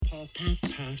Pass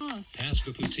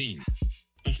the poutine.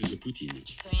 Passes the poutine.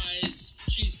 Fries,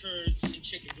 cheese curds, and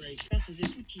chicken gravy. Passes the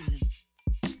poutine.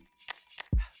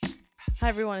 Hi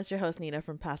everyone, it's your host Nina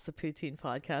from Pass the Poutine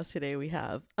podcast. Today we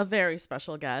have a very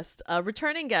special guest, a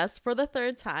returning guest for the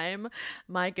third time,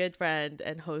 my good friend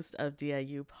and host of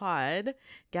DIU Pod,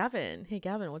 Gavin. Hey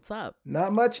Gavin, what's up?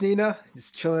 Not much, Nina.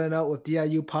 Just chilling out with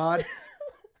DIU Pod.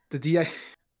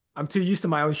 I'm too used to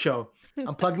my own show.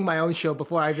 I'm plugging my own show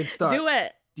before I even start. Do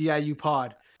it. DIU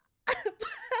Pod.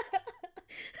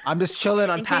 I'm just chilling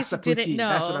on In Pass case the you didn't Poutine.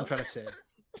 That's what know. I'm trying to say.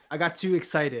 I got too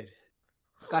excited.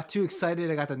 I got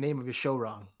the name of your show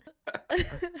wrong.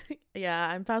 Yeah,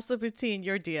 I'm Pass the Poutine,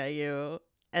 you're DIU.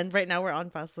 And right now we're on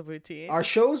Pass the Poutine. Our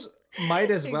shows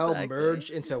might as well Exactly. merge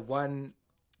into one,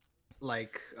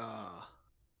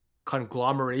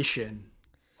 conglomeration,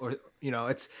 or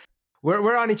it's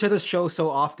we're on each other's show so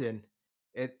often.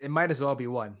 It might as well be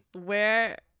one.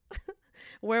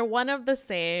 We're one of the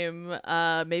same.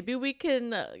 Maybe we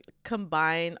can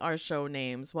combine our show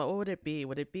names. What would it be?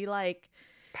 Would it be like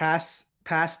Pass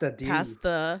the D. Pass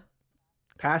the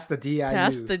DIU.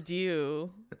 Pass the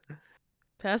due.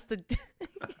 Pass the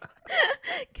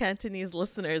Cantonese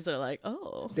listeners are like,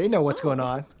 oh, They know what's going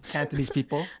on. Cantonese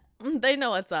people. they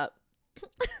know what's up.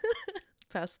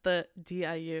 Pass the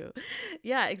DIU.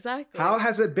 Yeah, exactly. How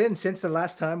has it been since the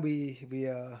last time we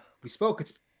spoke?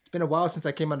 It's been a while since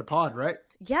I came on the pod, right?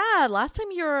 Yeah, last time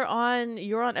you were on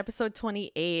episode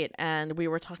 28 and we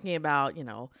were talking about,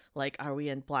 like, are we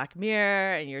in Black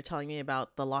Mirror? And you're telling me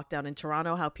about the lockdown in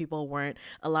Toronto, how people weren't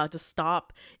allowed to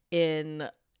stop in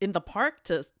the park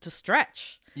to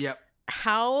stretch. Yep.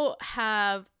 How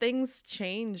have things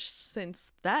changed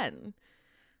since then?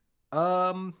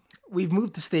 We've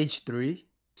moved to stage 3,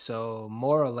 so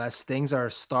more or less things are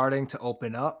starting to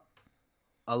open up.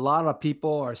 A lot of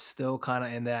people are still kind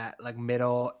of in that like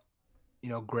middle,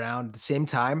 ground. At the same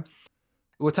time,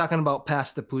 we're talking about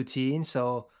Pass the Poutine,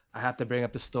 so I have to bring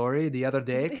up the story. The other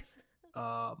day,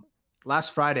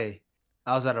 last Friday,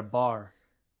 I was at a bar,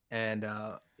 and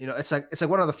it's like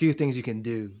one of the few things you can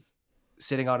do,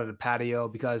 sitting out at the patio,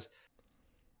 because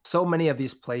so many of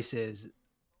these places,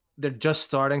 they're just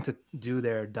starting to do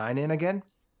their dine-in again,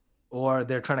 or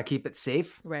they're trying to keep it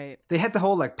safe. Right. They had the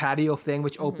whole like patio thing,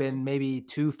 which Mhm. opened maybe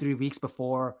 2-3 weeks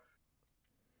before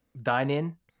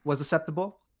dine-in was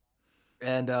acceptable.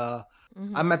 And Mhm.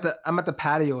 I'm at the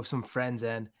patio of some friends,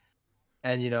 and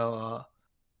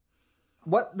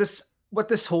what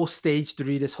this whole stage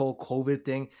 3, this whole COVID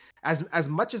thing, as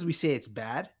much as we say it's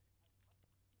bad,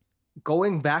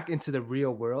 going back into the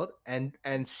real world and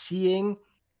seeing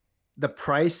the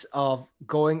price of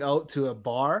going out to a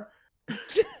bar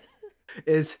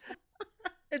is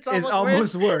It's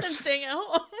almost than worse. staying at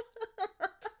home.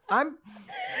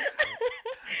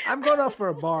 I'm going out for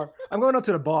a bar. I'm going out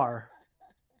to the bar,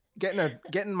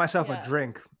 getting myself Yeah. a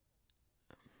drink.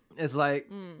 It's like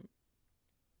Mm.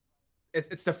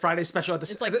 it's the Friday special.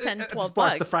 It's like 10, at the 12 bar,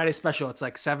 it's the bucks. Friday special. It's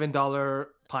like $7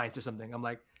 pints or something. I'm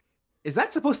like, is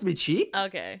that supposed to be cheap?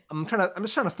 Okay. I'm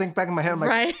just trying to think back in my head. I'm like,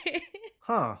 Right.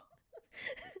 huh?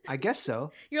 I guess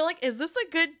so. You're like, is this a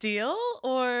good deal?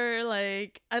 Or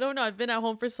like, I don't know. I've been at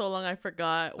home for so long, I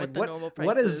forgot what Like, the normal price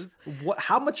what is. is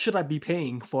how much should I be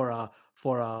paying for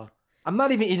I'm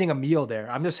not even eating a meal there.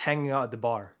 I'm just hanging out at the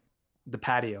bar, the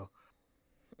patio.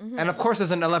 Mhm. And of course there's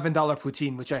an $11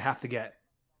 poutine, which I have to get.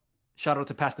 Shout out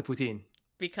to Pass the Poutine,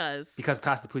 because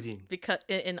Pass the Poutine.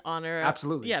 in honor of,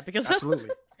 Absolutely. yeah, because Absolutely.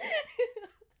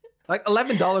 Like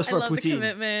 $11 for I a love the poutine.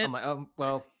 commitment. I'm like,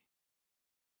 well,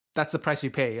 that's the price you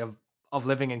pay of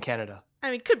living in Canada. I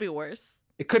mean, could be worse.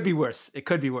 It could be worse.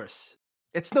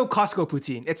 It's no Costco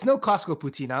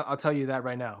poutine. I'll tell you that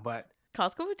right now. But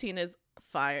Costco poutine is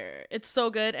fire. It's so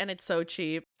good and it's so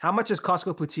cheap. how much is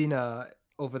Costco poutine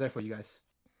over there for you guys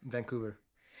in Vancouver?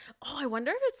 Oh, I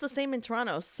wonder if it's the same in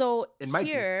Toronto. So It might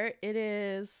be. here it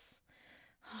is.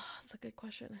 That's a good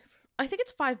question. I think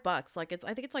it's $5.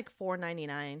 I think it's like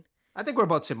 $4.99. I think we're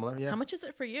about similar. Yeah. How much is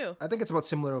it for you? I think it's about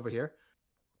similar over here.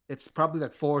 It's probably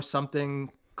like 4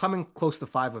 something, coming close to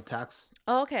 5 of tax.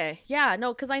 Oh, okay. Yeah,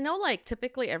 no, because I know like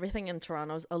typically everything in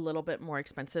Toronto is a little bit more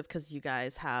expensive because you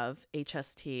guys have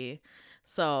HST.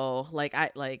 So like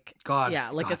God. yeah,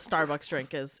 like a Starbucks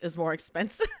drink is more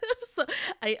expensive. So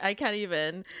I can't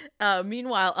even.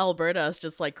 Meanwhile, Alberta is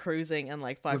just like cruising and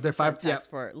like 5% With their 5 tax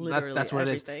for literally that's what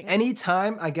everything. it is.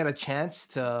 Anytime I get a chance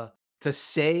to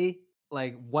say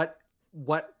like what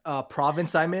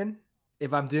province I'm in,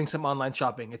 if I'm doing some online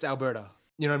shopping, it's Alberta.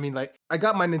 You know what I mean? Like I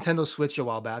got my Nintendo Switch a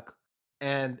while back,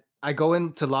 and I go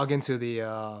in to log into the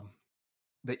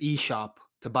eShop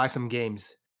to buy some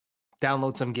games,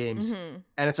 download some games, Mhm.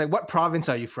 and it's like, what province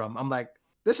are you from? I'm like,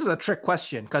 this is a trick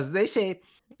question because they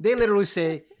literally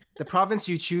say the province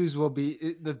you choose will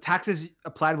be the taxes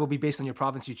applied will be based on your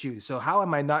province you choose. So how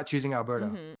am I not choosing Alberta?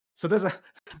 Mhm. So there's a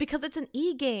Because it's an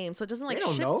e-game, so it doesn't they like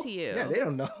don't ship know. to you. Yeah, they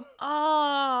don't know.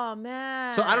 Oh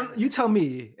man. So I don't. You tell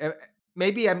me.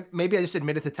 Maybe I just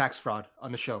admitted to tax fraud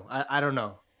on the show. I don't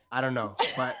know. I don't know.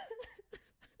 But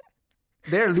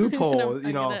their loophole,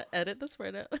 I'm gonna edit this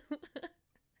part out.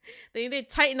 They need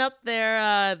to tighten up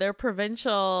their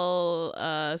provincial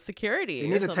security. they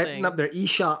need or to tighten up something. their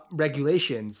eShop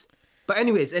regulations. But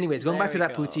anyways, going back to There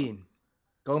we that go. poutine.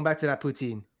 Going back to that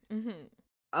poutine. Mhm.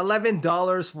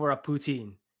 $11 for a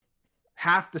poutine.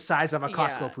 Half the size of a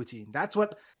Costco Yeah. poutine. That's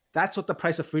what the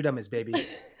price of freedom is, baby.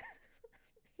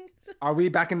 Are we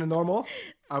back in the normal?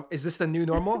 Is this the new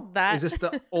normal? That- Is this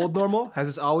the old normal? Has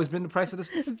this always been the price of this?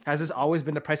 Has this always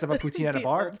been the price of a poutine at a The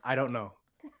bar? old- I don't know.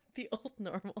 The old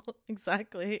normal.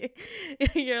 Exactly.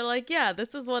 You're like, yeah,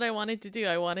 this is what I wanted to do.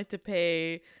 I wanted to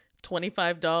pay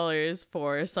 $25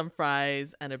 for some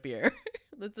fries and a beer.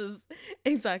 This is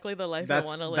exactly the life I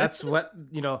want to live. That's what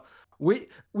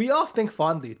we all think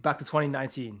fondly back to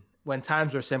 2019 when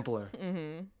times were simpler.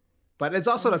 Mm-hmm. But it's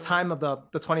also the Mhm. time of the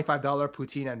 $25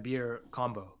 poutine and beer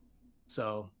combo.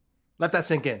 So let that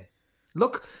sink in.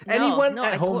 Look, anyone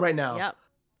at home right now, Yep.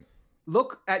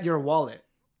 look at your wallet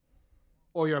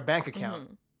or your bank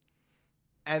account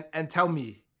Mhm. and tell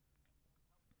me,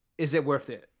 is it worth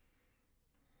it?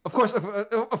 Of course,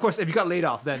 if you got laid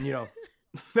off, then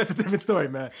that's a different story,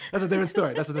 man. That's a different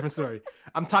story.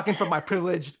 I'm talking from my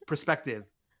privileged perspective.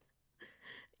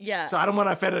 Yeah. So I don't want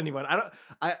to offend anyone.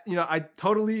 I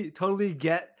totally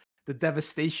get the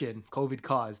devastation COVID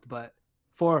caused, but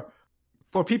for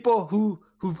people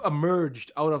who've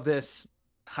emerged out of this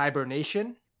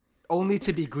hibernation only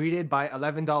to be greeted by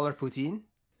 $11 poutine,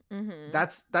 Mm-hmm.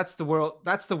 that's the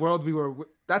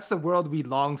world we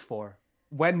longed for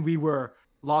when we were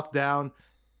locked down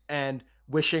and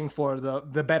wishing for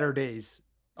the better days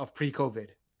of pre-COVID.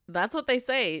 That's what they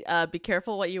say. Be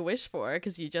careful what you wish for,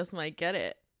 because you just might get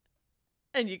it.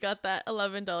 And you got that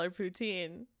 $11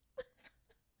 poutine.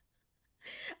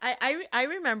 I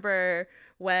remember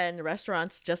when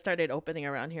restaurants just started opening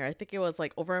around here. I think it was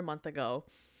like over a month ago.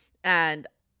 And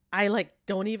I like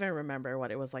don't even remember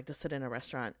what it was like to sit in a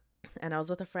restaurant. And I was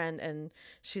with a friend and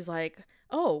she's like,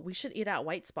 "Oh, we should eat at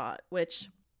White Spot," which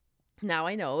now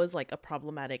I know is like a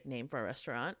problematic name for a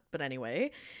restaurant. But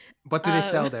anyway. What do they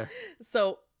sell there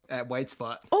So, at White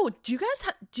Spot? oh, do you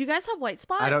guys have White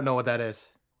Spot? I don't know what that is.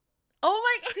 Oh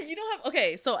my god, you don't have.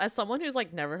 Okay, so as someone who's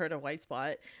like never heard of White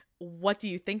Spot, what do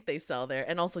you think they sell there?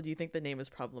 And also, do you think the name is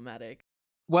problematic?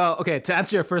 Well, okay, to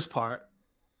answer your first part,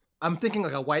 I'm thinking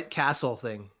like a White Castle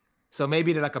thing. So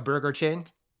maybe they're like a burger chain,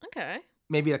 Okay.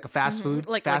 maybe like a fast food,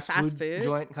 Like fast fast food food?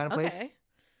 joint kind of place, Okay.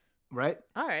 right?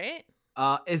 All right.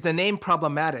 Is the name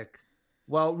problematic?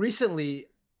 Well, recently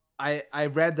I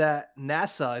read that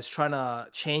NASA is trying to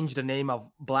change the name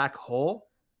of black hole.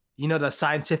 You know, the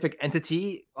scientific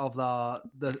entity of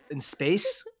the in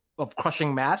space of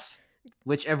crushing mass,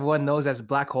 which everyone knows as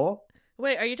black hole.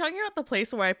 Wait, are you talking about the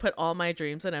place where I put all my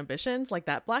dreams and ambitions, like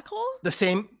that black hole? The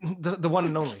same, the one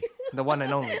and only, the one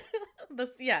and only.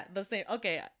 The same.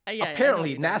 Okay. Yeah.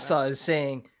 Apparently, NASA is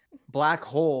saying black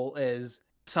hole is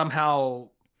somehow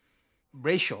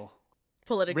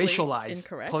politically racialized,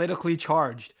 incorrect. politically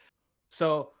charged.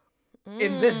 So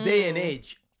in this day and Mm.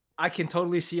 age, I can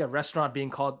totally see a restaurant being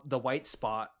called the White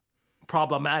Spot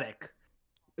problematic.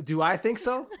 Do I think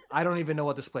so? I don't even know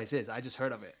what this place is. I just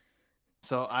heard of it.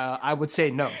 So I would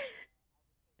say no.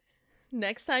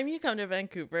 Next time you come to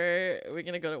Vancouver, we're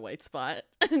going to go to White Spot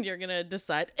and you're going to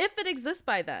decide if it exists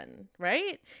by then,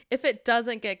 right? If it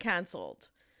doesn't get canceled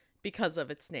because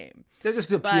of its name. They just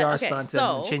do a But, PR okay, stunt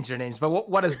so- and change their names. But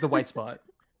what is the White Spot?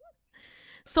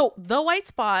 So the White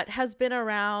Spot has been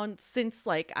around since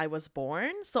like I was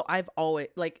born. So I've always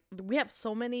like we have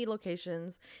so many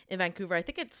locations in Vancouver. I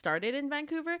think it started in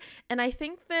Vancouver, and I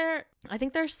think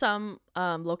there's some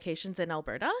locations in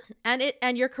Alberta. And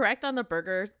you're correct on the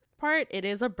burger part. It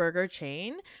is a burger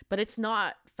chain, but it's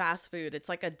not fast food. It's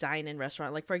like a dine-in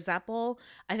restaurant. Like for example,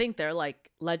 I think they're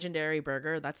like Legendary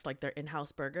Burger. That's like their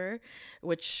in-house burger,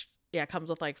 which comes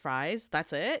with like fries.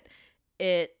 That's it.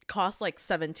 It costs like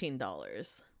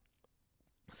 $17.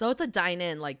 So it's a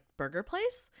dine-in like burger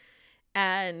place.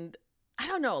 And I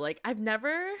don't know, like I've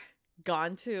never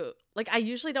gone to like I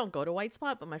usually don't go to White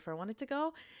Spot, but my friend wanted to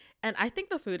go. And I think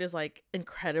the food is like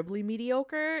incredibly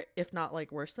mediocre, if not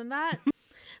like worse than that.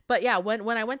 But yeah, when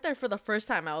I went there for the first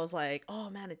time, I was like, oh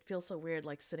man, it feels so weird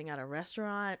like sitting at a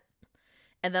restaurant.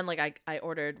 And then like I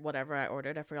ordered whatever I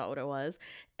ordered. I forgot what it was.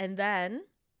 And then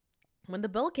when the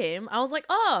bill came, I was like,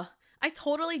 oh, I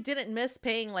totally didn't miss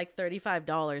paying like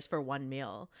 $35 for one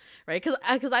meal, right?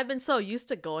 Because I've been so used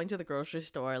to going to the grocery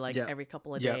store like Yeah. every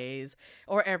couple of Yeah. days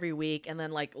or every week, and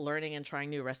then like learning and trying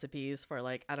new recipes for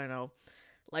like, I don't know,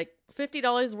 like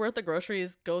 $50 worth of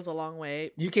groceries goes a long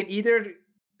way. You can either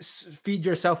feed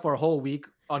yourself for a whole week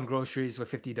on groceries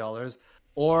with $50,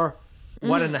 or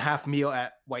one and a half meal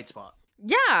at White Spot.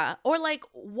 Yeah, or like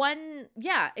one,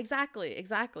 yeah,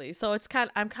 exactly. So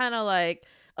I'm kind of like,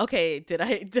 okay, did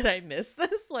I miss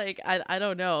this? Like I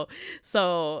don't know.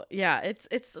 So, yeah,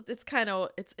 it's kind of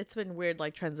it's been weird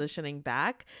like transitioning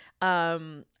back.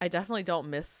 I definitely don't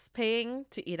miss paying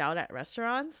to eat out at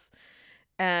restaurants.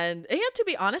 And yeah, to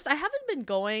be honest, I haven't been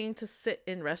going to sit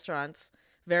in restaurants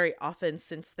very often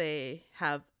since they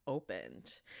have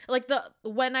opened. Like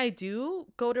when I do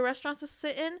go to restaurants to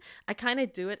sit in, I kind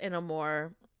of do it in a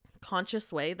more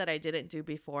conscious way that I didn't do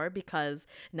before, because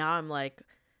now I'm like,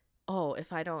 oh,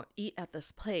 if I don't eat at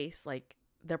this place, like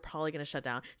they're probably gonna shut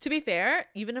down. To be fair,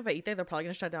 even if I eat there, they're probably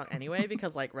gonna shut down anyway,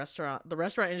 because like the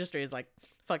restaurant industry is like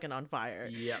fucking on fire.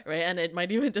 Yeah. Right. And it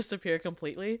might even disappear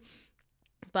completely.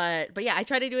 But yeah, I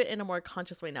try to do it in a more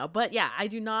conscious way now. But yeah, I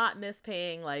do not miss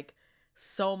paying like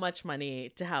so much money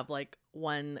to have like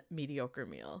one mediocre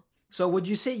meal. So would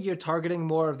you say you're targeting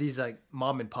more of these like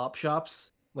mom and pop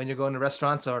shops when you're going to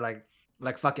restaurants, or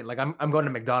like fuck it, like I'm going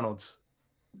to McDonald's.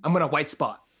 I'm going to White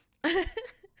Spot.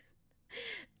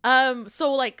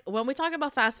 So like when we talk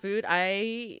about fast food,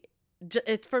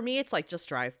 for me it's like just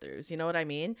drive-throughs, you know what I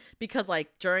mean? Because like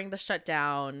during the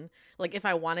shutdown, like if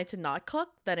I wanted to not cook,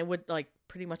 then it would like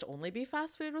pretty much only be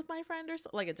fast food with my friend or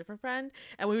like a different friend,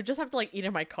 and we would just have to like eat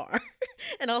in my car.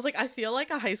 And I was like, I feel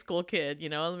like a high school kid, you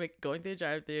know, like going through the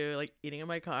drive-through, like eating in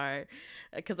my car,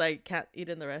 because I can't eat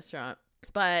in the restaurant.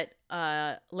 But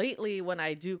lately when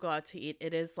I do go out to eat,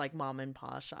 it is like mom and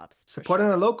pop shops. for Supporting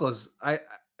sure. the locals.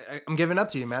 I'm giving up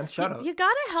to you, man. Shout out. You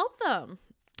gotta help them.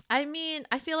 I mean,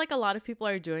 I feel like a lot of people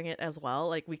are doing it as well.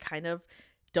 Like we kind of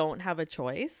don't have a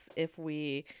choice if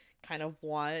we kind of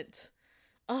want,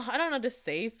 oh, I don't know, to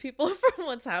save people from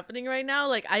what's happening right now.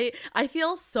 Like I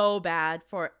feel so bad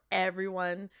for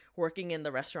everyone working in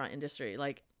the restaurant industry.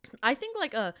 Like I think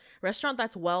like a restaurant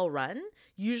that's well run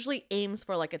usually aims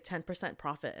for like a 10%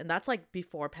 profit, and that's like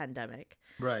before pandemic.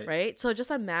 Right. Right? So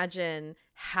just imagine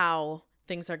how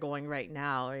things are going right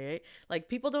now, right? Like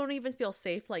people don't even feel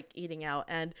safe like eating out,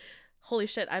 and holy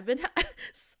shit, I've been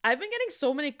getting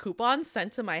so many coupons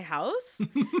sent to my house.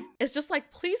 It's just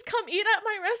like, please come eat at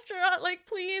my restaurant. Like,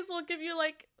 please, we'll give you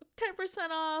like 10%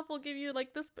 off. We'll give you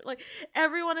like this, like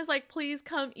everyone is like, please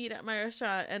come eat at my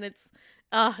restaurant. And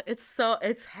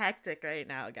it's hectic right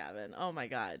now, Gavin. Oh my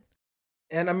God.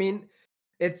 And I mean,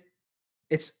 it's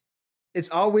it's it's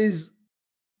always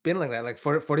been like that. Like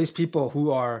for these people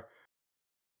who are,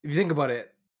 if you think about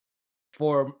it,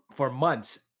 for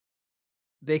months,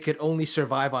 they could only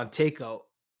survive on takeout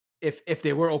if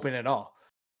they were open at all.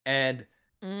 And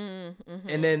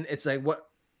Mm-hmm. then it's like,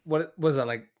 what was that,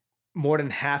 like more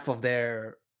than half of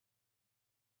their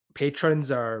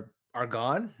patrons are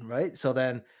gone, right? So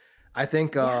then I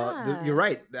think you're Yeah.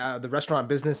 right. The restaurant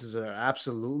businesses are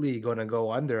absolutely going to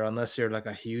go under unless you're like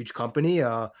a huge company.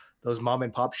 Those mom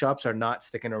and pop shops are not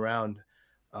sticking around.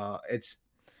 It's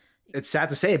sad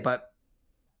to say, but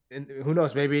who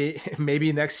knows? Maybe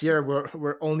maybe next year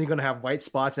we're only going to have White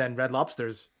Spots and Red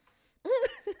Lobsters,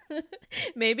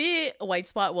 Maybe White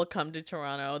Spot will come to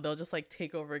Toronto. They'll just like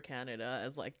take over Canada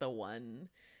as like the one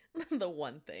the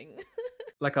one thing.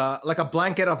 like a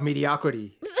blanket of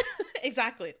mediocrity.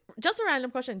 Exactly. Just a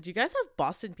random question. Do you guys have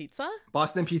Boston pizza?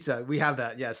 Boston pizza, we have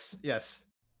that. Yes, yes.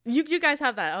 You guys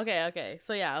have that. Okay.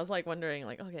 So yeah, I was like wondering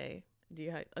like, okay, do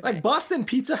you have Like okay. Boston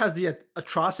Pizza has the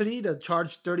atrocity to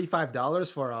charge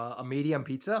 $35 for a medium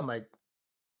pizza. I'm like,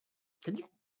 can you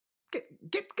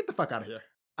get the fuck out of here?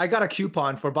 I got a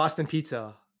coupon for Boston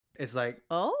Pizza. It's like,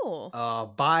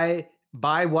 Oh. buy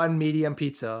one medium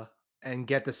pizza and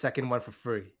get the second one for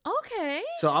free. Okay.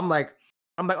 So I'm like,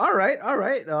 all right, all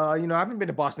right. I haven't been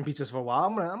to Boston Pizzas for a while.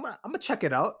 I'm gonna check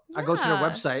it out. I go to their Yeah.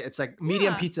 website. It's like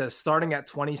medium Yeah. pizza starting at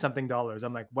 20 something dollars.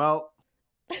 I'm like, well,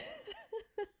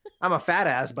 I'm a fat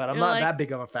ass, but I'm You're not like that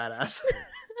big of a fat ass.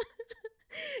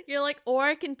 you're like, or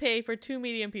I can pay for 2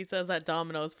 medium pizzas at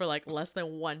Domino's for like less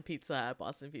than one pizza at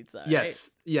Boston Pizza, right? Yes,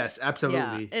 Yeah.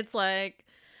 absolutely. It's like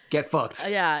Get fucked.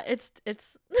 yeah, it's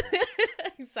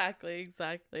exactly.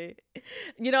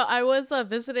 You know, I was at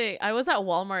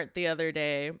Walmart the other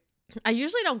day. I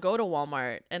usually don't go to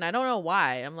Walmart, and I don't know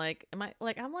why. I'm like, do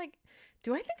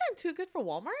I think I'm too good for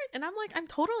Walmart? And I'm like, I'm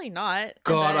totally not. And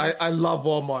God, then I love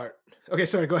Walmart. Okay,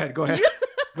 sorry, go ahead. Go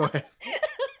ahead.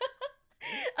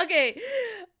 okay,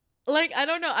 Like, I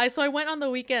don't know. I went on the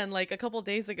weekend like a couple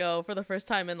days ago for the first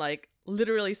time in like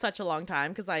literally such a long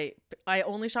time because I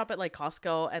only shop at like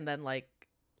Costco and then like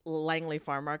Langley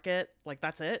Farm Market. Like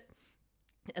that's it.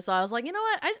 And so I was like, you know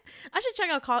what? I should check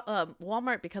out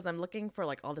Walmart because I'm looking for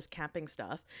like all this camping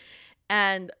stuff.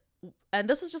 And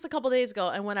this was just a couple days ago,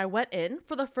 and when I went in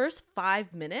for the first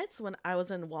 5 minutes when I was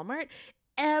in Walmart,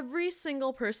 every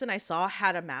single person I saw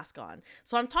had a mask on.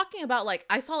 So I'm talking about like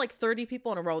I saw like 30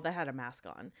 people in a row that had a mask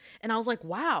on. And I was like,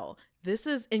 wow, this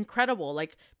is incredible.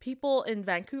 Like people in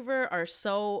Vancouver are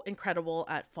so incredible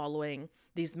at following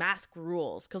these mask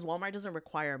rules because Walmart doesn't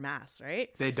require masks, right?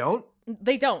 They don't?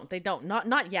 They don't.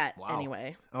 Not yet. Wow.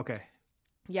 Anyway. Okay.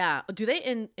 Yeah. Do they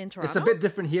in Toronto? It's a bit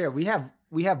different here. We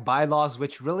have bylaws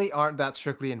which really aren't that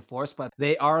strictly enforced, but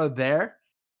they are there.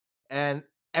 And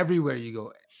everywhere you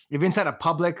go, if you're inside a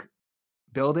public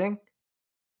building,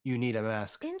 you need a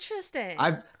mask. Interesting.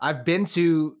 I've been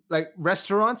to like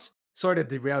restaurants, sorry to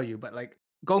derail you, but like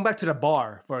going back to the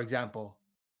bar, for example,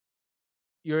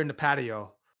 you're in the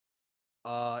patio.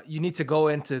 You need to go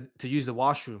in to use the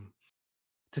washroom.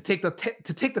 To take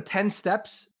the 10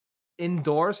 steps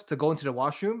indoors to go into the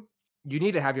washroom, you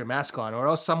need to have your mask on, or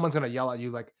else someone's gonna yell at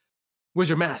you like, "Where's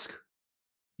your mask?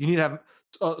 You need to have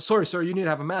sorry, sir, you need to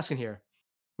have a mask in here."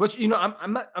 Which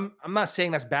I'm not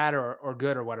saying that's bad or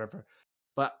good or whatever,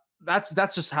 but that's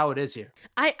just how it is here.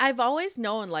 I've always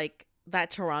known like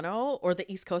that Toronto or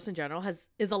the East Coast in general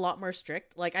is a lot more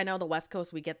strict. Like I know the West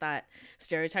Coast we get that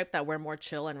stereotype that we're more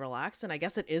chill and relaxed, and I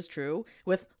guess it is true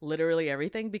with literally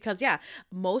everything because yeah,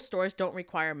 most stores don't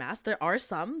require masks. There are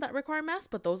some that require masks,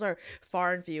 but those are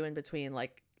far and few in between.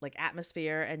 Like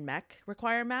Atmosphere and Mech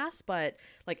require masks, but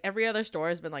like every other store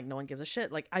has been like no one gives a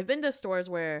shit. Like I've been to stores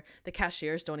where the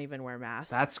cashiers don't even wear masks.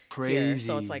 That's Here. crazy.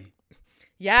 So it's like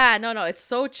yeah, no, it's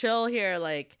so chill here.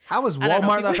 Like, how is I don't know,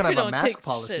 Walmart people not gonna here have a don't mask take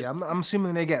policy? shit. I'm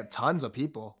assuming they get tons of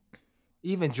people,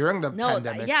 even during the No,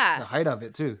 pandemic, yeah. the height of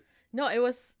it too. No, it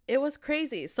was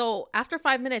crazy. So after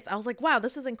 5 minutes, I was like, wow,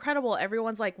 this is incredible.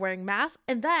 Everyone's like wearing masks.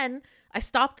 And then I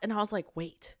stopped and I was like,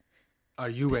 wait, Are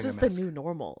you this wearing is a the mask? new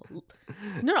normal.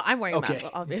 No, I'm wearing a Okay. mask,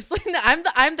 obviously. No,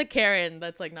 I'm the Karen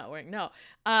that's like not wearing. No.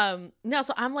 No,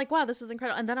 so I'm like, wow, this is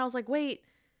incredible. And then I was like, wait,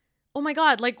 oh my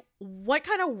God, like what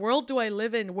kind of world do I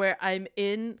live in where I'm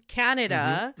in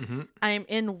Canada, Mhm. I'm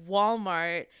in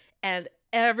Walmart, and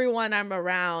everyone I'm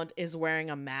around is wearing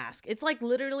a mask? It's like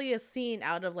literally a scene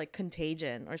out of like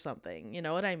Contagion or something. You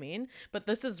know what I mean? But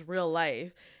this is real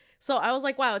life. So I was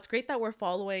like, wow, it's great that we're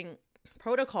following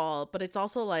protocol, but it's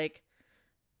also like,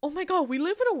 oh my God, we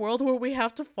live in a world where we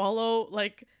have to follow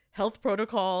like health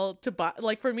protocol to buy,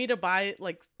 like for me to buy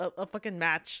like a fucking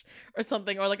match or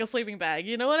something, or like a sleeping bag.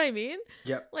 You know what I mean?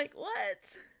 Yep. Like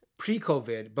what?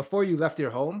 Pre-COVID, before you left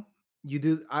your home, you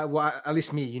do. At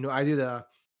least me. I do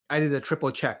the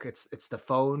triple check. It's the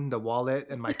phone, the wallet,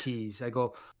 and my keys. I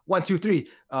go 1, 2, 3.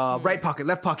 Right pocket,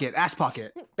 left pocket, ass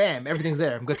pocket. Bam, everything's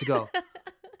there. I'm good to go.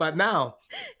 But now,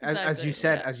 as you Exactly,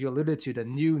 said, yeah. as you alluded to, the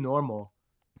new normal,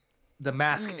 the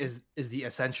mask Mm. is the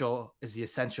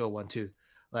essential one too.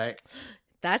 Like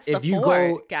That's the if you four,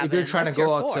 go, if Gavin. you're trying to That's your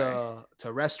go out four. to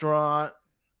a restaurant,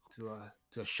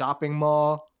 to a shopping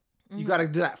mall, you got to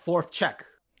Mhm. do that fourth check.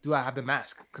 Do I have the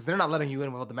mask? Because they're not letting you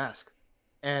in without the mask,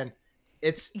 and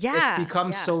it's Yeah,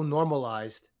 become yeah. so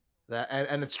normalized that,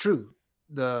 and it's true.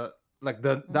 The the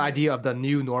Mhm. idea of the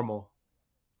new normal,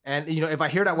 and if I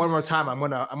hear that one more time,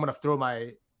 Mhm. I'm gonna throw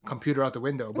my computer out the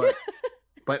window.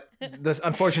 But the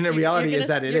unfortunate reality is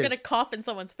that it You're gonna is. cough in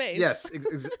someone's face. Yes,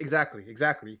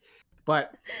 exactly.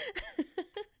 But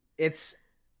it's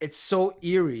so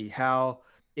eerie how,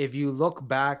 if you look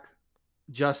back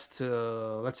just to,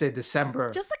 let's say,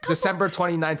 December Just a couple December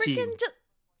 2019, freaking just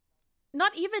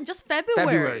not even just February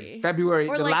February February,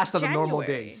 or the like last of the normal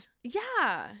January. days.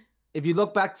 Yeah. If you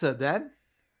look back to then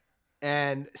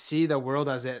and see the world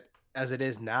as it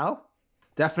is now,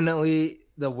 definitely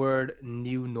the word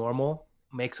new normal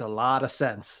makes a lot of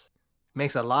sense.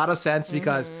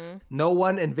 Because Mhm. no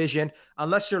one envisioned,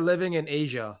 unless you're living in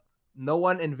Asia, no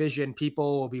one envisioned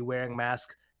people will be wearing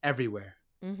masks everywhere.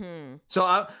 Mhm. So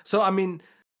I mean,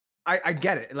 I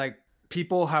get it. Like,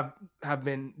 people have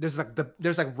been, there's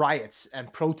like riots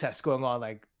and protests going on,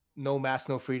 like no mask,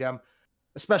 no freedom,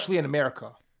 especially in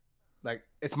America. Like,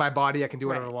 it's my body, I can do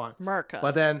whatever I Right. want. Merca.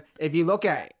 But then if you look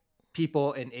at Right.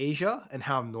 people in Asia and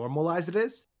how normalized it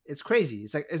is, it's crazy.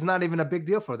 It's like it's not even a big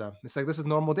deal for them. It's like this is a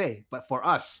normal day. But for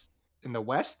us in the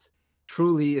West,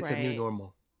 truly it's a new Right.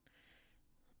 normal.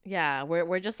 Yeah,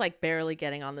 we're just like barely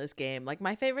getting on this game. Like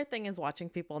my favorite thing is watching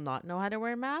people not know how to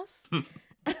wear masks.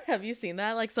 Have you seen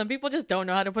that? Like some people just don't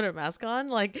know how to put a mask on.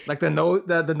 Like Like the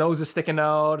nose is sticking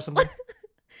out or something.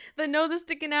 the nose is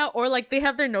sticking out, or like they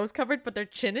have their nose covered but their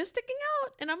chin is sticking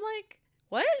out, and I'm like,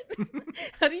 what?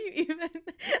 How do you even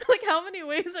like? How many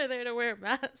ways are there to wear a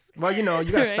mask? Well, you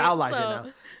gotta Right? stylize it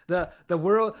So- now. The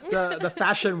world, the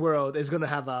fashion world is gonna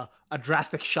have a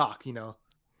drastic shock.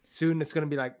 Soon it's gonna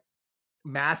be like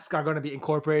masks are gonna be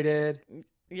incorporated.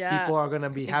 Yeah, People are gonna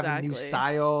be having new exactly.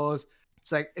 styles.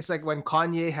 It's like when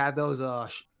Kanye had those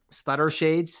stutter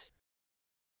shades,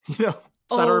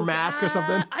 stutter mask or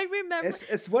something. Yeah, I remember.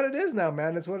 It's what it is now,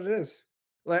 man. It's what it is.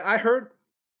 Like I heard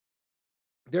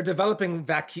they're developing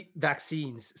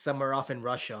vaccines somewhere off in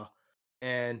Russia,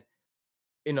 and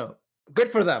good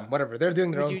for them. Whatever, they're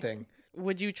doing their Would own you- thing.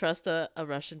 Would you trust a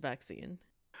Russian vaccine?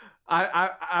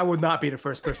 I would not be the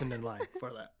first person in line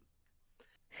for that.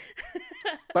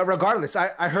 But regardless,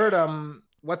 I heard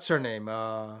what's her name?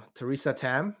 Teresa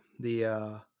Tam,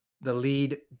 the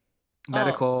lead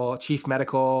chief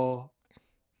medical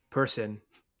person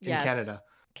in Yes. Canada.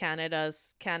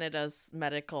 Canada's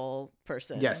medical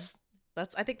person. Yes,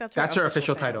 I think that's that's her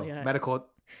official title, Yeah. medical.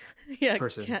 Yeah,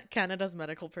 person. Canada's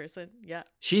medical person. Yeah.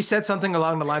 She said something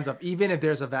along the lines of, even if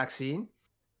there's a vaccine,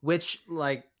 which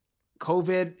like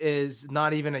COVID is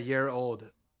not even a year old,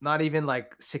 not even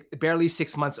like barely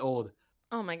 6 months old.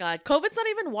 Oh my God, COVID's not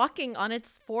even walking on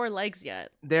its 4 legs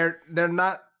yet. They're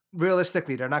not,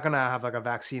 realistically, they're not gonna have like a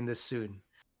vaccine this soon.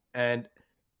 And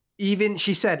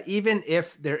she said, even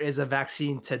if there is a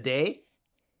vaccine today,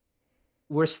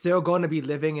 we're still going to be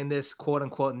living in this quote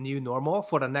unquote new normal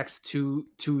for the next two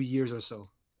years or so.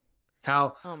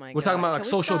 How Oh my God. we're talking about like Can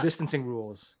we social stop? distancing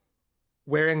rules,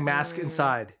 wearing mask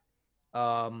inside,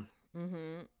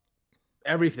 Mm-hmm.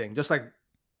 everything. Just like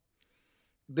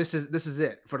this is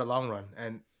it for the long run,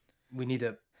 and we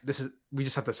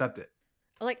just have to accept it.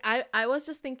 Like I was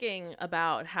just thinking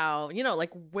about how,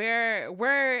 like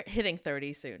we're hitting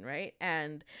 30 soon, right?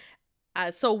 And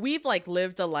so we've like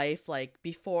lived a life like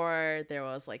before there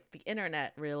was like the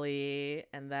internet, really,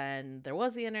 and then there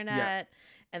was the internet,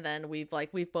 and then we've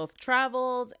both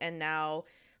traveled, and now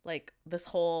like this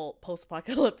whole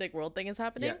post-apocalyptic world thing is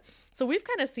happening. Yeah. So we've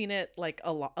kind of seen it like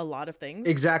a lot of things.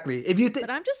 Exactly. If you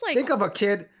But I'm just like, think of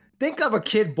a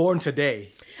kid born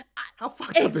today. How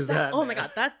fucked up is that? Oh my man?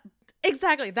 God,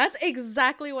 that's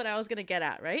exactly what I was gonna get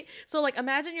at, right? So like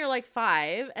imagine you're like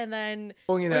 5 and then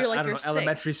Going in or you're like you're you're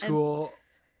elementary 6, and school.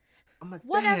 I'm like,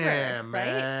 whatever, damn, right?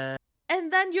 man.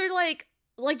 and then you're like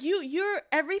you're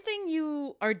everything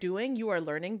you are doing, you are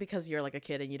learning because you're like a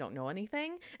kid and you don't know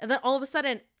anything, and then all of a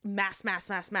sudden mask,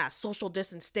 social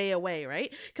distance, stay away,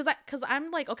 right? Because I'm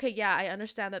like, okay, yeah, I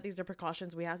understand that these are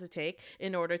precautions we have to take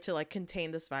in order to like contain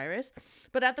this virus,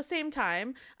 but at the same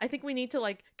time I think we need to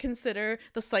like consider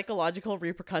the psychological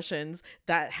repercussions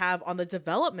that have on the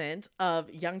development of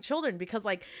young children, because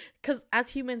as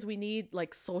humans we need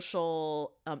like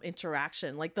social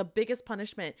interaction. Like the biggest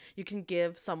punishment you can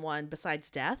give someone besides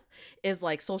death is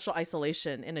like social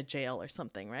isolation in a jail or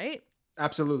something, right?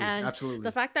 Absolutely, And absolutely.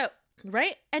 the fact that,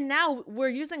 right? And now we're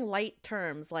using light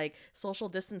terms like social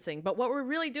distancing, but what we're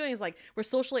really doing is like we're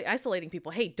socially isolating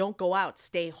people. Hey, don't go out,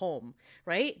 stay home,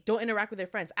 right? Don't interact with your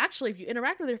friends. Actually, if you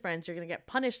interact with your friends, you're going to get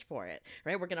punished for it,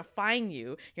 right? We're going to fine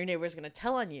you. Your neighbor's going to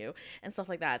tell on you and stuff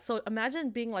like that. So imagine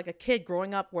being like a kid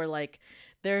growing up where like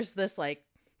there's this like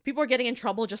people are getting in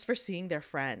trouble just for seeing their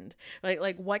friend.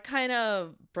 Like what kind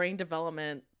of brain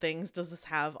development things does this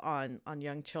have on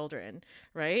young children,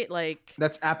 right? Like,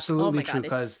 That's oh absolutely my true, God,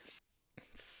 because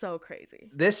it's so crazy.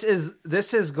 this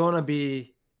is gonna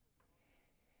be,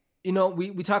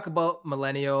 we talk about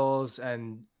millennials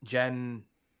and Gen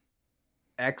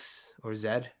X or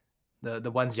Z,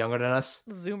 the ones younger than us.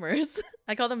 Zoomers.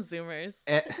 I call them Zoomers.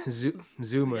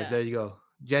 Zoomers, Yeah. there you go.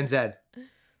 Gen Z.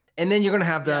 And then you're gonna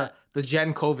have Yeah. the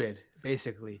Gen COVID,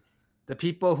 basically. The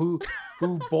people who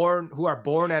are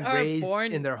born and Are raised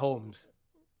born- in their homes.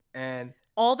 And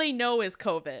All they know is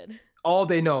COVID. all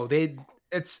they know,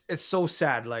 it's so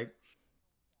sad. Like,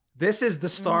 this is the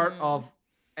start of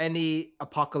any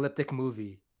apocalyptic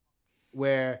movie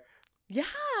where Yeah.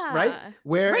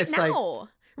 where Right it's now. like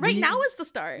Right we- now is the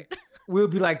start. we'll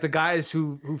be like the guys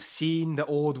who've seen the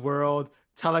old world,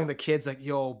 telling the kids like,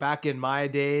 yo, back in my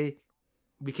day,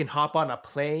 we can hop on a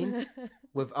plane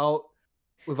without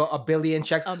a billion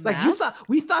checks. A Like mask?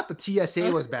 we thought the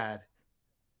TSA was bad,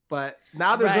 but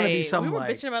now there's gonna be Right. some We were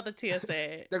like bitching about the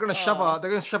TSA. they're gonna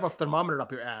shove a thermometer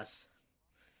up your ass.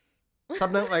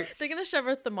 Something like They're gonna shove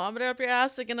a thermometer up your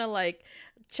ass. They're gonna like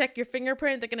check your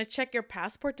fingerprint. They're gonna check your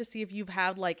passport to see if you've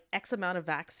had like X amount of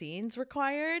vaccines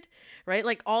required, right?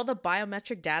 Like all the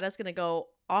biometric data is gonna go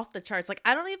off the charts. Like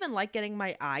I don't even like getting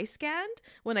my eye scanned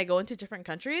when I go into different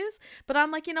countries, but I'm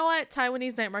like, you know what?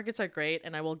 Taiwanese night markets are great,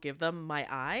 and I will give them my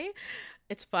eye.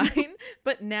 it's fine.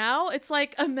 But now it's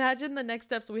like, imagine the next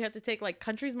steps we have to take. Like,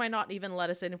 countries might not even let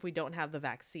us in if we don't have the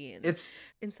vaccine. It's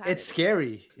Insanity.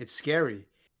 scary. It's scary.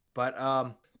 But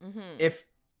Mm-hmm.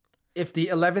 if the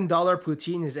 $11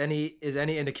 poutine is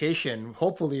any indication,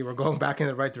 hopefully we're going back in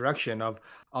the right direction of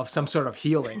some sort of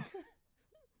healing.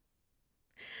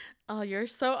 Oh, you're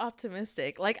so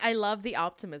optimistic. Like, I love the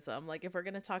optimism. Like, if we're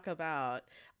going to talk about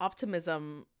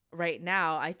optimism right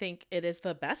now, I think it is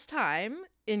the best time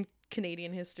in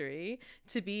Canadian history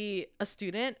to be a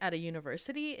student at a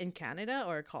university in Canada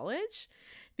or a college,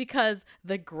 because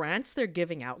the grants they're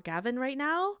giving out, Gavin, right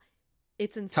now,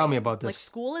 it's insane. Tell me about Like, this.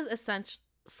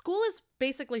 school is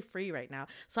basically free right now.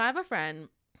 So I have a friend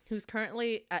who's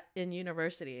currently in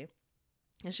university,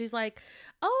 and she's like,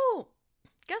 "Oh,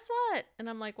 guess what?" And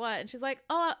I'm like, "What?" And she's like,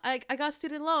 "Oh, I got a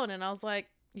student loan." And I was like,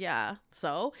 "Yeah."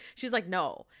 So she's like,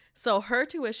 "No." So her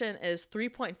tuition is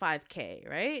 3.5K,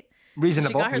 right? So she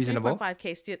Reasonable, got her reasonable.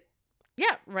 3.5K student.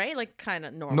 Yeah, right? Like, kind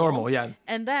of normal. Normal, yeah.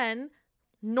 And then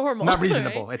normal. Not right?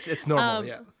 reasonable. It's normal,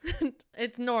 yeah.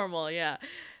 It's normal, yeah.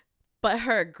 But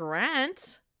her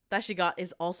grant that she got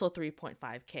is also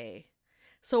 3.5K.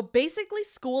 So basically,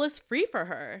 school is free for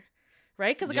her,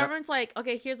 right? Because the Yep. government's like,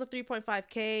 okay, here's the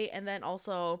 3.5K, and then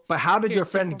also, But how did your here's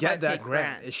friend get 3.5K that grant?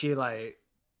 grant. Is she like,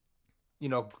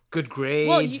 good Well,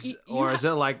 grades, you or is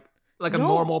it like a no,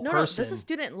 normal no, person? this is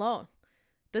student loan.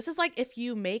 This is like if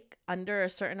you make under a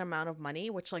certain amount of money,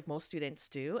 which like most students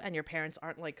do, and your parents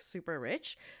aren't like super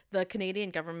rich, the Canadian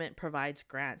government provides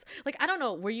grants. Like, I don't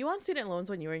know, were you on student loans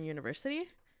when you were in university?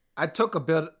 I took a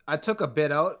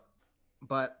bit out,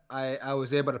 but I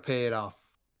was able to pay it off.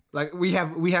 Like we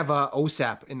have a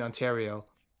OSAP in Ontario,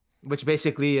 which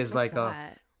basically is What's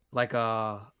like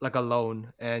a that?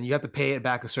 loan, and you have to pay it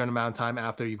back a certain amount of time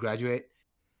after you graduate.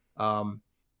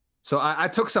 So I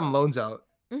took some loans out.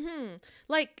 Mm-hmm.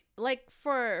 Like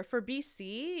for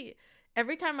BC,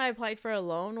 every time I applied for a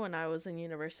loan when I was in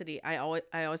university, I always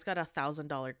got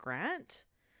 $1,000 grant.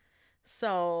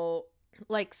 So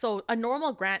so a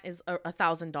normal grant is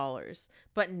 $1,000,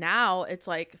 but now it's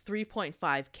like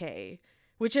 3.5K,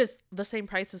 which is the same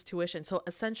price as tuition. So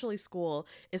essentially, school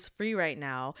is free right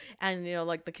now, and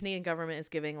like the Canadian government is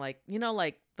giving like we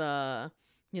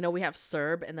have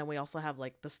CERB, and then we also have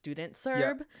like the student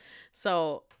CERB.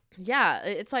 So yeah,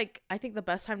 it's like I think the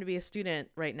best time to be a student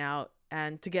right now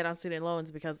and to get on student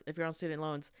loans, because if you're on student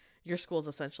loans, your school is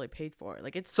essentially paid for.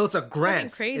 Like, it's So it's a fucking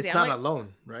grant. crazy. It's I'm not like, a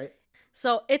loan, right?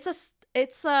 so it's a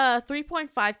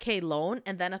 3.5K loan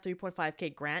and then a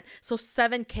 3.5K grant. So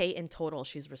 7K in total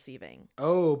she's receiving.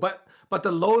 Oh, but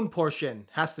the loan portion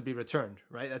has to be returned,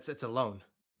 right? It's a loan.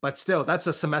 But still, that's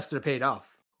a semester paid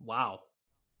off. Wow.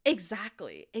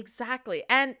 Exactly.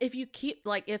 And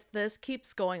if this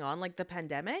keeps going on, like the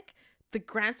pandemic, the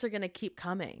grants are going to keep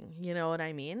coming. You know what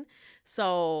I mean?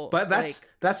 So, But that's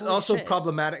holy also shit.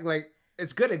 problematic. Like,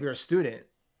 it's good if you're a student,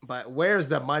 but where's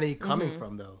the money coming Mhm.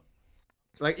 from though?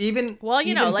 Like, even Well,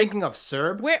 even like, thinking of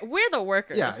CERB. we're the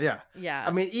workers. Yeah. Yeah.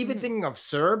 I mean, even Mhm. thinking of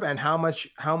CERB and how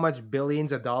much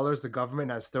billions of dollars the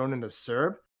government has thrown into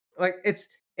CERB, like it's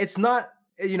not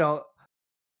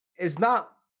it's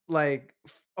not like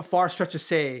a far stretch to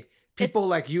say It's people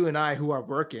like you and I who are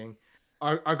working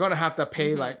are gonna have to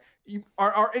pay mhm. like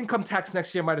our income tax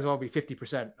next year might as well be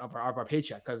 50% of our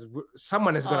paycheck, because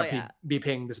someone is Oh gonna yeah. be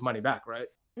paying this money back, right?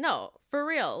 No, for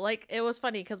real. Like, it was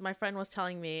funny because my friend was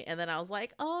telling me, and then I was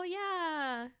like, "Oh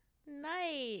yeah,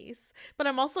 nice." But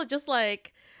I'm also just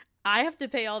like, I have to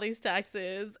pay all these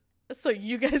taxes so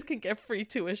you guys can get free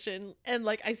tuition, and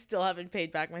like I still haven't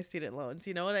paid back my student loans.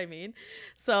 You know what I mean?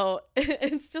 So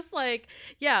it's just like,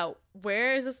 yeah,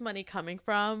 where is this money coming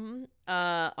from?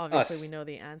 Obviously Us. we know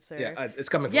the answer. Yeah, it's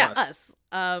coming from Yeah, us.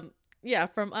 us. Yeah,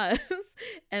 from us.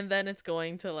 And then it's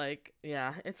going to like,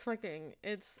 yeah, it's fucking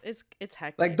it's Like,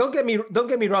 hectic. don't get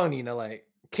me wrong, Nina. Like,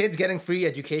 kids getting free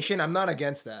education, I'm not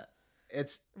against that.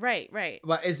 It's Right.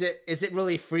 But is it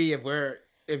really free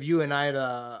if you and I,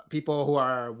 the people who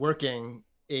are working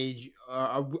age,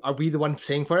 are we the ones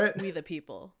paying for it? We the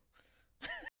people.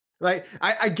 Like,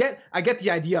 I get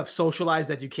the idea of socialized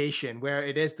education where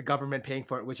it is the government paying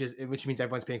for it, which means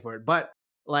everyone's paying for it. But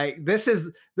like, this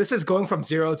is going from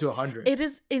 0 to 100. It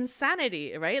is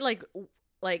insanity, right? Like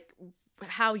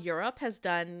how Europe has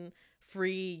done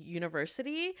free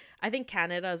university. I think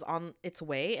Canada is on its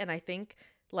way, and I think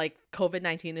like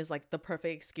COVID-19 is like the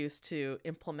perfect excuse to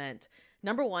implement,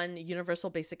 number one, universal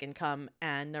basic income,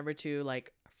 and number two,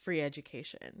 like free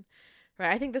education.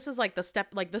 Right? I think this is like the step,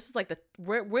 like this is like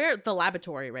we're the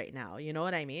laboratory right now. You know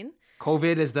what I mean?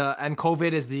 COVID is the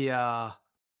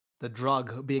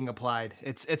drug being applied.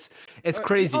 It's Oh,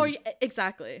 crazy.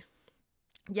 exactly.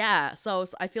 Yeah, so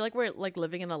I feel like we're like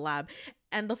living in a lab.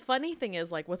 And the funny thing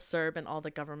is like with CERB and all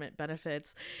the government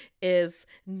benefits is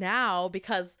now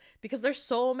because there's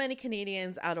so many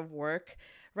Canadians out of work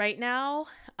right now,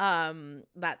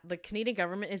 that the Canadian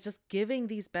government is just giving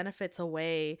these benefits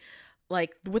away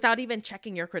like without even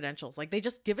checking your credentials. Like they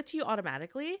just give it to you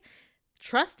automatically,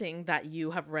 trusting that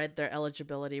you have read their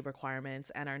eligibility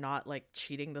requirements and are not like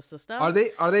cheating the system. Are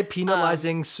they Um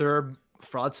penalizing CERB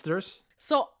fraudsters?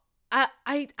 So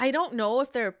I don't know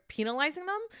if they're penalizing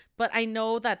them, but I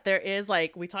know that there is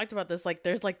like we talked about this, like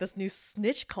there's like this new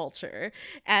snitch culture.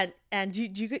 And do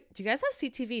you guys have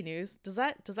CTV news? Does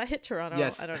that hit Toronto?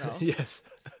 Yes. I don't know. Yes.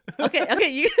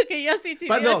 Okay, you have CTV.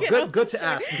 But no, Okay, I good wasn't to sure.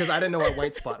 ask because I didn't know what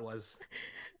white spot was.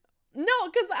 No,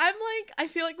 because I'm like, I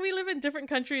feel like we live in different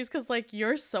countries because like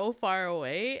you're so far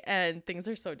away and things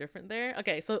are so different there.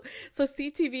 Okay, so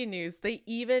CTV News, they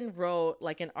even wrote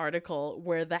like an article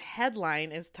where the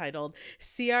headline is titled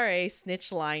CRA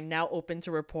Snitch Line Now Open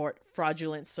to Report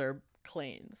Fraudulent CERB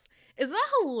Claims. Isn't that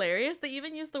hilarious? They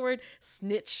even use the word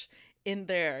snitch in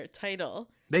their title.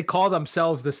 They call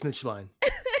themselves the snitch line.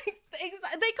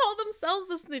 They call themselves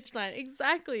the snitch line.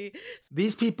 Exactly.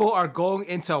 These people are going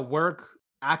into work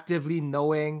actively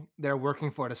knowing they're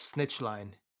working for the snitch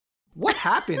line. What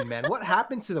happened, man? What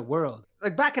happened to the world?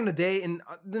 Like back in the day, in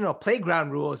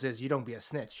playground rules is you don't be a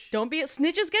snitch. Don't be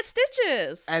snitches get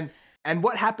stitches. And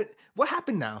what happened? What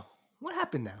happened now? What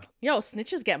happened now? Yo,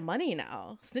 snitches get money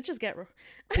now. Snitches get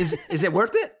Is it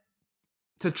worth it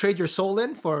to trade your soul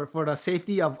in for the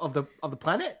safety of the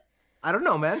planet? I don't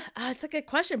know, man. It's a good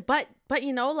question, but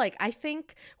like I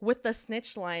think with the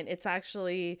snitch line, it's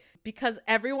actually because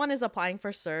everyone is applying for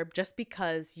CERB just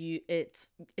because it's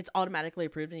automatically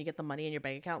approved and you get the money in your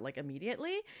bank account like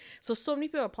immediately. So many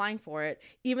people are applying for it,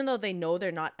 even though they know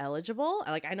they're not eligible.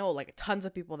 Like I know like tons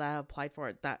of people that have applied for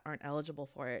it that aren't eligible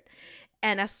for it,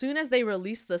 and as soon as they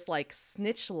release this like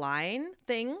snitch line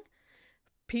thing,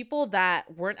 people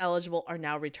that weren't eligible are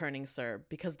now returning CERB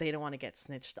because they don't want to get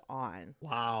snitched on.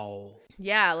 Wow.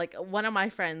 Yeah, like one of my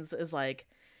friends is like,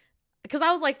 because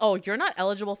I was like, oh, you're not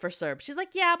eligible for CERB. She's like,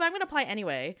 yeah, but I'm gonna apply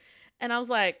anyway. And I was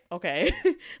like, okay.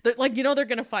 Like, they're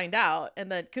gonna find out. And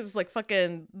then because like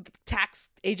fucking tax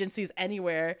agencies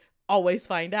anywhere always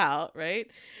find out,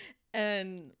 right?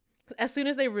 And as soon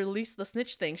as they released the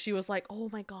snitch thing, she was like, oh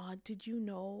my god, did you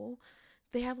know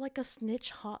they have like a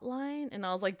snitch hotline? And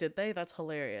I was like, did they? That's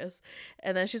hilarious.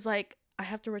 And then she's like, I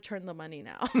have to return the money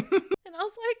now. And I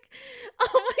was like,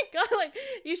 oh my god, like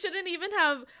you shouldn't even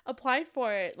have applied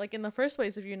for it like in the first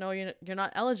place if you know you're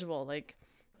not eligible. Like,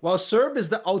 well, CERB is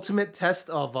the ultimate test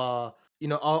of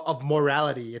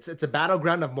morality. It's a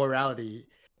battleground of morality,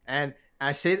 and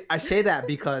I say that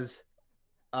because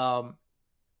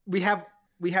we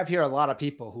have here a lot of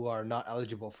people who are not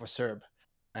eligible for CERB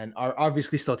and are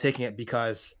obviously still taking it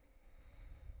because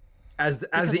as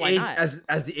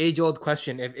the age old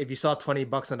question, if you saw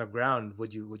 $20 on the ground,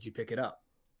 would you pick it up?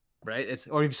 Right?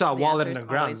 Or if you saw a wallet on the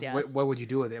ground, yes. what would you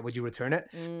do with it? Would you return it?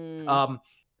 Mm,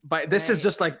 But this is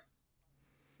just like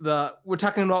we're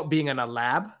talking about being in a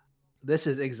lab. This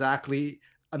is exactly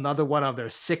another one of their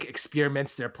sick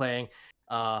experiments they're playing.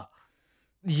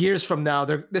 Years from now,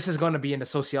 this is going to be in a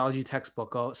sociology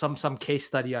textbook or some case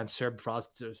study on CERB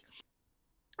fraudsters.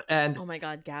 And oh my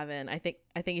god, Gavin, I think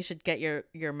you should get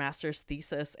your master's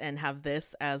thesis and have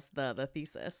this as the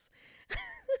thesis.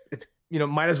 It's,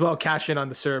 might as well cash in on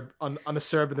the CERB on the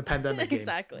CERB and the pandemic game.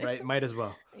 Exactly. Right? Might as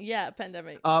well. Yeah,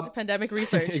 pandemic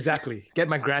research. Exactly. Get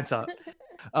my grants out.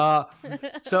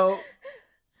 So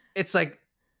it's like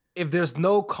if there's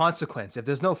no consequence, if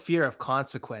there's no fear of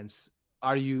consequence,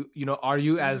 are you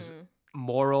as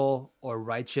moral or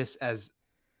righteous as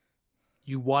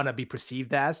you want to be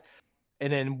perceived as?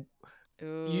 And then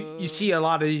you see a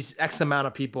lot of these X amount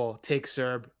of people take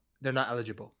CERB, they're not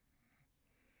eligible.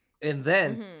 And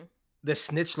then the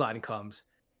snitch line comes.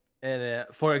 And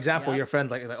for example, your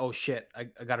friend like, oh shit, I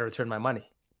got to return my money.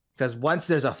 Because once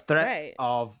there's a threat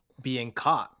of being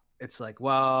caught, it's like,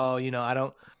 well, I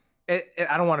don't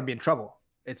want to be in trouble.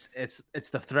 It's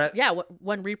the threat. Yeah,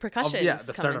 when repercussions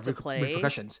the come threat into of play.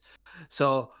 repercussions.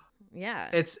 So yeah,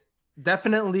 it's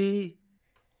definitely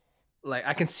like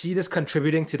I can see this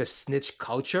contributing to the snitch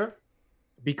culture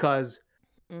because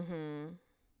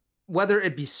whether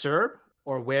it be CERB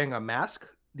or wearing a mask,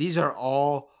 these are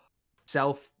all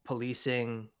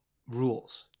self-policing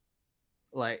rules.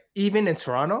 Like even in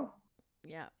Toronto,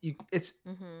 it's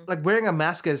like wearing a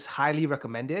mask is highly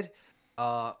recommended.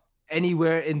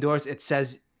 Anywhere indoors it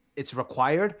says it's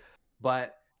required,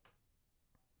 but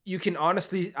you can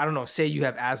honestly, I don't know, say you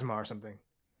have asthma or something,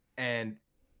 and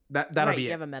that'll be you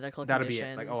it. have a medical That'll condition.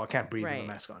 be it. Like, oh, I can't breathe with a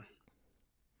mask on.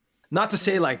 Not to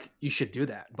say like you should do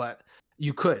that, but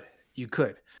you could.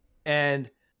 And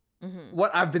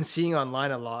what I've been seeing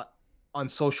online a lot on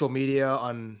social media,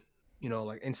 on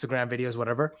like Instagram videos,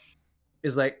 whatever,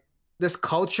 is like this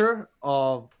culture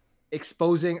of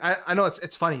exposing. I know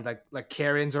it's funny, like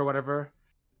Karens or whatever,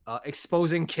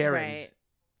 exposing Karens.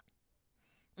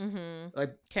 Right.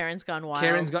 Like Karen's gone wild.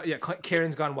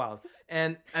 Karen's gone wild,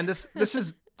 and this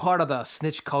is part of the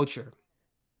snitch culture,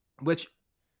 which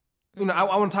I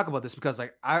want to talk about this because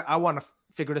like I want to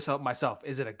figure this out myself.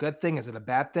 Is it a good thing? Is it a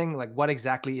bad thing? Like what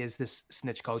exactly is this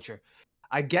snitch culture?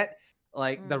 I get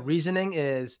like the reasoning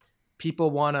is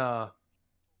people want to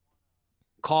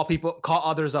call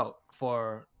others out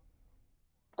for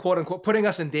quote unquote putting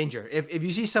us in danger. If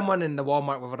you see someone in the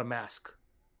Walmart without a mask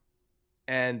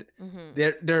and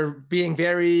they're being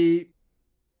very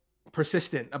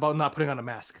persistent about not putting on a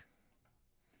mask.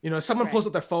 Someone pulls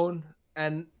up their phone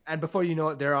and before you know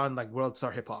it, they're on like World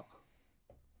Star Hip Hop.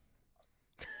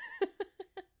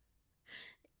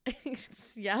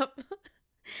 Yep.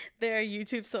 They're a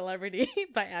YouTube celebrity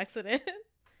by accident.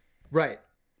 Right.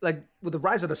 Like with the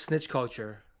rise of the snitch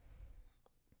culture,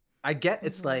 I get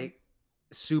it's like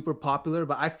super popular,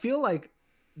 but I feel like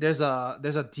there's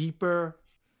a deeper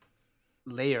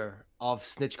layer of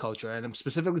snitch culture, and I'm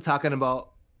specifically talking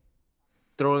about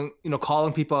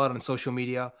calling people out on social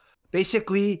media.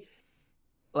 Basically,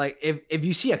 like if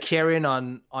you see a Karen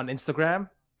on Instagram,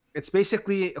 it's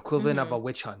basically equivalent of a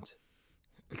witch hunt.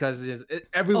 Because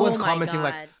everyone's commenting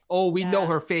like, "Oh, we know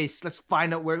her face. Let's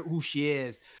find out who she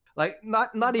is." Like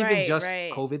not even just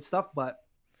COVID stuff, but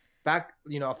back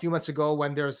a few months ago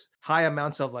when there's high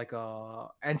amounts of like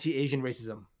anti-Asian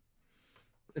racism.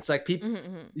 It's like people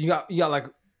you got like,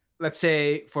 let's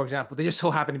say for example, they just so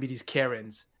happen to be these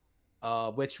Karens,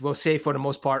 which we'll say for the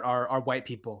most part are white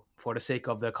people for the sake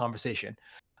of the conversation,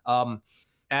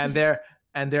 and they're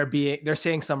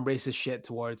saying some racist shit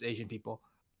towards Asian people.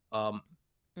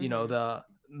 The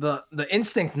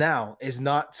instinct now is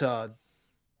not to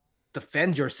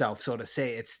defend yourself, so to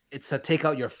say. It's to take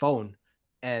out your phone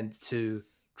and to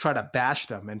try to bash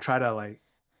them and try to like.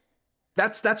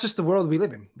 That's just the world we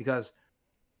live in. Because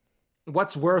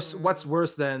what's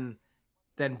worse than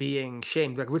being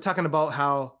shamed? Like we're talking about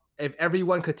how if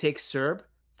everyone could take CERB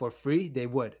for free, they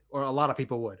would, or a lot of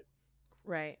people would.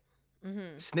 Right.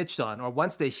 Snitched on, or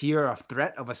once they hear a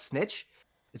threat of a snitch,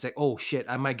 it's like, oh shit,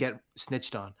 I might get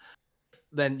snitched on.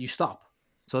 Then you stop.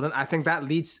 So then I think that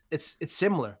leads. It's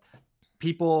similar.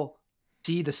 People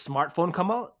see the smartphone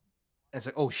come out, and it's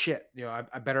like, oh shit,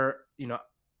 I better,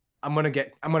 I'm gonna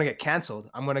get canceled.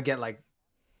 I'm gonna get like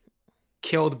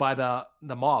killed by the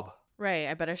mob. Right.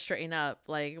 I better straighten up.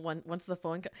 Like once the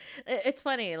phone. It's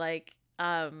funny. Like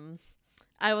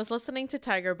I was listening to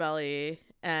Tiger Belly,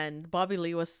 and Bobby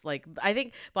Lee was like, I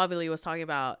think Bobby Lee was talking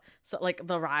about like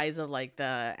the rise of like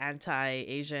the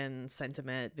anti-Asian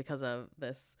sentiment because of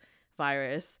this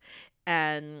virus,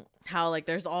 and how like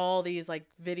there's all these like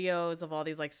videos of all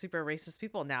these like super racist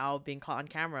people now being caught on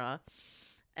camera.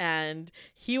 And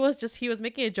he was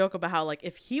making a joke about how like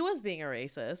if he was being a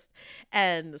racist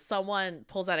and someone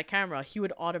pulls out a camera, he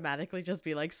would automatically just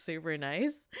be like super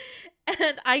nice.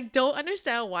 And I don't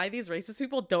understand why these racist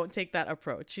people don't take that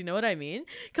approach. You know what I mean?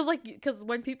 Because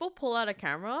when people pull out a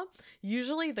camera,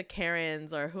 usually the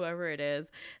Karens or whoever it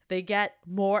is, they get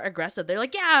more aggressive. They're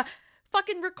like, yeah,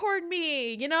 fucking record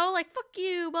me, like fuck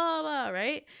you, blah blah,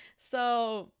 right?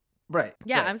 So right,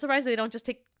 yeah, right. I'm surprised they don't just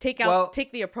take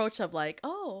the approach of like,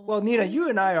 oh, well, Nina, you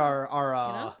and I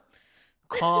are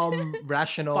calm,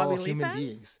 rational human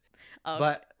beings. Oh,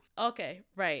 but okay,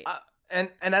 right. And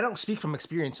I don't speak from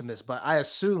experience from this, but I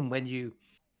assume when you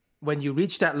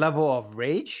reach that level of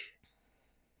rage,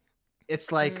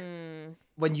 it's like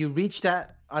when you reach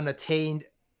that unattained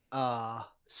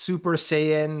Super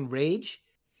Saiyan rage,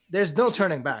 there's no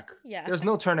turning back. Yeah. There's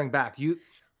no turning back.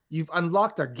 You've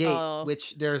unlocked a gate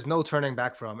which there's no turning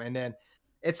back from, and then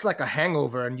it's like a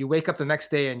hangover, and you wake up the next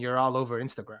day and you're all over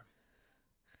Instagram.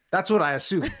 That's what I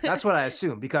assume.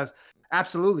 Because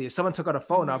absolutely, if someone took out a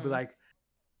phone, I'll be like,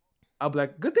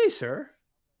 good day, sir.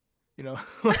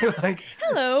 Like,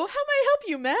 hello, how may I help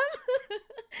you, ma'am?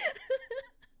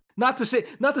 Not to say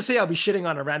I'll be shitting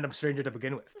on a random stranger to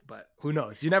begin with, but who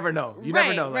knows? You never know.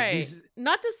 Never know. Like, right.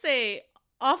 Not to say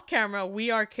off camera,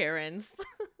 we are Karens.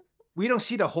 We don't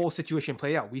see the whole situation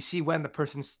play out. We see when the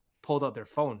person's pulled out their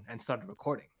phone and started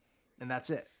recording, and that's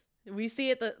it. We see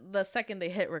it the second they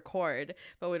hit record,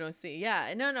 but we don't see.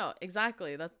 Yeah, no,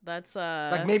 exactly. That's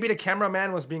like maybe the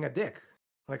cameraman was being a dick.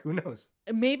 Like, who knows?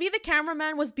 Maybe the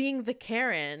cameraman was being the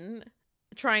Karen,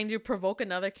 trying to provoke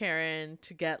another Karen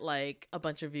to get like a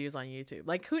bunch of views on YouTube.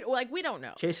 Like who? Like we don't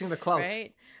know. Chasing the clout.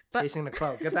 Right? But Chasing the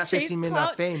clout. Get that chase 15 minute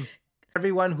clout. fame.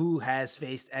 Everyone who has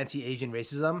faced anti-Asian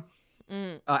racism,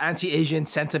 Mm, anti-Asian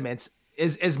sentiments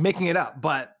is making it up.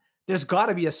 But there's got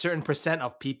to be a certain percent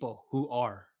of people who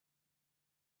are.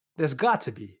 There's got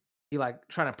to be. You like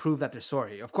trying to prove that they're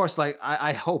sorry. Of course, like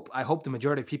I hope the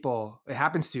majority of people it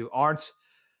happens to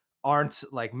aren't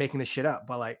like making this shit up.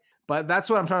 But that's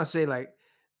what I'm trying to say. Like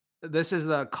this is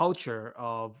the culture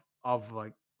of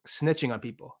like snitching on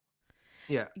people.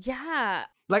 Yeah. yeah.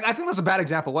 Like I think that's a bad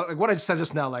example. What I just said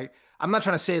just now, like I'm not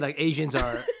trying to say like Asians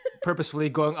are purposefully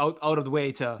going out of the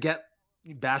way to get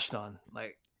bashed on.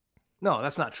 Like, no,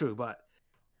 that's not true. But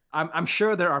I'm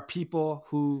sure there are people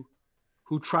who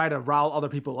try to rile other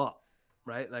people up,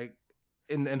 right? Like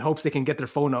in hopes they can get their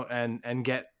phone out and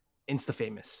get insta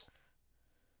famous.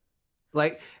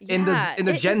 Like in Yeah.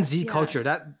 the Gen Z yeah. culture,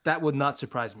 that would not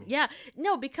surprise me. Yeah.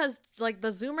 No, because like the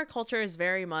Zoomer culture is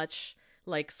very much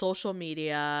like social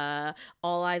media,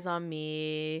 all eyes on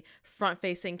me, front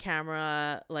facing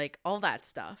camera, like all that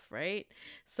stuff, right?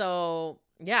 So,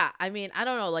 yeah, I mean, I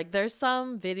don't know, like there's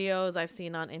some videos I've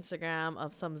seen on Instagram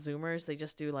of some Zoomers, they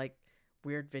just do like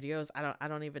weird videos. I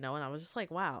don't even know, and I was just like,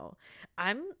 wow.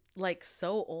 I'm like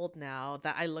so old now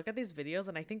that I look at these videos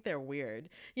and I think they're weird.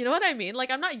 You know what I mean? Like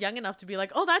I'm not young enough to be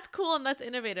like, "Oh, that's cool and that's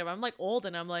innovative." I'm like old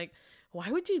and I'm like, "Why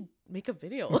would you make a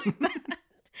video like that?"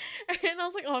 And I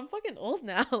was like, oh, I'm fucking old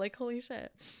now. Like, holy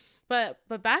shit. But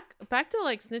back to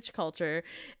like snitch culture.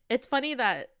 It's funny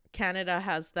that Canada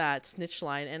has that snitch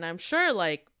line, and I'm sure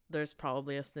like there's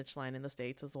probably a snitch line in the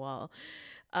States as well.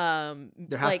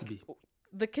 There has to be.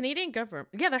 The Canadian government.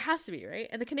 Yeah, there has to be, right?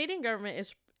 And the Canadian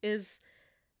government is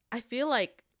I feel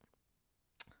like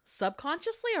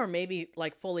subconsciously or maybe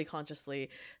like fully consciously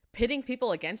pitting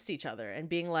people against each other and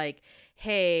being like,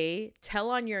 hey, tell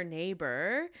on your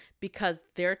neighbor because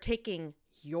they're taking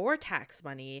your tax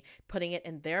money, putting it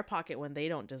in their pocket when they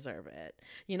don't deserve it.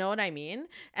 You know what I mean?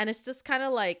 And it's just kind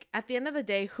of like at the end of the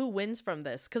day, who wins from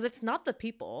this? Because it's not the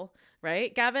people,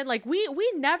 right, Gavin? Like we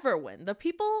never win. The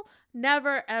people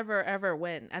never ever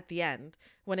win at the end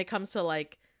when it comes to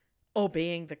like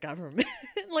obeying the government.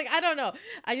 Like I don't know,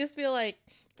 I just feel like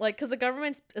because the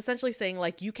government's essentially saying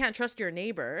like you can't trust your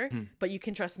neighbor but you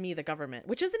can trust me, the government,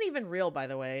 which isn't even real, by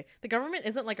the way. The government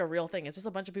isn't like a real thing. It's just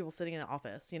a bunch of people sitting in an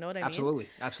office, you know what I mean?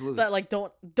 Absolutely. That like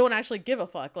don't actually give a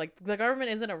fuck. Like the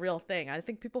government isn't a real thing. I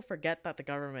think people forget that the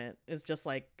government is just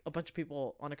like a bunch of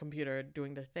people on a computer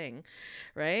doing their thing,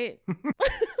 right?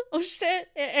 Oh shit,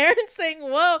 Aaron's saying,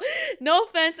 whoa, no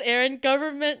offense, Aaron,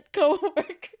 government co-worker.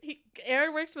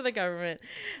 Aaron works for the government.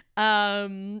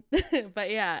 But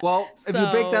yeah. Well, if you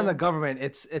break down the government,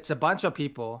 it's a bunch of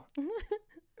people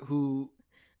who,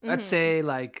 let's say,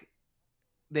 like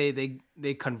they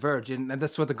converge, and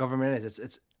that's what the government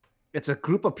is. It's a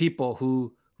group of people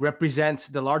who represent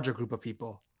the larger group of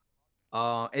people.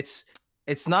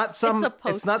 It's not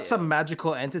some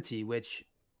magical entity which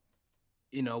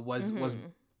was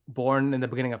born in the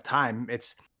beginning of time.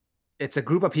 It's a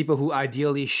group of people who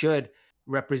ideally should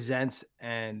represent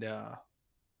and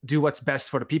do what's best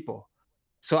for the people.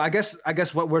 So I guess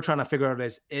what we're trying to figure out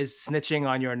is snitching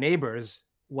on your neighbors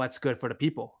what's good for the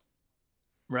people,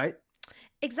 right?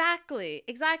 Exactly.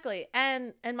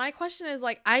 And my question is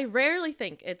like, I rarely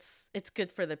think it's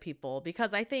good for the people,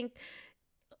 because I think,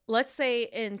 let's say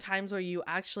in times where you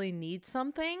actually need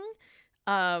something,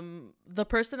 the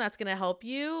person that's going to help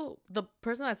you, the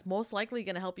person that's most likely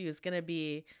going to help you is going to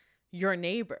be your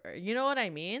neighbor. You know what I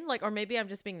mean? Like, or maybe I'm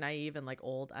just being naive and like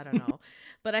old, I don't know.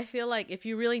 But I feel like if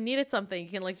you really needed something,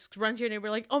 you can like just run to your neighbor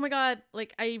like, oh my God,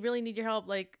 like I really need your help.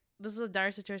 Like this is a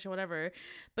dire situation, whatever.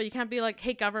 But you can't be like,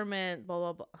 hey, government, blah,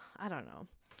 blah, blah. I don't know.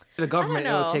 The government,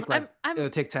 it'll take it'll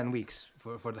take 10 weeks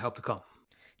for the help to come.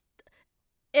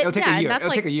 It'll take a year.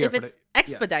 It'll take a year if it's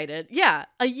expedited. Yeah,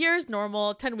 a year is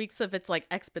normal. 10 weeks if it's like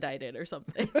expedited or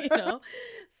something, you know.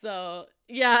 So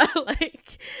yeah,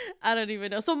 like I don't even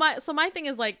know. So my thing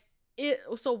is like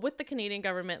so with the Canadian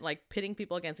government like pitting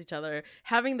people against each other,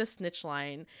 having the snitch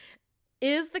line,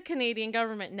 is the Canadian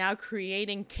government now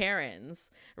creating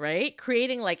Karens, right?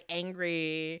 Creating like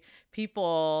angry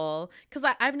people, because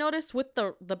I've noticed with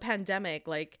the pandemic,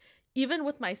 like even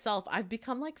with myself, I've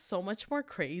become like so much more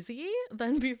crazy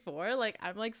than before. Like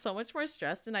I'm like so much more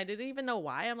stressed, and I didn't even know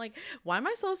why. I'm like, why am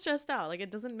I so stressed out? Like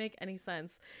it doesn't make any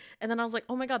sense. And then I was like,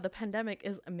 oh my God, the pandemic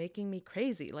is making me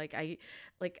crazy. Like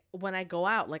when I go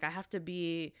out, like I have to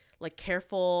be like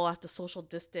careful, I have to social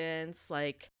distance.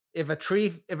 Like if a tree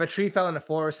fell in the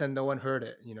forest and no one heard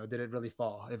it, did it really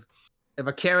fall? If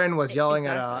a Karen was yelling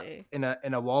at Exactly. in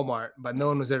a Walmart, but no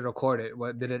one was there to record it,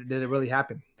 what did it really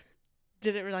happen?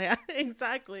 Did it really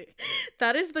exactly.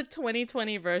 That is the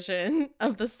 2020 version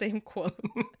of the same quote.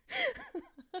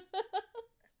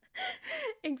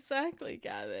 Exactly,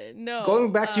 Gavin. Going No.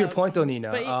 back to your point though,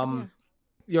 Nina, But yeah.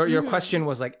 your Mhm. question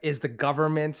was like, is the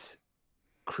government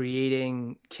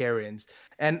creating Karens?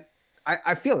 And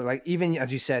I feel like, even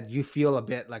as you said, you feel a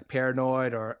bit like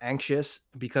paranoid or anxious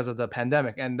because of the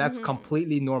pandemic, and that's Mhm.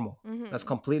 completely normal. That's Mhm.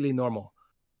 completely normal.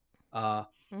 Uh,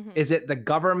 Mhm. is it the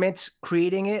government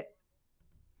creating it?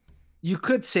 You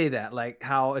could say that, like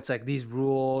how it's like these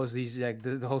rules, these like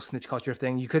the whole snitch culture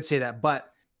thing. You could say that,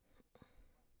 but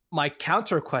my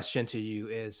counter question to you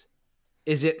is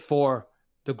it for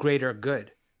the greater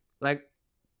good? Like,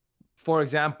 for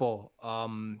example,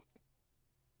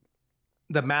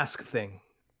 the mask thing,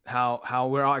 how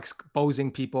we're all exposing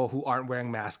people who aren't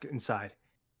wearing masks inside.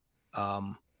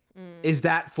 Um, Mm. is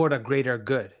that for the greater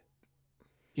good?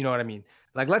 You know what I mean?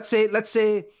 Like, let's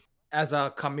say as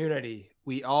a community,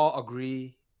 we all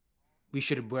agree we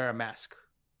should wear a mask.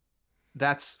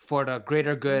 That's for the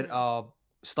greater good Mhm. of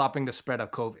stopping the spread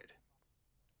of COVID.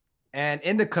 And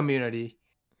in the community,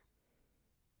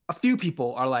 a few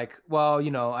people are like, well,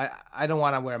 I don't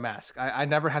want to wear a mask. I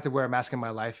never had to wear a mask in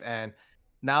my life. And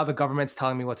now the government's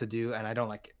telling me what to do and I don't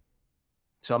like it.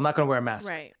 So I'm not going to wear a mask.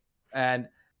 Right. And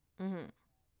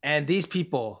Mhm. these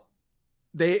people,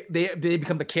 they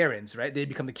become the Karens, right? They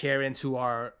become the Karens who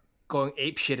are going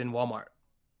ape shit in Walmart.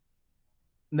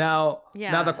 Now the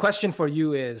Yeah. question for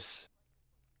you is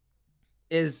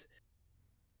is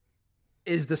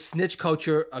the snitch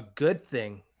culture a good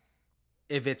thing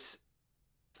if it's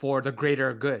for the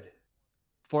greater good?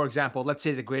 For example, let's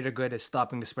say the greater good is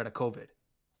stopping the spread of COVID,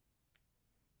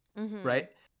 right?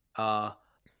 Mhm. Uh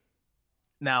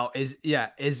Now is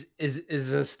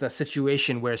this the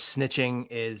situation where snitching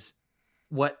is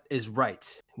what is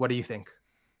right? What do you think?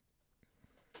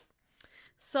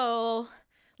 So,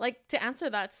 like, to answer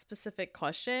that specific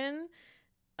question,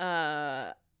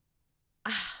 uh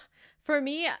for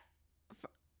me,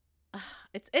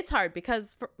 it's hard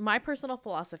because my personal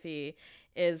philosophy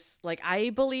is like I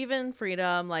believe in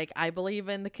freedom, like I believe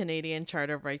in the Canadian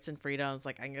Charter of Rights and Freedoms.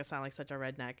 Like I'm gonna sound like such a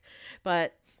redneck,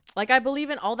 but like I believe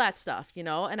in all that stuff, you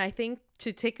know. And I think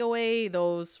to take away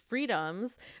those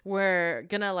freedoms, we're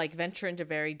gonna like venture into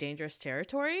very dangerous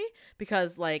territory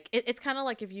because like it's kind of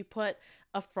like if you put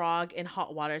a frog in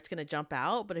hot water, it's gonna jump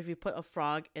out. But if you put a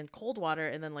frog in cold water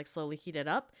and then like slowly heat it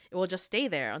up, it will just stay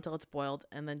there until it's boiled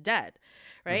and then dead,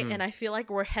 right? Mhm. And I feel like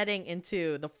we're heading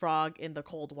into the frog in the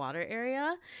cold water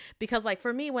area because like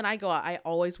for me when I go out, I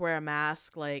always wear a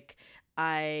mask, like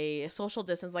I social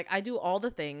distance, like I do all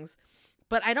the things,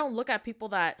 but I don't look at people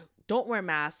that don't wear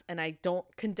masks and I don't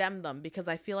condemn them because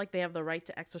I feel like they have the right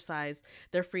to exercise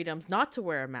their freedoms not to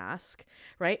wear a mask,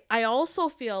 right? I also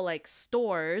feel like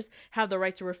stores have the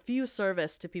right to refuse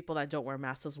service to people that don't wear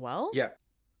masks as well. Yeah.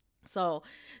 So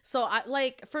I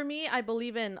like for me, I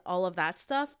believe in all of that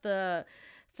stuff. The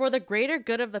For the greater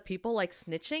good of the people, like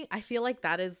snitching, I feel like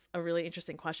that is a really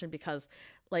interesting question because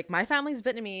like my family's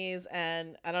Vietnamese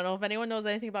and I don't know if anyone knows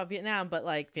anything about Vietnam, but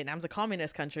like Vietnam's a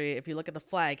communist country. If you look at the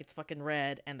flag, it's fucking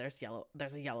red and there's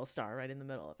a yellow star right in the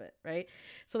middle of it, right?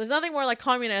 So there's nothing more like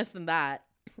communist than that.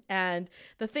 And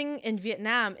the thing in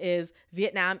Vietnam is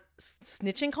Vietnam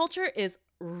snitching culture is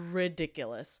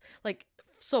ridiculous. Like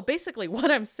so basically what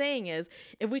I'm saying is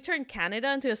if we turn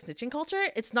Canada into a snitching culture,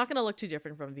 it's not going to look too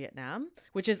different from Vietnam,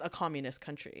 which is a communist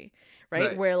country, right?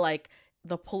 Right. Where like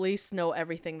the police know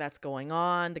everything that's going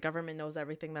on, the government knows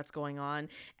everything that's going on,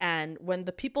 and when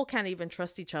the people can't even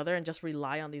trust each other and just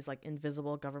rely on these like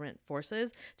invisible government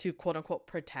forces to quote unquote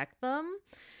protect them,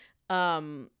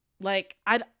 um like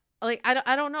I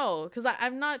don't know because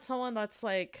I'm not someone that's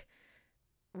like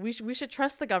we should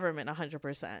trust the government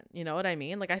 100%. You know what I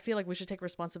mean? Like I feel like we should take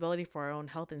responsibility for our own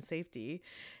health and safety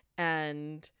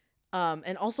and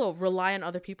also rely on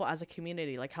other people as a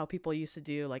community, like how people used to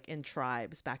do like in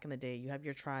tribes back in the day. You have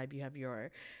your tribe, you have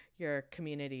your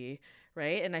community,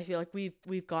 right? And I feel like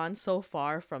we've gone so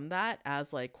far from that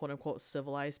as like quote unquote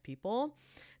civilized people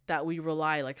that we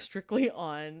rely like strictly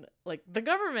on like the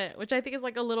government, which I think is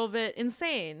like a little bit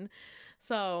insane.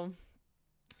 So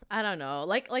I don't know.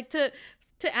 Like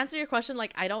to answer your question,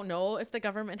 like I don't know if the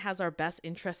government has our best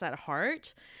interests at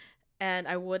heart, and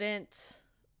I wouldn't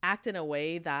act in a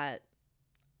way that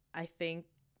I think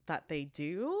that they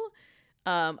do.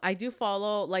 I do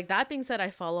follow, like that being said, I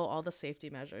follow all the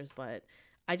safety measures, but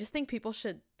I just think people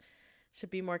should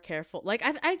be more careful. Like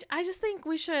I just think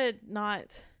we should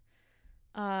not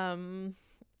um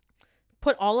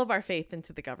put all of our faith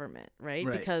into the government, right?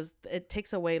 Right. Because it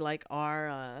takes away like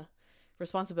our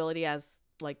responsibility as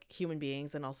like human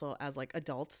beings and also as like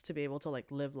adults to be able to like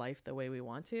live life the way we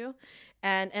want to.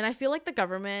 And I feel like the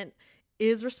government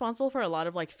is responsible for a lot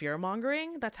of like fear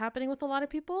mongering that's happening with a lot of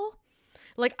people.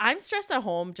 Like I'm stressed at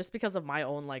home just because of my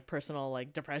own like personal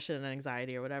like depression and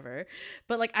anxiety or whatever.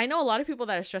 But like I know a lot of people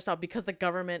that are stressed out because the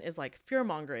government is like fear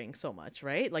mongering so much,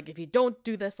 right? Like if you don't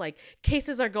do this, like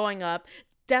cases are going up,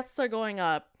 deaths are going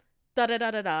up, da da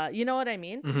da da da. You know what I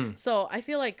mean? Mhm. So I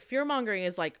feel like fear mongering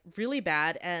is like really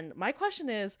bad. And my question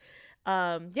is,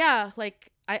 I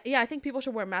think people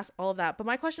should wear masks, all of that. But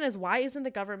my question is, why isn't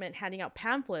the government handing out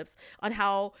pamphlets on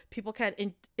how people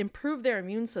can improve their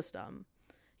immune system?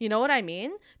 You know what I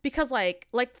mean? Because like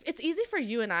it's easy for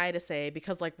you and I to say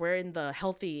because like we're in the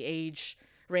healthy age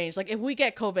range. Like if we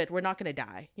get COVID, we're not gonna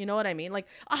die. You know what I mean? Like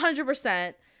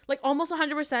 100%, like almost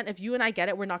 100%. If you and I get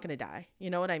it, we're not gonna die.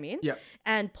 You know what I mean? Yeah.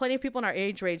 And plenty of people in our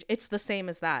age range, it's the same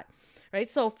as that, right?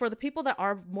 So for the people that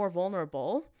are more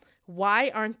vulnerable, why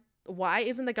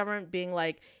isn't the government being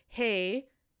like, hey,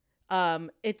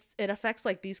 it affects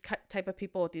like these type of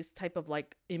people with these type of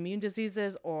like immune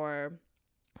diseases or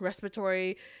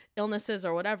respiratory illnesses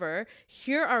or whatever.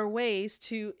 Here are ways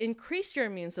to increase your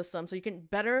immune system so you can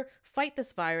better fight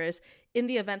this virus in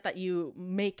the event that you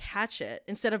may catch it,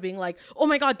 instead of being like, oh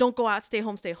my god, don't go out, stay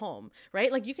home,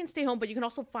 right? Like you can stay home, but you can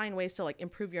also find ways to like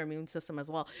improve your immune system as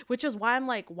well, which is why I'm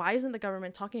like, why isn't the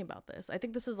government talking about this? I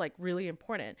think this is like really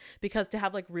important, because to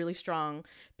have like really strong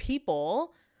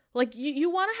people, like you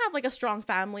want to have like a strong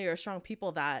family or strong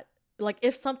people that like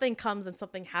if something comes and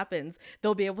something happens,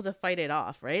 they'll be able to fight it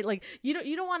off, right? Like you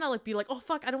don't want to like be like, oh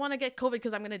fuck, I don't want to get COVID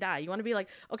because I'm gonna die. You want to be like,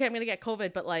 okay, I'm gonna get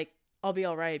COVID, but like I'll be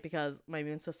all right because my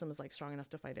immune system is like strong enough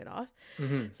to fight it off.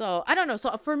 Mm-hmm. So I don't know.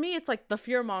 So for me, it's like the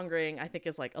fear mongering I think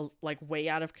is like way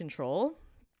out of control.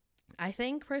 I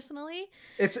think personally,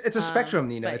 It's a spectrum,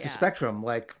 Nina. but It's a yeah. spectrum.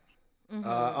 Like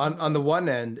on the one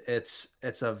end, it's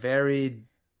a very,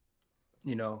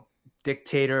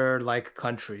 dictator like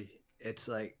country. It's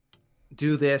like,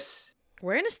 do this,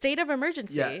 we're in a state of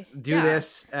emergency. do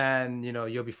this, and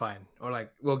you'll be fine, or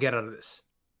like we'll get out of this.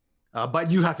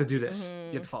 But you have to do this.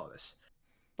 You have to follow this.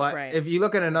 But Right. if you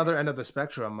look at another end of the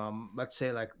spectrum, let's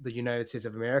say like the United States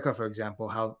of America, for example,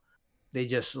 how they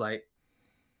just like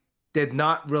did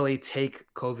not really take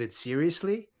COVID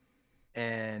seriously,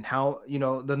 and how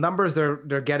the numbers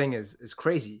they're getting is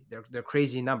crazy. They're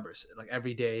crazy numbers. Like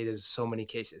every day there's so many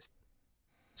cases.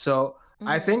 So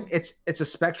I think it's a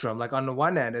spectrum. Like on the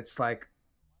one end, it's like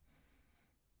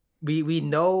we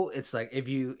know it's like if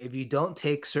you don't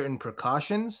take certain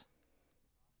precautions,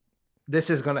 this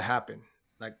is gonna happen.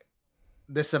 Like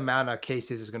this amount of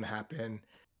cases is gonna happen.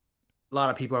 A lot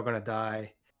of people are gonna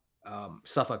die.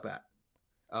 Stuff like that.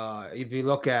 If you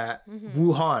look at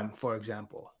Wuhan, for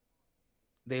example,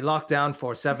 they locked down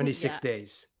for 76 Yeah.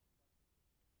 days.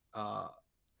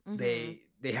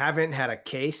 They haven't had a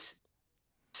case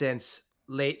since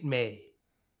late May.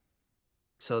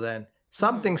 So then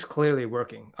something's clearly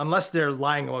working, unless they're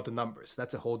lying about the numbers.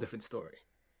 That's a whole different story.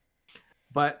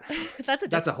 But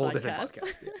that's a whole different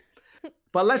podcast. Yeah.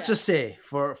 But let's just say,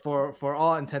 for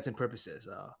all intents and purposes,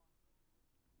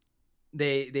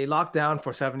 they locked down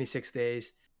for 76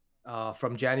 days,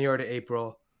 from January to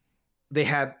April. They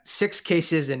had 6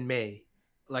 cases in May,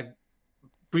 like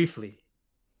briefly,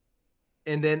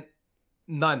 and then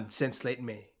none since late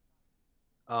May.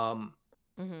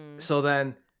 So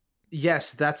then,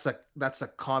 yes, that's a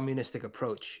communistic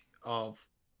approach of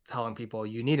telling people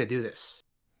you need to do this.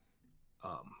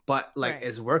 But like Right.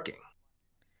 it's working,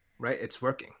 right? It's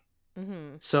working.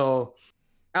 So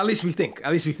at least we think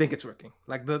it's working.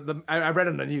 Like I read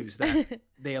on the news that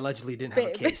they allegedly didn't have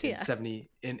a case in 70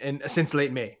 in since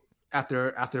late May,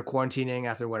 after quarantining,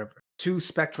 after whatever. 2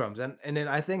 spectrums, and then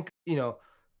I think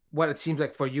what it seems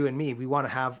like for you and me, we want to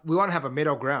have a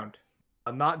middle ground,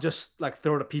 not just like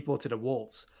throw the people to the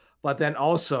wolves, but then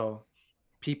also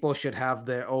people should have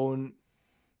their own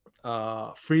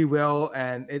free will,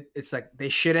 and it's like they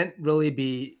shouldn't really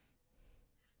be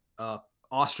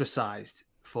ostracized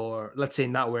for, let's say,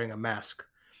 not wearing a mask.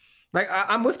 Like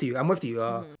I'm with you.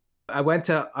 I went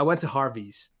to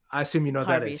Harvey's. I assume you know that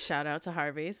Harvey's, is. shout out to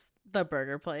Harvey's, the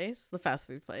burger place, the fast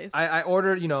food place. I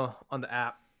ordered on the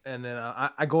app, and then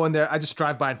I go in there. I just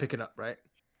drive by and pick it up, right?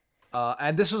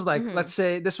 And this was like, let's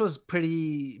say this was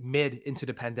pretty mid into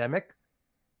the pandemic,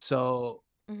 so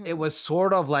it was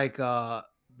sort of like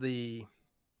the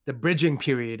bridging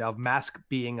period of mask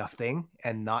being a thing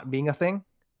and not being a thing.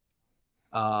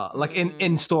 Like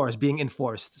in stores being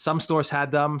enforced. Some stores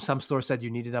had them. Some stores said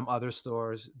you needed them. Other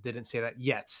stores didn't say that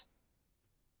yet.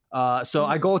 So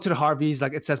I go to the Harvey's,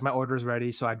 like it says my order is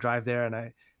ready. So I drive there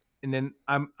and then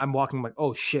I'm walking like,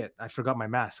 oh shit, I forgot my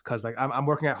mask. Cause like I'm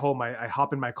working at home. I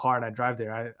hop in my car and I drive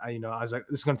there. I was like,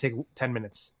 this is gonna take 10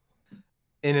 minutes.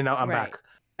 In and out, I'm Right. back.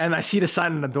 And I see the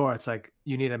sign on the door. It's like,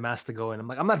 you need a mask to go in. I'm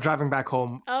like, I'm not driving back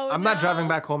home. Oh, I'm not driving no.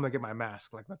 back home to get my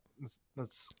mask. Like,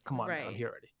 let's come on, I'm Right. here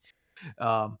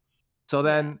already. So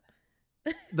Yeah. then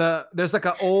there's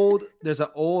an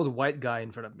old white guy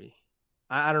in front of me.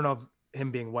 I don't know if him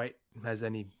being white has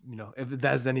any, if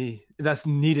that's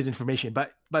needed information,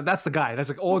 but that's the guy. That's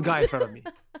like old guy in front of me.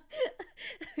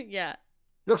 Yeah.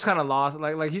 Looks kind of lost.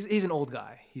 Like he's an old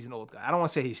guy. He's an old guy. I don't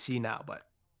want to say he's senile, but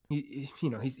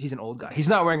he's an old guy. He's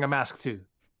not wearing a mask too.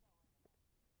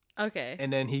 Okay.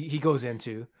 And then he goes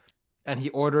into, and he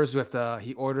orders with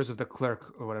the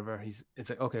clerk or whatever. It's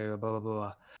like, okay, blah blah blah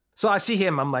blah. So I see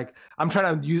him. I'm like, I'm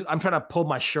trying to pull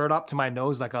my shirt up to my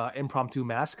nose like a impromptu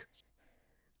mask.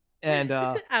 And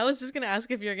I was just gonna ask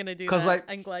if you're gonna do that. 'cause, like,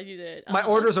 I'm glad you did. my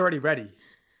order's already ready.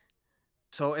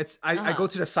 So I go Uh-huh.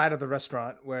 to the side of the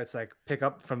restaurant where it's like pick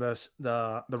up from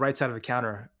the right side of the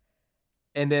counter.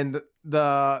 And then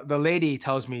the lady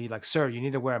tells me like, sir, you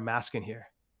need to wear a mask in here.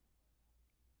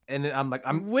 And then I'm like,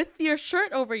 with your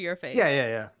shirt over your face.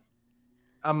 yeah.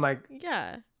 I'm like,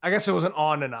 Yeah. I guess it wasn't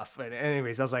on enough. But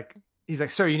anyways, I was like, he's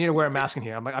like, sir, you need to wear a mask in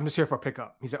here. I'm like, I'm just here for a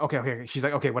pickup. He's like, okay. She's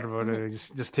like, okay, whatever.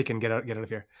 Just take it and get out of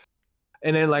here.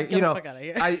 And then like, Get the fuck outta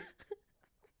here.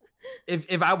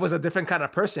 if I was a different kind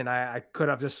of person, I could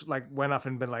have just like went off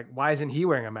and been like, why isn't he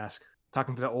wearing a mask?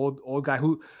 Talking to the old guy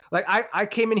who, like, I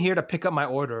came in here to pick up my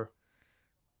order.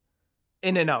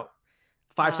 In and out,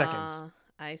 5 seconds.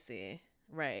 I see.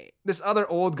 Right. This other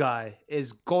old guy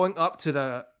is going up to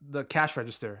the cash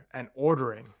register and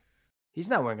ordering. He's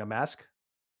not wearing a mask.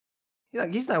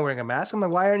 He's not wearing a mask. I'm like,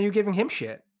 why aren't you giving him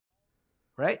shit?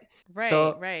 Right. Right.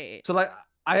 Right. So like,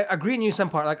 I agree in you some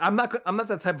part. Like, I'm not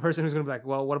the type of person who's gonna be like,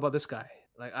 well, what about this guy?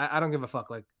 Like, I don't give a fuck.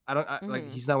 Like, like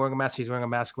he's not wearing a mask. He's wearing a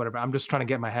mask. Whatever. I'm just trying to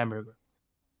get my hamburger.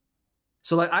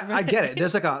 So like, I get it.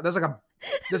 There's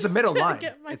a middle line.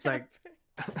 It's like,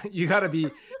 you gotta be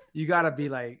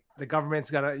like, the government's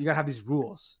you gotta have these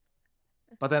rules.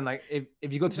 But then like,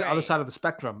 if you go to the other Right. side of the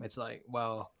spectrum, it's like,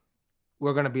 well,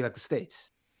 we're gonna be like the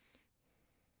States.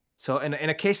 So in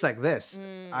a case like this,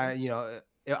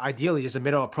 ideally there's a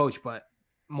middle approach, but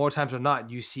more times than not,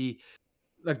 you see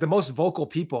like the most vocal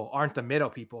people aren't the middle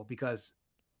people, because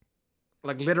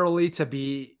like literally to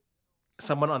be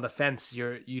someone on the fence,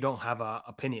 you don't have a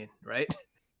opinion, right?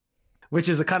 Which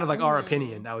is a kind of like our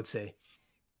opinion, I would say.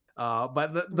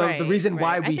 But the reason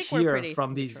why we hear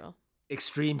from these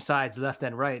extreme sides, left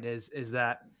and right, is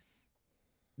that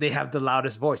they have the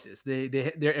loudest voices.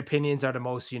 Their opinions are the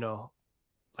most,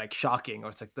 like shocking, or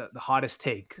it's like the hottest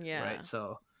take. Yeah. Right.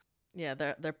 So yeah,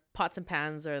 their pots and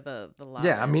pans are the loudest.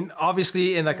 yeah, I mean,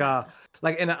 obviously in in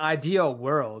an ideal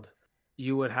world,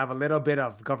 you would have a little bit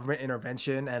of government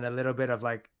intervention and a little bit of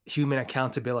like human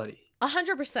accountability.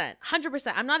 100%.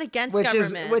 I'm not against Which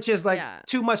government. which is like Yeah.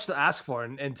 too much to ask for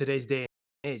in today's day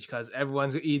and age, because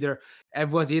everyone's either a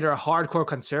hardcore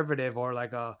conservative or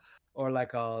like a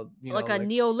like a like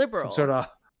neoliberal. some sort of,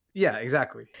 yeah,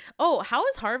 exactly. Oh, how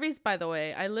is Harvey's, by the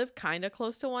way? I live kind of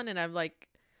close to one, and I'm like,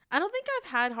 I don't think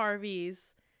I've had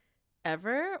Harvey's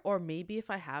ever, or maybe if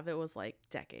I have, it was like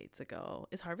decades ago.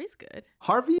 Is Harvey's good?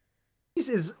 Harvey's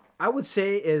is, I would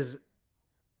say, is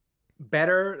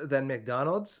better than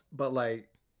McDonald's, but like,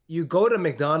 you go to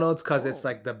McDonald's because it's Oh.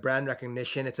 like the brand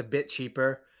recognition, it's a bit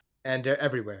cheaper, and they're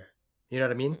everywhere. You know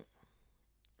what I mean?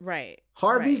 Right.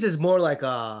 Harvey's right. is more like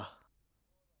I'm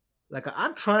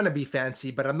trying to be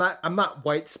fancy, but I'm not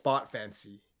white spot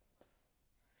fancy.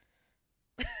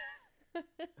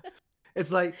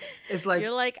 It's like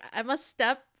You're like, I'm a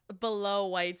step below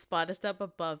White Spot, a step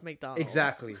above McDonald's.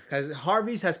 exactly, because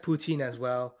Harvey's has poutine as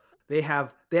well. They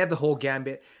have the whole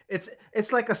gambit. It's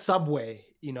like a Subway,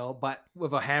 but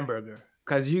with a hamburger.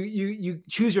 Because you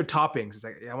choose your toppings. It's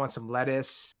like, I want some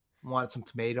lettuce, I want some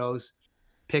tomatoes,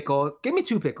 pickle. Give me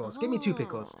 2 pickles. Give me 2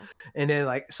 pickles, Oh. and then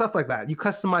like stuff like that. You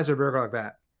customize your burger like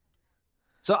that.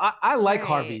 So I like Right.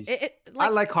 Harvey's. Like, I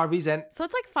like Harvey's, and so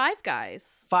it's like Five Guys.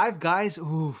 Five Guys.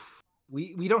 Oof,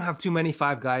 we don't have too many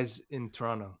Five Guys in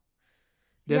Toronto.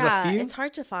 There's yeah, a few. it's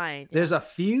hard to find. There's a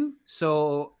few,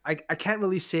 so I can't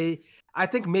really say. I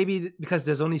think maybe because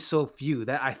there's only so few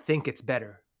that I think it's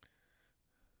better.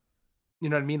 You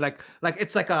know what I mean? Like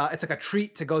it's like a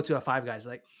treat to go to a Five Guys.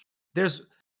 Like there's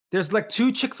like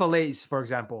 2 Chick-fil-A's, for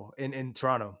example, in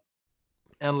Toronto,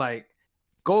 and like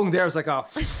going there is like a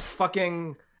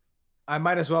fucking. I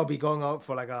might as well be going out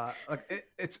for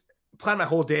it's plan my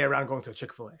whole day around going to a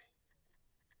Chick-fil-A.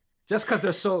 Just because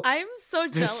I'm so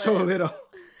there's jealous. so little.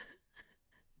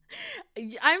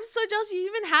 I'm so jealous you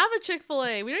even have a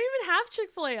Chick-fil-A. We don't even have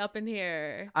Chick-fil-A up in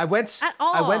here I went at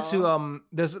I went to all.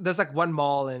 there's like one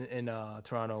mall in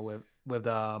Toronto with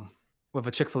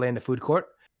a Chick-fil-A in the food court.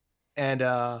 And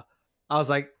I was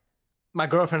like, my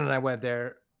girlfriend and I went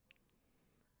there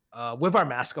with our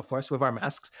mask, of course, with our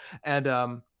masks.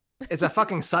 And it's a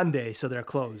fucking Sunday, so they're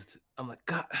closed. I'm like,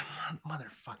 God,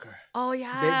 motherfucker. Oh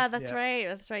yeah, that's Yeah. right.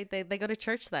 That's right. They go to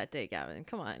church that day, Gavin.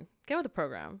 Come on. Get with the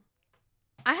program.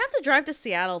 I have to drive to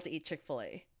Seattle to eat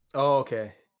Chick-fil-A. Oh,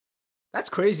 okay. That's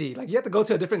crazy. Like you have to go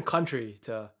to a different country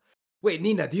to wait,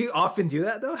 Nina, do you often do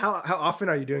that though? How often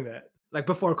are you doing that? Like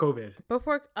before COVID?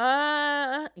 Before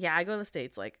yeah, I go to the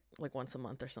States like once a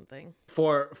month or something.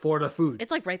 For the food.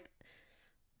 It's like right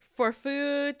for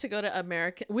food to go to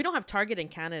American. We don't have Target in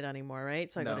Canada anymore,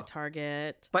 right? So I go to No.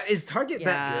 Target. But is Target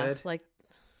that Yeah, good? like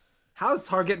How's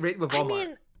Target rate with I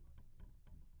Walmart?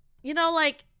 mean,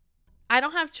 like I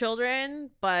don't have children,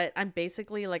 but I'm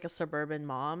basically like a suburban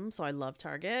mom, so I love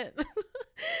Target.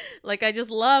 Like I just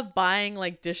love buying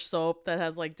like dish soap that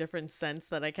has like different scents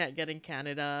that I can't get in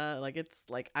Canada. Like it's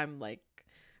like I'm like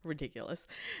ridiculous.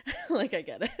 Like I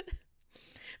get it.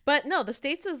 But no, the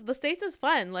States is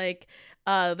fun. Like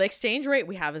the exchange rate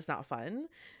we have is not fun,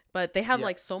 but they have Yeah.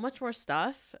 like so much more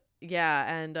stuff.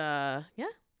 Yeah, and yeah,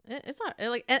 it's not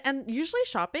like and usually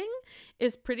shopping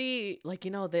is pretty like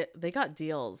they got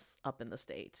deals up in the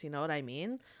States, you know what I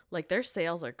mean? Like their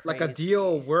sales are Like crazy. a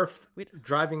deal worth We-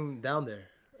 driving down there.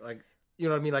 Like you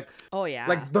know what I mean? Oh yeah.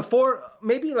 Like before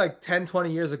maybe like 10,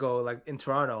 20 years ago, like in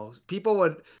Toronto, people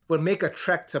would make a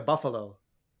trek to Buffalo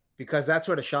because that's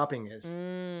where the shopping is.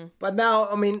 Mm, But now,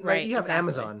 I mean, like right, you have exactly.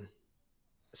 Amazon.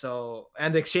 So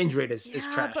and the exchange rate is Yeah,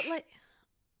 trash. but like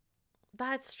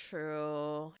that's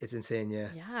true. It's insane, yeah.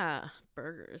 Yeah,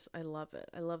 burgers. I love it.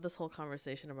 I love this whole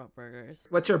conversation about burgers.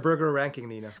 What's your burger ranking,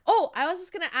 Nina? Oh, I was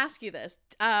just gonna ask you this.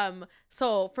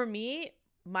 So for me,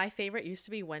 my favorite used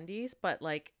to be Wendy's, but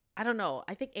like I don't know.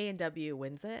 I think A&W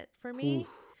wins it for me. Oof.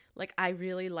 Like I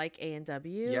really like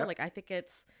A&W. Yep. Like I think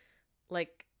it's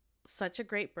like such a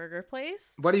great burger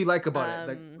place. What do you like about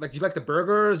it? Like you like the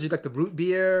burgers, you like the root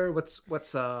beer? What's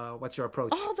your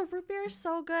approach? Oh, the root beer is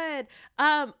so good.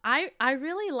 I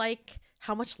really like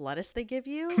how much lettuce they give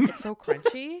you. It's so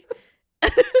crunchy.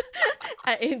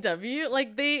 At A&W,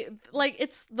 like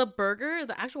it's the burger,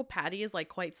 the actual patty is like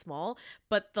quite small,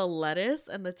 but the lettuce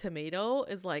and the tomato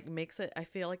is like makes it, I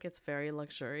feel like it's very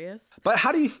luxurious. But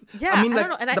how do you Yeah, I mean I like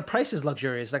don't know, and the price is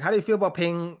luxurious. Like how do you feel about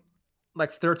paying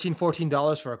like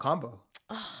 $13-14 for a combo?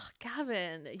 Oh,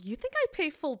 Gavin, you think I pay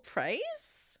full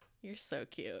price? You're so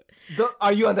cute.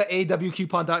 Are you on the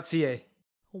awcoupon.ca?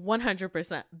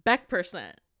 100%.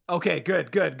 Beck%. Okay,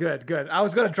 good. I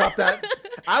was gonna drop that.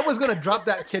 I was gonna drop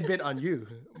that tidbit on you,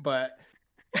 but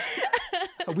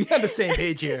we on the same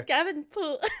page here. Gavin,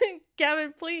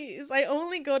 Gavin, please. I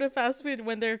only go to fast food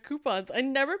when there are coupons. I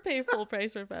never pay full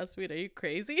price for fast food. Are you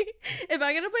crazy? If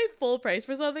I'm gonna pay full price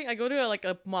for something, I go to like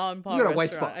a mom and pop You got a restaurant.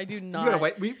 white spot. I do You not. got a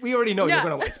white. We already know you're No.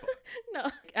 gonna white spot. No,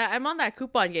 I'm on that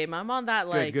coupon game. I'm on that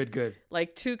like Good.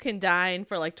 like two can dine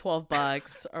for like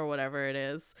 $12 or whatever it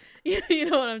is. You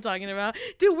know what I'm talking about,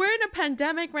 dude. We're in a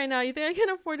pandemic right now. You think I can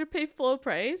afford to pay full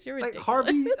price? You're Like ridiculous.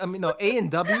 Harvey, I mean no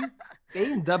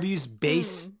A&W's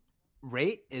base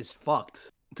rate is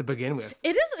fucked to begin with.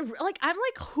 It is like I'm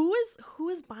like who is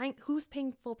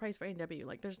paying full price for A&W?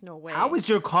 Like there's no way. How is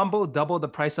your combo double the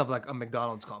price of like a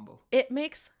McDonald's combo? It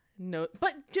makes no,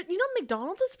 but you know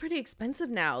McDonald's is pretty expensive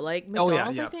now. Like Oh,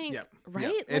 McDonald's, yeah, I think, yeah. right?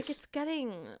 Like It's- it's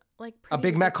getting like A pretty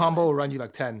Big Mac combo will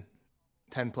ridiculous. run you like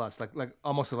 10 plus, like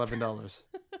almost $11.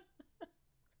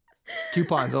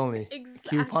 Coupons only.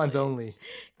 Coupons Exactly. only.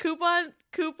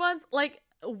 Coupons. Like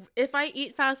if I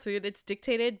eat fast food, it's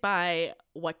dictated by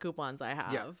what coupons I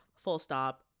have. Yeah. Full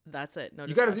stop. That's it. No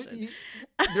You gotta. discussion.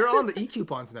 They're on the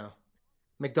e-coupons now.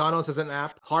 McDonald's has an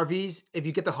app. Harvey's. If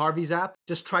you get the Harvey's app,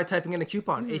 just try typing in a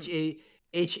coupon. Mhm.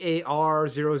 HAR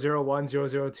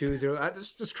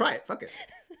 0010020. Just try it. Fuck it.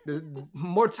 There's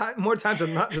more times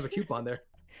than not, there's a coupon there.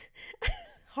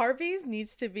 Harvey's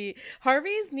needs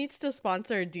to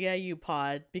sponsor DIU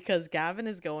Pod because Gavin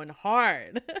is going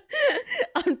hard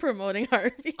on promoting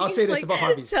Harvey's. I'll say this about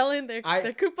Harvey's. Telling their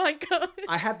coupon code.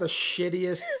 I had the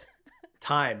shittiest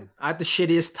time. I had the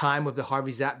shittiest time with the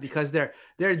Harvey's app because their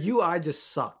UI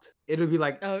just sucked. It would be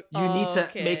like you need to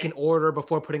make an order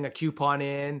before putting a coupon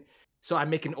in. So I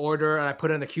make an order and I put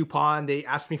in a coupon. They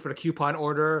ask me for the coupon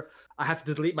order. I have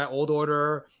to delete my old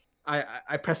order.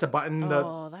 I press a button.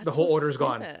 The whole order is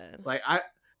gone. stupid. Like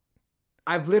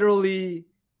I've literally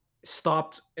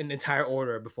stopped an entire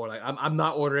order before. Like I'm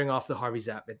not ordering off the Harvey's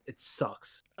app. It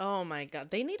sucks. Oh my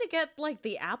god. They need to get like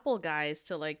the Apple guys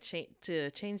to like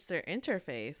change their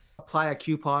interface. Apply a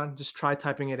coupon. Just try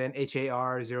typing it in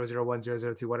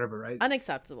HAR001002, whatever, right?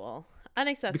 Unacceptable.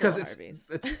 Unacceptable, Because Harvey's.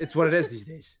 it's what it is these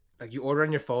days. Like you order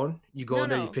on your phone, you go in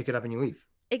there, you No. pick it up, and you leave.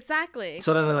 Exactly.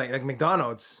 So then like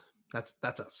McDonald's, that's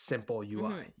a simple UI.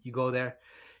 Mhm. You go there,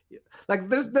 like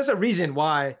there's a reason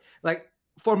why. Like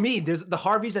for me, there's the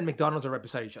Harvey's and McDonald's are right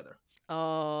beside each other.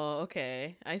 Oh,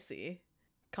 okay. I see.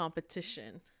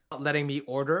 Competition. Not letting me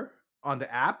order on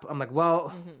the app. I'm like,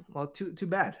 well, Mhm. too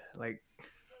bad. Like,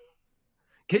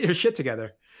 get your shit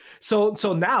together. So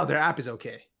now their app is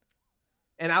okay,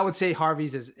 and I would say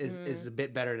Harvey's is a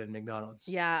bit better than McDonald's.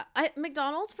 Yeah,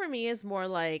 McDonald's for me is more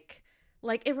like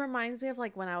it reminds me of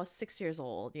like when I was 6 years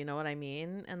old, you know what I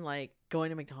mean? And like going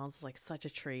to McDonald's is like such a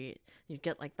treat. You'd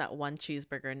get like that one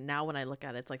cheeseburger. Now when I look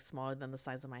at it, it's like smaller than the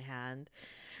size of my hand.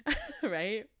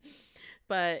 Right?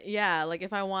 But yeah, like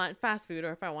if I want fast food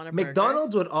or if I want a burger.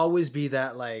 McDonald's would always be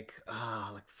that like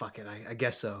fuck it, I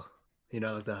guess so. You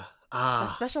know,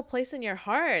 A special place in your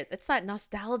heart. It's that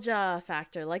nostalgia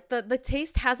factor. Like the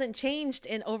taste hasn't changed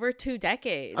in over 2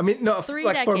 decades. I mean, no, 3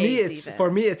 like decades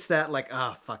for me it's that like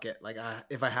fuck it, like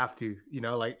if I have to, you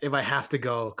know, like if I have to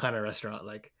go kind of restaurant,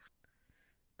 like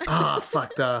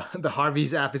fuck the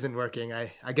Harvey's app isn't working.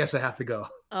 I guess I have to go.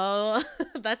 Oh,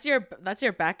 that's your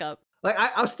backup. Like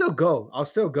I'll still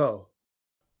go.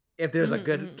 If there's a Mhm,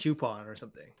 good mhm. coupon or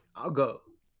something, I'll go.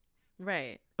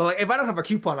 Right. But like if I don't have a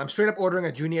coupon, I'm straight up ordering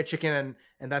a junior chicken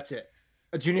and that's it.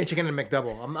 A junior chicken and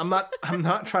McDouble. I'm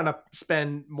not trying to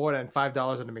spend more than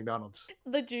 $5 at the McDonald's.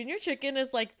 The junior chicken is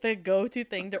like the go-to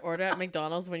thing to order at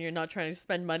McDonald's when you're not trying to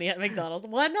spend money at McDonald's.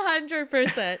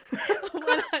 100%.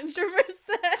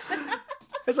 100%.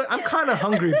 It's like I'm kind of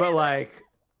hungry, but like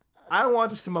I don't want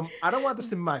this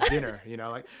to be my dinner, you know?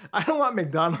 Like I don't want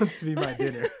McDonald's to be my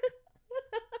dinner.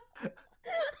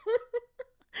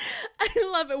 I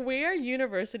love it. We are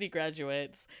university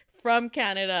graduates from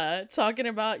Canada talking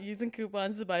about using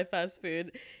coupons to buy fast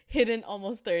food, hidden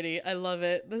almost 30. I love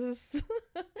it. This is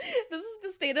this is the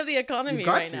state of the economy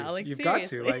right now. Like You've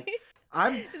seriously. got to. Like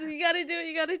I'm You gotta do what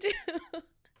you gotta do.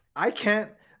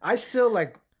 I still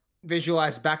like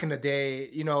visualize back in the day,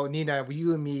 you know, Nina,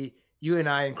 you and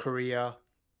I in Korea.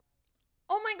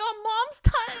 Oh my god, mom's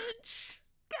touch.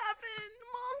 Gavin,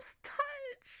 mom's touch.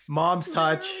 Mom's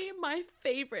touch. Literally my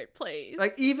favorite place.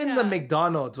 Like even the Yeah.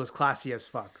 McDonald's was classy as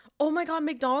fuck. Oh my god,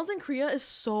 McDonald's in Korea is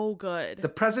so good. The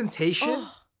presentation,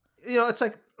 Oh, you know, it's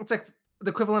like the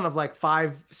equivalent of like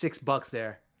 $5-6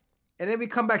 there. And then we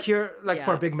come back here like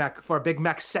for Yeah. a Big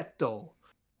Mac setto.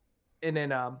 And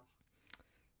then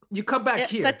you come back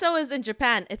here. Seto is in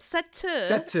Japan. It's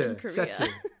setu in Korea. Setto.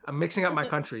 I'm mixing up my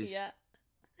countries. Yeah.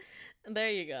 There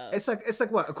you go. It's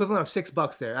like what, equivalent of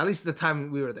 $6 there. At least the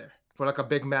time we were there for like a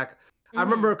Big Mac. I Mhm.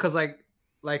 remember because like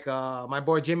my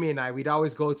boy Jimmy and I, we'd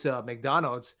always go to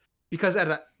McDonald's because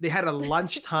they had a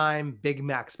lunchtime Big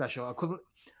Mac special equivalent,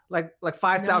 like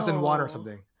 5,000 won or No.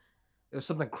 something. It was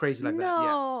something crazy like that.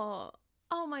 No.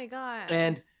 Oh my god. Yeah.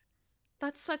 And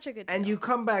that's such a good deal. you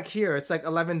come back here, it's like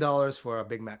 $11 for a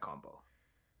Big Mac combo.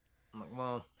 I'm like,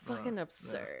 well, fucking yeah.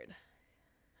 absurd.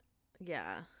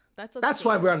 Yeah. That's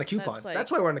why we're on the That's coupons. like-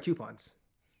 That's why we're on the coupons.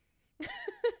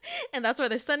 And that's why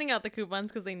they're sending out the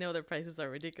coupons because they know their prices are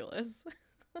ridiculous.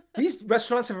 These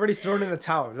restaurants have already thrown in the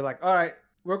towel. They're like, all right,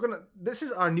 this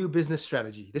is our new business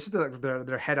strategy. This is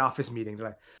their head office meeting. They're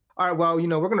like, all right, well, you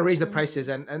know, we're going to raise the prices.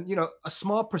 And, you know, a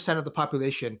small percent of the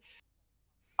population,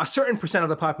 a certain percent of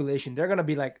the population, they're going to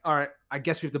be like, all right, I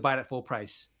guess we have to buy it at full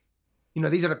price. You know,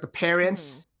 these are like the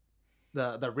parents,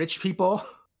 the rich people,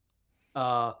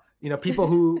 you know, people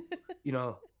who, you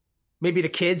know, maybe the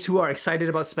kids who are excited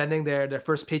about spending their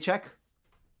first paycheck.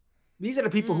 These are the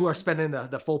people who are spending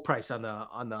the full price on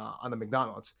the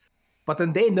McDonald's. But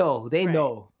then they know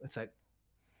it's like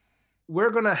we're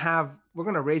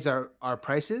gonna raise our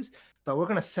prices, but we're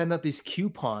gonna send out these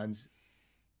coupons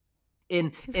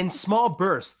in small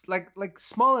bursts, like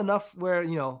small enough where,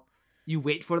 you know, you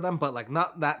wait for them, but like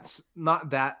not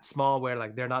that small where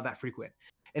like they're not that frequent.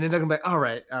 And then they're gonna be like, all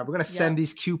right, we're gonna send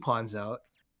these coupons out.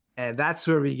 And that's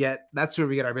where we get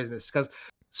our business. Because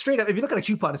straight up, if you look at a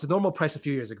coupon, it's a normal price a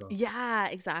few years ago. Yeah,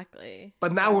 exactly.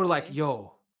 But now we're like,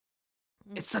 yo,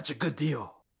 it's such a good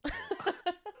deal.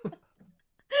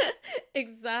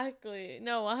 Exactly.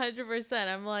 No, 100%.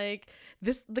 I'm like,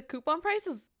 the coupon price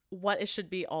is what it should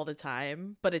be all the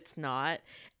time, but it's not.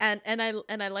 And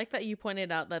I like that you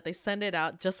pointed out that they send it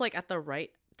out just like at the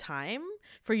right time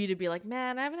for you to be like,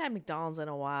 man, I haven't had McDonald's in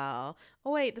a while.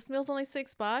 Oh wait, this meal's only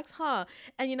 $6, huh?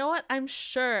 And you know what? I'm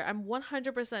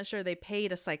 100% sure they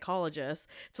paid a psychologist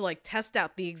to like test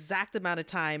out the exact amount of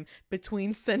time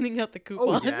between sending out the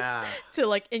coupons to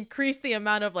like increase the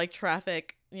amount of like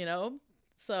traffic, you know?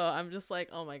 So I'm just like,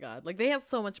 oh my God, like they have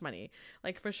so much money,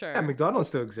 like for sure. Yeah, McDonald's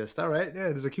still exists. All right. Yeah,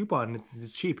 there's a coupon.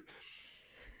 It's cheap.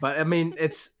 But I mean,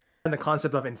 it's the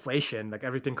concept of inflation. Like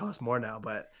everything costs more now.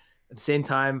 But at the same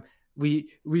time,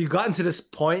 we've gotten to this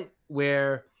point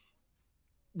where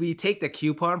we take the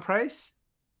coupon price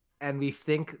and we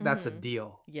think that's a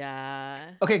deal.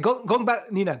 Yeah. Okay, going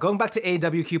back, Nina, going back to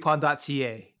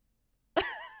awcoupon.ca.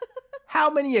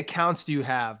 How many accounts do you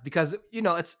have? Because, you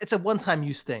know, it's a one-time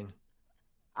use thing.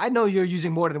 I know you're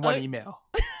using more than one email.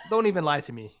 Don't even lie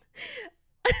to me.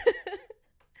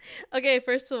 Okay,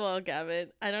 first of all, Gavin,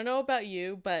 I don't know about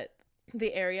you, but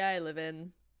the area I live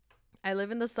in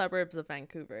the suburbs of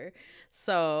Vancouver.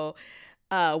 So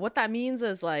what that means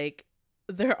is like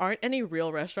there aren't any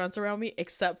real restaurants around me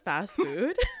except fast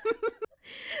food.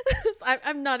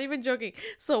 I'm not even joking.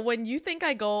 So when you think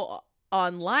I go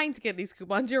online to get these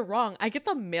coupons, you're wrong. I get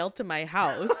them mailed to my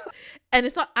house and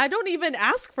it's not, I don't even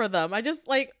ask for them. I just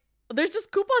like, there's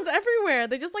just coupons everywhere.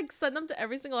 They just like send them to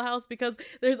every single house because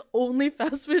there's only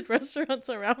fast food restaurants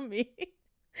around me.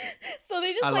 So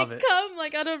they just like come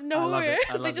like out of nowhere.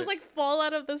 They just like fall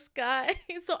out of the sky.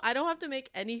 So I don't have to make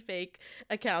any fake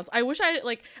accounts. I wish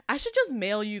I should just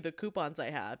mail you the coupons I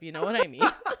have. You know what I mean?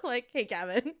 Like, hey,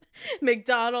 Gavin,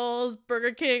 McDonald's,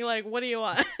 Burger King, like, what do you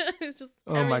want? It's just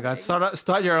everything. My God,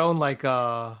 start your own like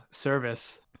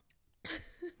service.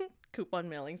 Coupon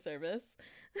mailing service.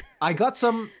 I got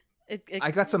some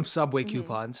Subway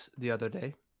coupons the other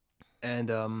day, and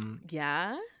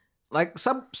yeah. Like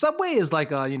Subway is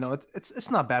like you know,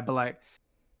 it's not bad, but like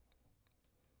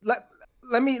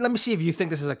let me see if you think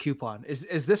this is a coupon.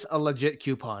 Is this a legit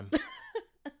coupon?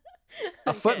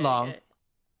 A foot long.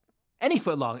 Any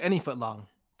foot long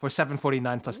for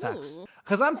 $7.49 plus tax.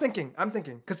 Cuz I'm thinking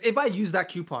cuz if I use that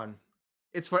coupon,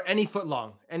 it's for any foot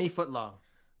long.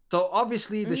 So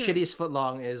obviously the shittiest foot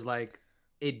long is like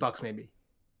 $8 maybe.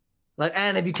 Like,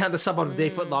 and if you count the sub of the day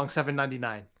foot long,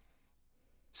 $7.99.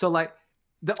 So like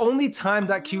the only time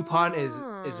that coupon is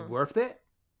worth it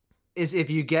is if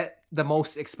you get the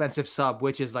most expensive sub,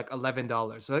 which is like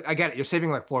 $11. So I get it. You're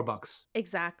saving like $4.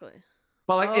 Exactly.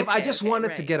 But like if I just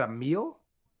wanted to get a meal,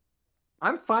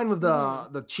 I'm fine with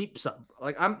the cheap sub.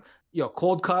 Like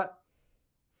cold cut,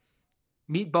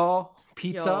 meatball,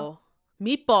 pizza.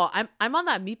 Meatball. I'm on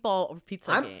that meatball or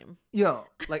pizza game.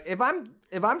 Like if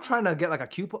I'm trying to get like a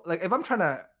coupon, like if I'm trying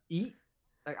to eat,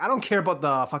 like I don't care about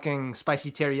the fucking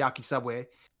spicy teriyaki Subway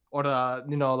or the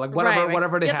like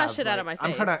whatever they have. Get that shit like, out of my face.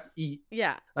 I'm trying to eat.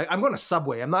 Yeah. Like I'm going to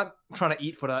Subway. I'm not trying to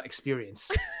eat for the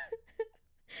experience.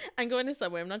 I'm going to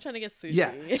Subway. I'm not trying to get sushi.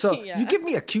 Yeah. So you give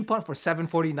me a coupon for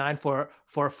 $7.49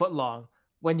 for a foot long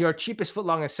when your cheapest foot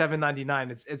long is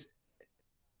 $7.99.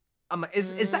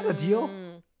 Is that a deal?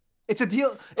 It's a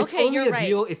deal. It's only a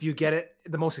deal if you get it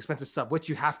the most expensive sub, which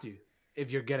you have to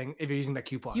if you're using that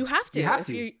coupon. You have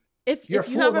to. If you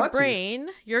have a brain,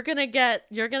 you're gonna get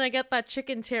that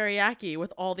chicken teriyaki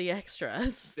with all the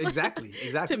extras. Exactly.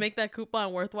 To make that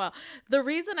coupon worthwhile. The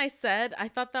reason I said I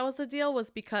thought that was a deal was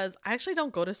because I actually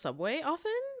don't go to Subway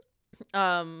often.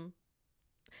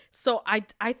 So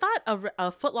I thought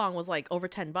a footlong was like over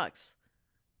 $10.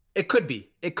 It could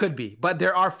be, but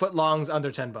there are footlongs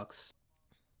under $10.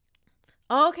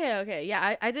 Okay.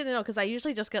 Yeah, I didn't know because I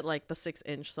usually just get like the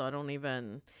 6-inch, so I don't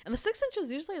even. And the 6-inch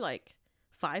is usually like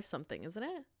 $5 something, isn't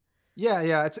it?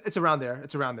 Yeah. It's around there. Yeah,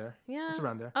 it's around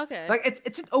there. Okay. Like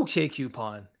it's an okay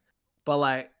coupon, but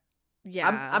like,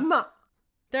 yeah, I'm not.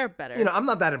 They're better. I'm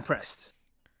not that impressed.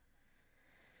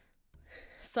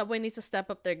 Subway needs to step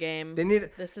up their game. They need.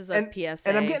 This is a PSA.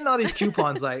 And I'm getting all these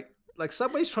coupons like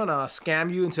Subway's trying to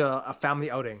scam you into a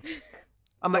family outing.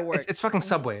 I'm like, it's fucking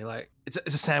Subway. Like it's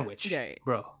a sandwich,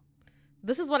 bro.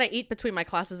 This is what I eat between my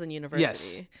classes in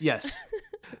university. Yes.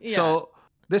 Yeah. So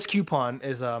this coupon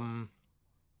is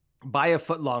buy a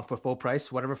foot long for full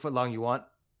price, whatever foot long you want,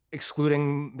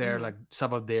 excluding their like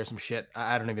sub of the day or some shit.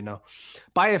 I don't even know.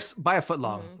 Buy a foot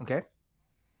long, okay,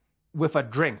 with a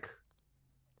drink.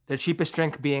 Their cheapest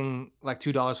drink being like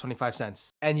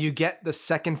 $2.25, and you get the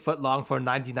second foot long for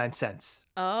 99 cents.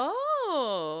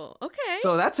 Oh, okay.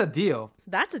 So that's a deal.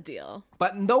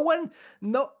 But I'm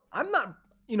not.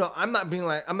 I'm not being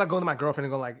like, I'm not going to my girlfriend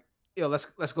and going like, yo, let's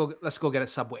go get a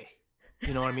Subway.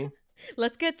 You know what I mean?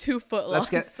 Let's get 2 foot long. Let's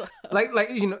get like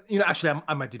actually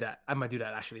I might do that.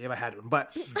 Actually if I had one,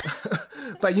 but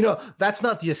but that's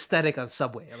not the aesthetic of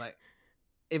Subway. Like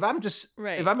if I'm just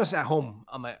Right. if I'm just at home,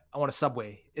 I'm like, I want a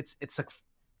Subway. It's like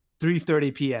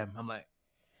 3:30 p.m. I'm like,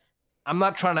 I'm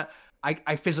not trying to.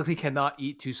 I physically cannot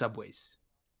eat 2 Subways.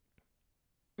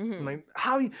 I'm Mhm. like,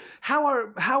 how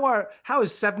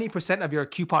is 70% of your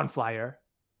coupon flyer?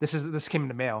 This came in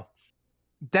the mail.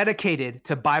 Dedicated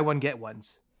to buy one get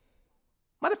ones.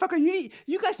 Motherfucker,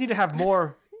 you guys need to have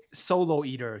more solo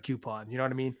eater coupon. You know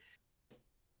what I mean?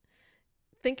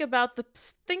 Think about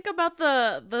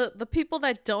the people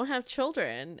that don't have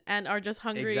children and are just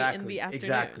hungry in the afternoon.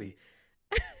 Exactly.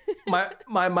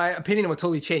 My opinion would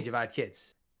totally change if I had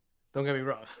kids. Don't get me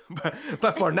wrong.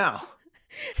 But for now,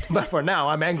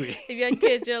 I'm angry. If you had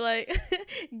kids, you're like,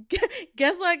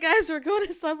 guess what, guys? We're going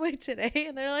to Subway today,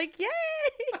 and they're like, yay!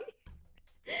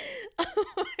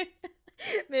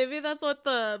 Maybe that's what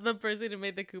the person who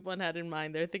made the coupon had in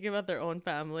mind. They're thinking about their own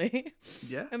family.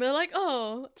 Yeah. And they're like,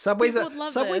 oh, Subway's people would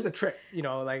love a this. trick. You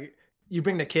know, like you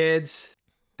bring the kids,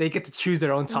 they get to choose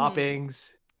their own toppings.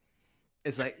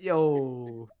 It's like,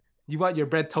 yo, you want your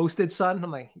bread toasted, son?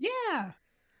 I'm like, yeah.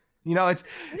 You know, it's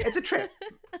a trip.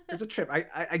 It's a trip.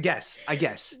 I guess.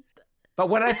 But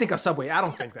when I think of Subway, I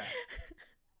don't think that.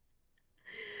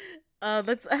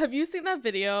 Have you seen that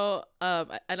video?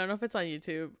 I don't know if it's on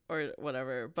YouTube or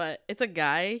whatever, but it's a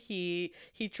guy. He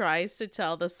tries to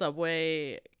tell the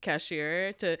Subway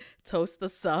cashier to toast the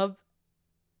sub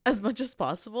as much as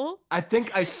possible. I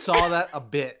think I saw that a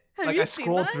bit. Have Like you I seen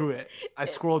scrolled that? through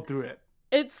it.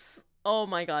 It's oh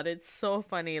my god, it's so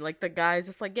funny. Like the guy's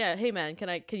just like, yeah, hey man, can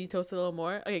you toast it a little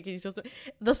more? Okay, can you toast it?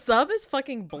 The sub is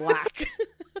fucking black.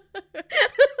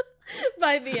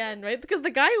 By the end, right? Because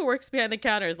the guy who works behind the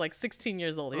counter is like 16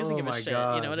 years old. He doesn't Oh give a my shit.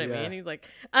 God, You know what I yeah. mean? He's like,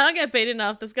 I don't get paid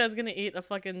enough. This guy's gonna eat a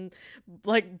fucking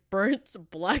like burnt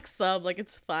black sub. Like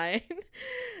it's fine.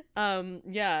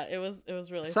 Yeah, it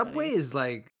was really Subway funny. is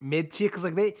like mid tier because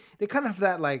like they kind of have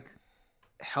that like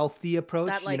healthy approach.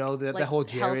 That You know, the whole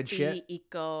Jared healthy, shit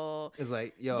eco. is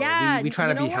like, yo, Yeah, we trying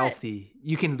you to know be what? healthy.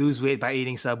 You can lose weight by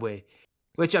eating Subway,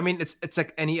 which I mean, it's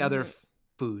like any other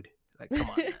food. Like, come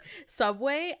on. Man.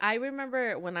 Subway, I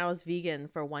remember when I was vegan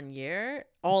for 1 year,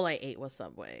 all I ate was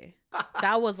Subway.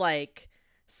 That was like,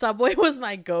 Subway was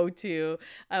my go-to.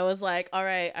 I was like, all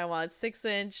right, I want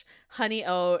 6-inch honey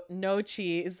oat, no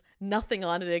cheese, nothing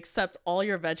on it except all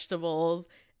your vegetables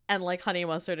and like honey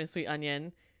mustard and sweet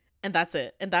onion. And that's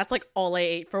it. And that's like all I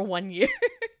ate for 1 year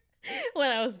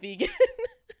when I was vegan.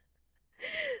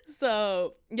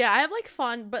 So yeah, I have like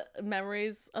fond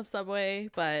memories of Subway,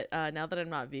 but now that I'm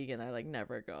not vegan, I like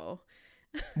never go.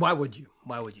 Why would you?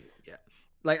 Yeah.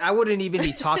 Like I wouldn't even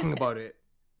be talking about it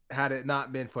had it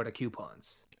not been for the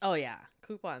coupons. Oh yeah,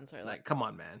 coupons are Like, like, come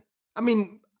on, man. I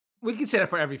mean, we can say that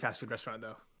for every fast food restaurant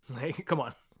though. Like, come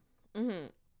on.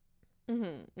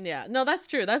 Yeah, no, that's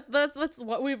true. That's what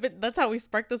that's how we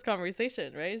sparked this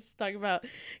conversation, right? Just talking about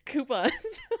coupons.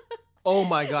 Oh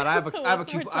my god, I have a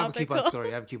What's more coupon topical?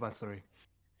 story.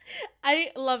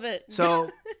 I love it. So,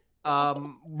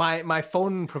 my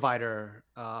phone provider,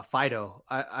 Fido.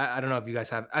 I don't know if you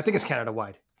guys have. I think it's Canada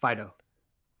wide. Fido.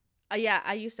 Yeah,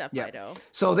 I used to have Yeah. Fido.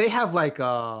 So they have like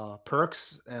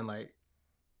perks and like,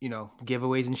 you know,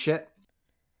 giveaways and shit.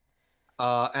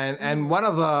 And one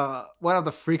of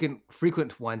the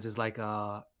frequent ones is like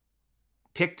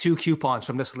pick 2 coupons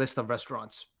from this list of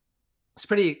restaurants. It's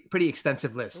pretty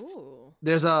extensive list. Ooh.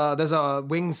 There's a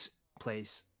wings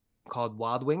place called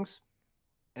Wild Wings,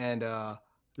 and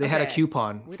they had a Okay,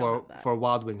 coupon we don't have that. for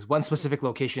Wild Wings, one specific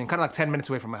location, kind of like 10 minutes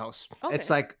away from my house. It's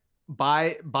Okay. like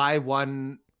buy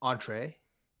one entree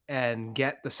and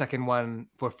get the second one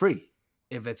for free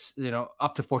if it's, you know,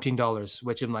 up to $14,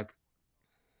 which I'm like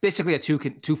basically a 2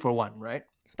 for 1, right?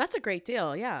 That's a great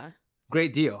deal. Yeah.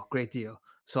 Great deal.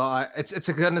 So it's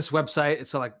on this website.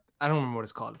 It's like, I don't remember what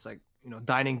it's called. It's like, you know,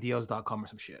 diningdeals.com or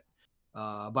some shit.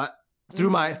 But through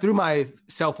my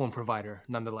cell phone provider,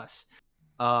 nonetheless.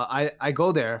 I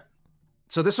go there.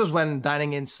 So this was when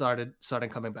dining in started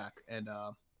coming back, and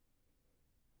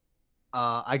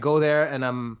I go there and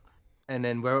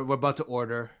then we're about to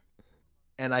order,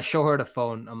 and I show her the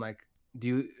phone. I'm like,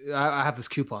 I have this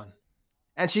coupon,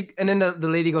 and then the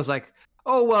lady goes like,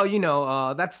 oh well, you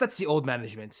know, that's the old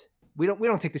management. We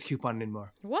don't take this coupon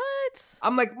anymore. What?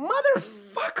 I'm like,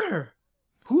 motherfucker.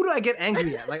 Who do I get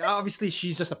angry at? Like, obviously,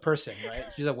 she's just a person, right?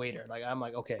 She's a waiter. Like, I'm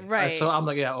like, okay. Right. So I'm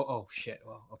like, yeah, oh shit.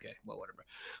 Well, okay. Well, whatever.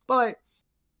 But like,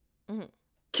 Mhm.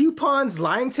 coupons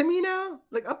lying to me now?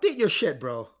 Like, update your shit,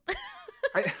 bro.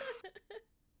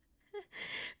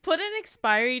 Put an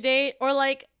expiry date or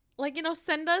like you know,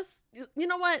 send us, you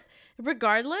know what,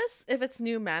 regardless if it's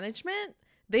new management,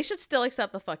 they should still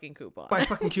accept the fucking coupon. My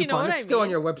fucking You know coupon. what It's I still on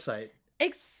mean? your website.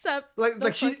 Except Like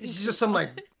the she's fucking just some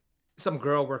coupon. like some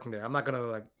girl working there. I'm not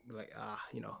gonna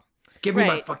give me my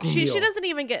Right. fucking She meal. doesn't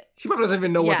even get. She probably doesn't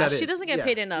even know what Yeah, that is. she doesn't get Yeah,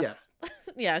 paid enough. Yeah.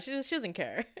 Yeah, she doesn't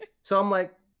care. So I'm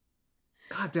like,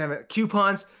 God damn it,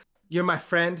 coupons. You're my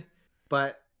friend,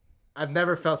 but I've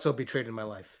never felt so betrayed in my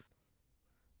life.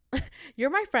 You're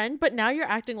my friend, but now you're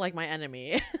acting like my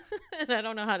enemy, and I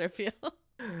don't know how to feel.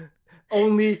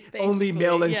 Only Basically,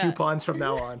 mail-in yeah. coupons from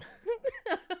now on.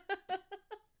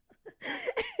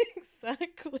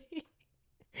 Exactly.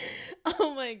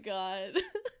 Oh my god.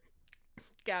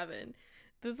 Gavin,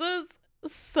 this was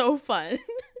so fun.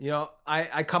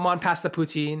 I come on past a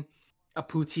poutine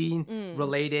Mm.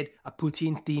 related, a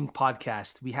poutine themed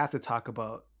podcast. We have to talk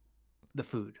about the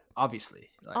food, obviously.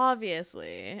 Like,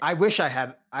 Obviously. I wish I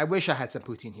had some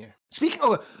poutine here.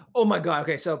 Oh my god.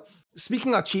 Okay, so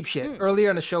speaking of cheap shit, earlier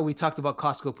in the show we talked about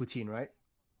Costco poutine, right?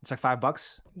 It's like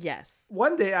 $5. Yes.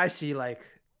 One day I see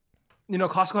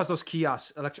Costco has those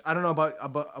kiosks. I don't know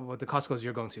about the Costco's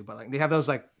you're going to, but like they have those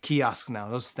like kiosks now,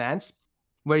 those stands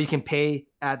where you can pay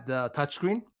at the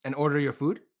touchscreen and order your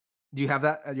food. Do you have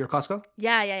that at your Costco?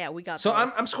 Yeah. We got. So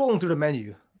those. I'm scrolling through the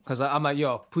menu because I'm like,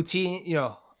 yo,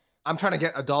 poutine. I'm trying to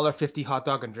get $1.50 hot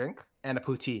dog and drink and a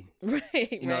poutine.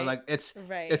 Right. Like it's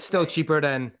right. still cheaper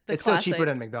than The it's still cheaper classic.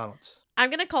 than McDonald's. I'm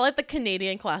gonna call it the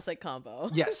Canadian classic combo.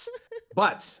 Yes,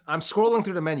 but I'm scrolling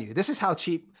through the menu. This is how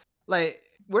cheap. Like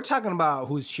we're talking about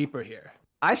who's cheaper here.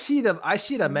 I see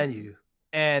the menu,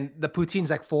 and the poutine's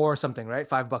like $4 or something, right?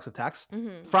 $5 of tax.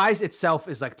 Mm-hmm. Fries itself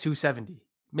is like $2.70,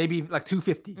 maybe like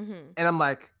 $2.50, and I'm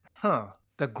like,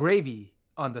 the gravy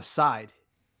on the side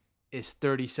is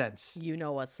 30 cents. You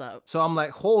know what's up. So I'm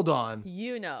like, hold on.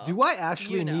 Do I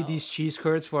actually need these cheese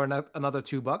curds for another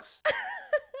 $2?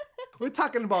 We're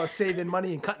talking about saving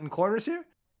money and cutting corners here.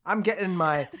 I'm getting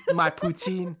my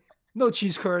poutine, no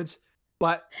cheese curds,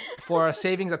 but for a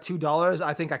savings of $2,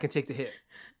 I think I can take the hit.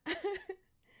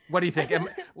 What do you think?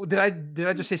 Did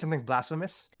I just say something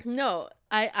blasphemous? No,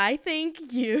 I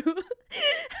think you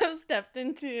have stepped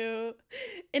into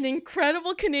an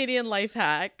incredible Canadian life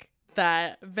hack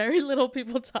that very little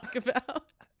people talk about,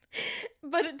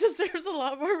 but it deserves a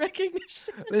lot more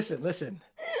recognition. Listen.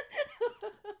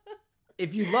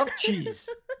 If you love cheese,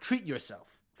 treat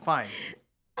yourself. Fine.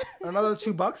 Another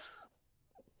 $2?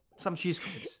 Some cheese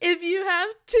curds. If you have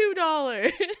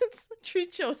 $2,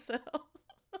 treat yourself.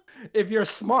 If you're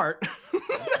smart,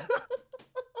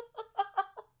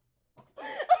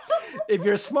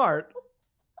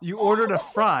 you order the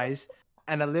fries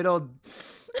and a little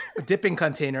dipping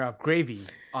container of gravy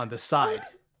on the side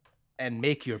and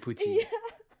make your poutine. Yeah.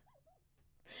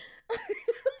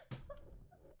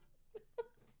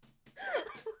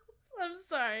 I'm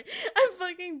sorry. I'm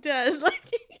fucking dead.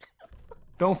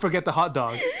 Don't forget the hot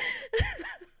dog.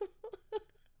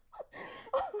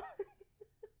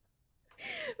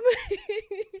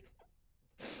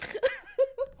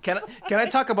 Can I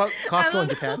talk about Costco in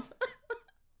Japan?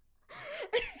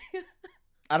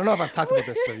 I don't know if I've talked about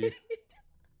this with you.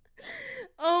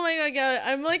 Oh my god,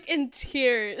 I'm like in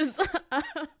tears.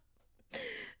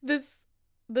 This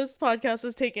podcast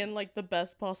has taken like the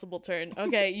best possible turn.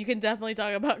 Okay, you can definitely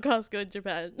talk about Costco in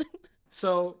Japan.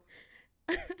 So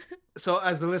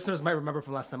as the listeners might remember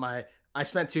from last time, I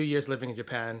spent 2 years living in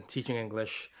Japan teaching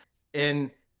English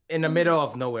in the middle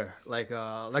of nowhere, like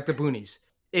the boonies.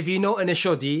 If you know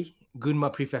Initial D,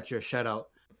 Gunma Prefecture, shout out.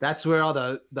 That's where all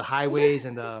the highways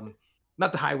and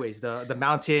not the highways, the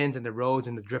mountains and the roads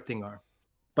and the drifting are.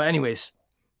 But anyways,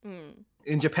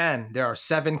 in Japan there are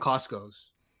 7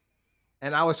 Costcos,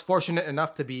 and I was fortunate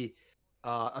enough to be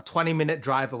a 20-minute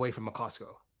drive away from a Costco.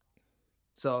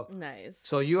 So nice.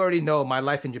 So you already know my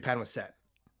life in Japan was set.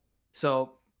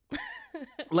 So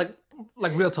like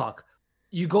real talk.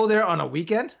 You go there on a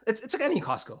weekend. It's like any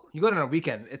Costco. You go there on a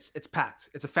weekend. It's packed.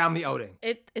 It's a family outing.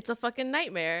 It's a fucking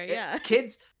nightmare. Yeah.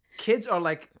 Kids are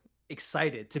like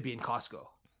excited to be in Costco,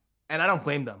 and I don't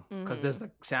blame them because there's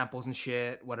like samples and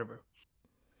shit, whatever.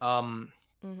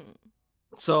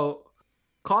 So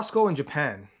Costco in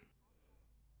Japan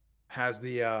has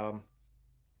the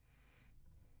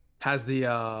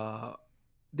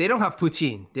they don't have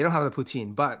poutine. They don't have the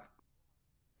poutine, but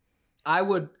I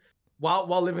would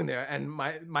while living there and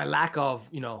my lack of,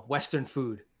 Western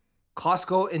food,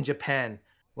 Costco in Japan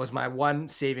was my one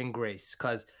saving grace,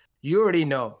 because you already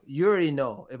know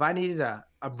if I needed a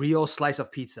real slice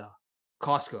of pizza,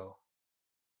 Costco.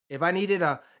 If I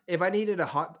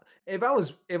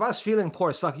was feeling poor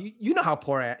as fuck, you know how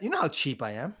poor I am. You know how cheap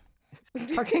I am.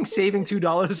 Fucking saving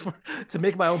 $2 to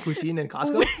make my own poutine in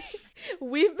Costco.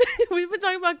 We've been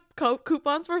talking about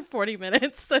coupons for 40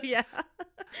 minutes, so yeah.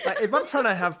 Like, if I'm trying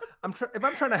to have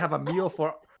a meal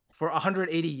for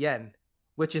 180 yen,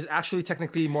 which is actually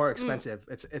technically more expensive.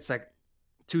 It's like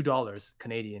 $2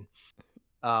 Canadian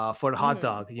for the hot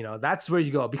dog. You know, that's where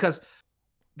you go because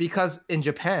in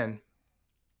Japan,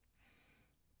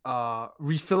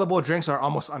 refillable drinks are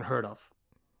almost unheard of.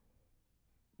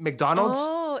 McDonald's,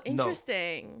 Oh, no.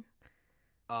 interesting.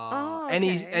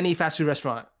 Any fast food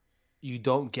restaurant, you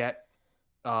don't get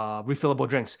refillable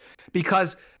drinks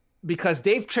because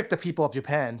they've tricked the people of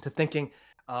Japan to thinking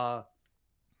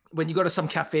when you go to some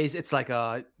cafes, it's like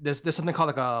there's something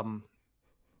called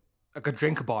like a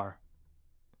drink bar,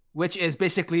 which is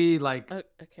basically like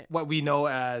what we know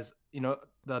as, you know,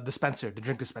 the dispenser, the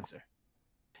drink dispenser.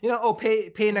 You know, oh,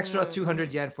 pay an extra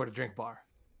 200 yen for the drink bar.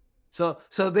 So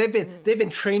they've been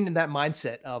trained in that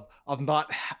mindset of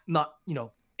not you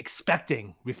know,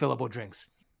 expecting refillable drinks.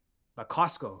 But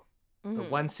Costco, the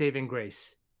one saving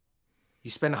grace,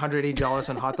 you spend $180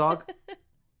 on a hot dog,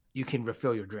 you can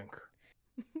refill your drink.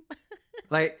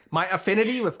 Like my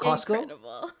affinity with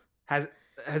Costco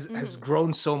has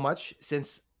grown so much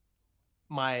since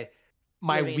my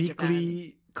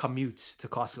weekly commutes to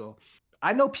Costco.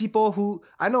 I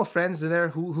know friends there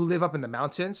who live up in the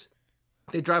mountains.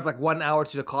 They drive like 1 hour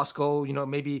to the Costco, you know,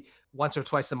 maybe once or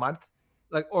twice a month,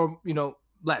 like, or, you know,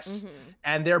 less.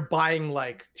 And they're buying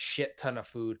like shit ton of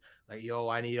food. Like, yo,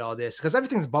 I need all this because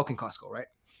everything's bulk in Costco, right?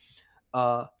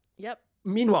 Yep.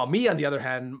 Meanwhile, me on the other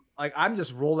hand, like I'm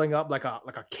just rolling up like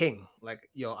a king. Like,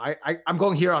 yo, I'm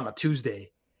going here on a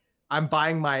Tuesday. I'm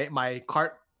buying my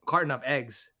carton of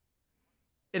eggs,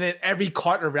 and then every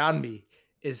cart around me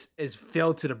is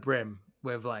filled to the brim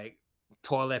with like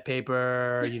toilet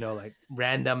paper, you know, like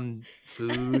random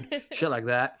food, shit like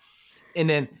that. And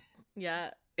then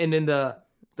the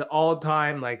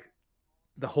all-time, like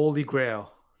the holy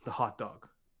grail, the hot dog.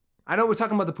 I know we're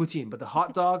talking about the poutine, but the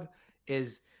hot dog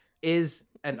is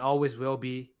and always will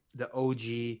be the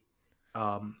OG.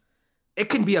 It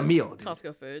can be a meal, dude.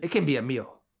 Costco food. It can be a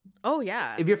meal. Oh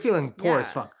yeah. If you're feeling poor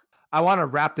as fuck. I want to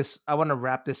wrap this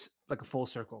like a full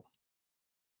circle.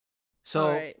 So,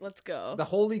 all right, let's go. The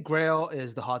holy grail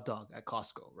is the hot dog at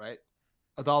Costco, right?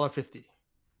 $1.50.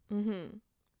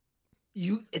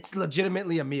 It's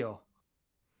legitimately a meal.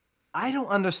 I don't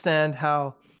understand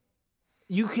how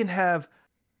you can have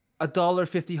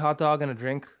 $1.50 hot dog and a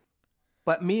drink,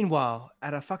 but meanwhile,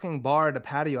 at a fucking bar at a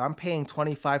patio, I'm paying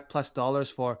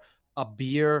 $25+ for a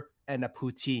beer and a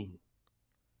poutine.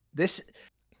 This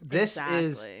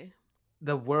is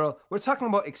the world. We're talking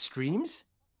about extremes.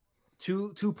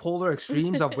 Two polar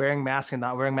extremes of wearing mask and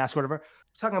not wearing mask, whatever.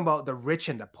 We're talking about the rich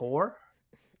and the poor.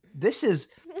 This is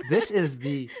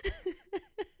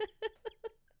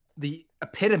the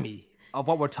epitome of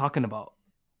what we're talking about.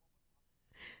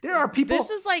 There are people.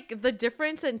 This is like the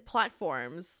difference in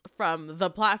platforms from the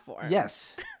platform.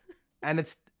 Yes, and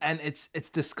it's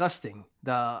disgusting.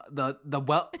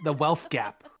 The wealth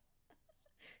gap.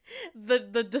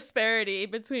 The disparity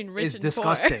between rich and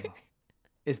disgusting. poor.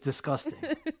 It's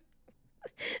disgusting.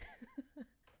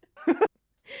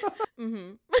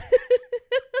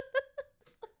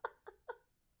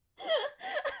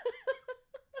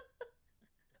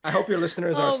 I hope your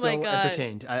listeners are still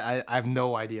entertained. I have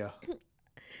no idea.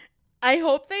 I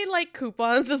hope they like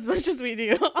coupons as much as we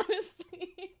do,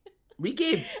 honestly. We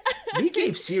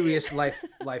gave serious life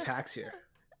hacks here.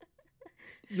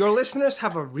 Your listeners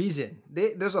have a reason.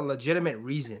 There's a legitimate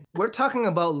reason. We're talking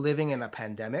about living in a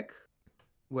pandemic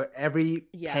where every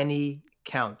penny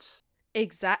counts.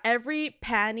 Every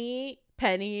penny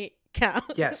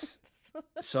counts. Yes.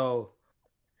 So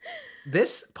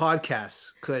this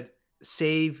podcast could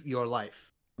save your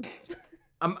life.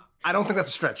 I don't think that's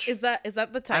a stretch. Is that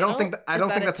the title? I don't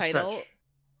think that's a stretch.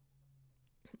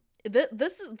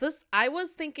 This I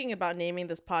was thinking about naming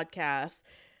this podcast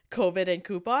COVID and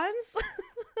Coupons.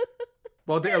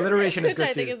 Well, the alliteration is good I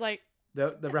too. think is like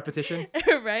the repetition.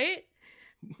 Right?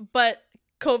 But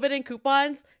COVID and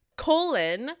Coupons,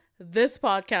 this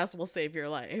podcast will save your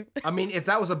life. I mean, if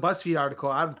that was a BuzzFeed article,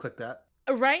 I would click that.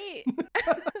 Right?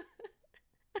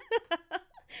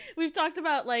 We've talked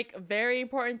about like very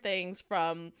important things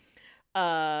from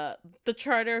the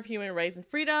Charter of Human Rights and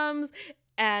Freedoms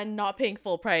and not paying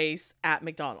full price at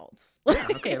McDonald's. Yeah,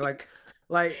 okay, like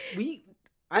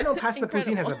I know Pass the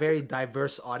Poutine has a very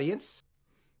diverse audience.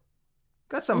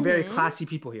 Got some very classy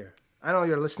people here. I know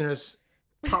your listeners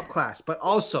top class, but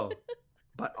also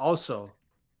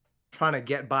trying to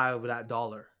get by with that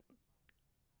dollar.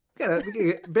 We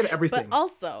get a bit of everything. But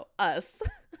also us.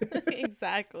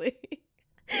 Exactly.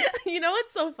 You know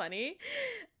what's so funny?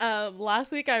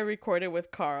 Last week I recorded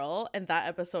with Carl, and that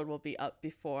episode will be up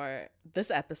before this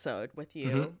episode with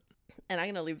you. and I'm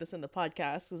gonna leave this in the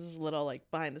podcast. This is a little like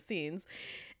behind the scenes.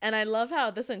 And I love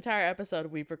how this entire episode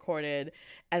we've recorded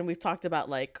and we've talked about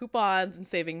like coupons and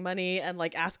saving money and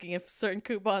like asking if certain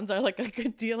coupons are like a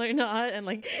good deal or not, and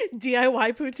like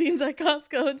DIY poutines at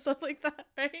Costco and stuff like that,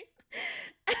 right?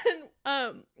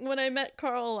 And when I met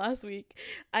Carl last week,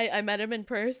 I met him in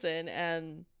person,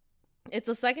 and it's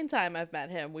the second time I've met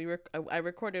him. I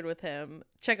recorded with him.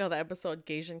 Check out the episode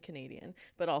Gasian Canadian,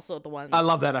 but also the one I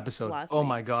love that episode. last Oh week.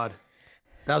 my god,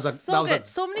 that was a So good. a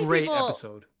So many great people-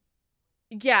 episode.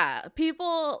 Yeah,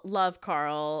 people love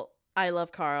Carl. I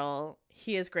love Carl.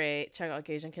 He is great. Check out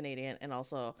Gasian Canadian, and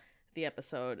also the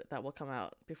episode that will come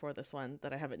out before this one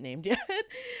that I haven't named yet.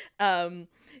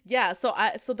 Yeah, so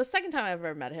the second time I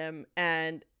ever met him,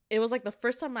 and it was like the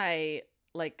first time I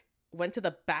like went to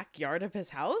the backyard of his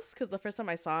house, because the first time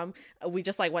I saw him, we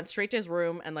just like went straight to his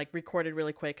room and like recorded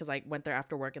really quick because I went there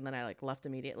after work, and then I like left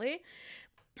immediately.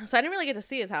 So I didn't really get to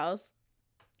see his house.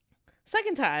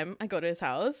 Second time I go to his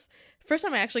house, first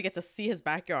time I actually get to see his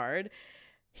backyard,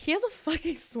 he has a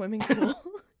fucking swimming pool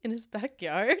in his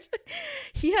backyard.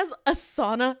 He has a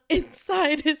sauna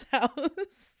inside his house.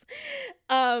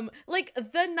 Like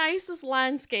the nicest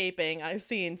landscaping I've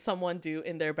seen someone do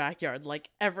in their backyard like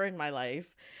ever in my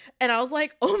life. And I was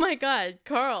like, oh my god,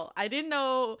 Carl, I didn't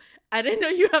know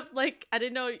you have like, I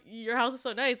didn't know your house is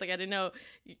so nice. Like I didn't know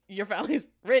your family's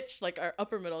rich, like our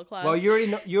upper middle class. Well, you already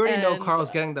know And-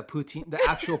 Carl's getting the poutine, the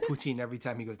actual poutine every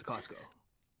time he goes to Costco.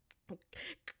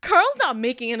 Carl's not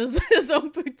making his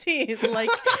own poutine like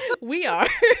we are.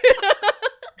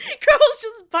 Carl's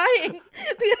just buying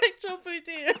the actual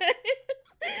poutine, right?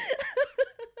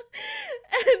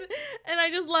 and I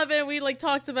just love it. We like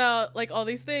talked about like all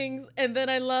these things, and then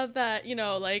I love that, you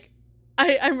know, like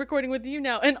I'm recording with you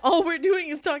now, and all we're doing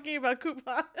is talking about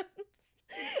coupons.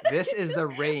 This is the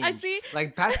range. I see.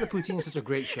 Like, Pass the Poutine is such a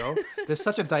great show. There's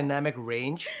such a dynamic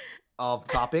range of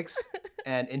topics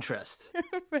and interest.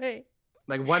 Right.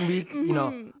 Like 1 week, you know,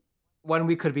 Mhm. 1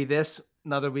 week could be this,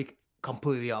 another week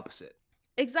completely opposite.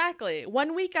 Exactly.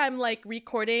 1 week I'm like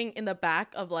recording in the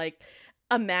back of like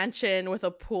a mansion with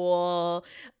a pool,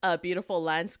 a beautiful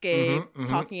landscape, Mhm, mhm.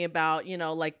 talking about, you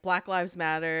know, like Black Lives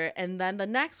Matter. And then the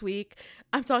next week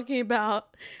I'm talking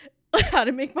about how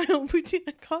to make my own poutine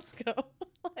at Costco.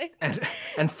 Like,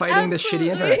 And fighting the shitty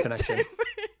internet absolutely connection. different.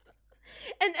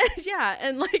 And yeah,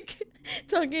 and like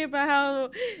talking about how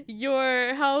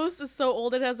your house is so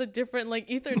old it has a different like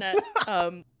Ethernet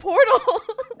portal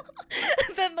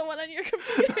than the one on your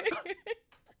computer.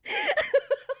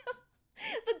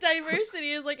 The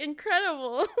diversity is like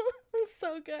incredible. It's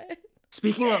so good.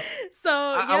 Speaking of, So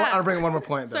I yeah. want to bring one more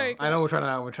point though. Sorry, I know we're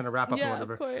trying to wrap up yeah, or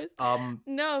whatever. of course. Um,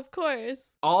 No, of course.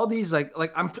 all these like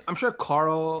I'm sure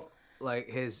Carl, like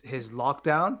his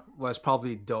lockdown was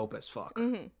probably dope as fuck.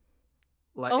 Hmm.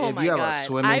 Like Oh if my you have god. a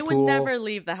swimming I would pool, never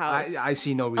leave the house. I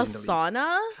see no A reason to leave.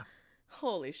 sauna?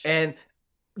 Holy shit. And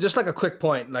just like a quick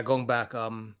point, like going back,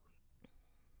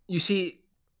 you see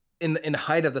in the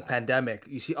height of the pandemic,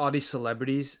 you see all these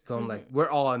celebrities going like, Mm-hmm. we're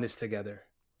all in this together.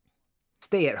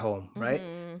 Stay at home, right?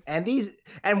 Mhm.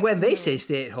 And when they Mm-hmm. say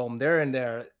stay at home, they're in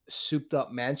their souped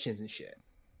up mansions and shit.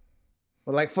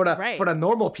 But like for the Right.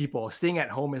 normal people, staying at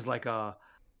home is like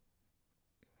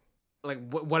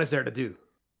what is there to do?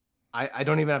 I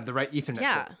don't even have the right Ethernet.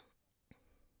 Yeah. port.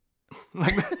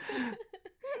 Like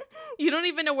You don't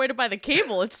even know where to buy the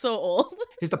cable. It's so old.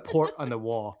 here's the port on the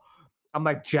wall. I'm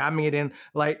like jamming it in,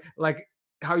 like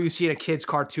how you see in a kid's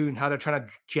cartoon, how they're trying to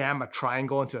jam a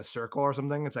triangle into a circle or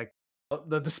something. It's like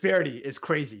the disparity is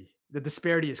crazy. The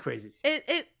disparity is crazy.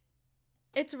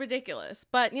 It's ridiculous.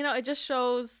 But, you know, it just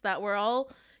shows that we're all,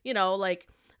 you know, like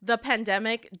the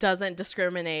pandemic doesn't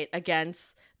discriminate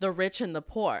against the rich and the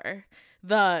poor.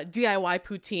 The DIY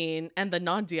poutine and the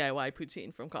non-DIY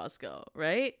poutine from Costco,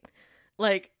 right?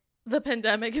 Like the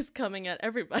pandemic is coming at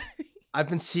everybody. I've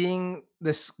been seeing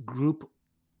this group.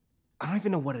 I don't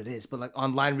even know what it is, but like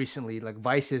online recently, like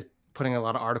Vice is putting a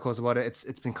lot of articles about it.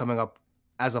 It's been coming up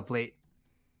as of late.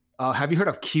 Have you heard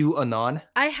of QAnon?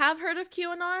 I have heard of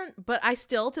QAnon, but I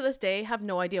still to this day have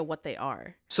no idea what they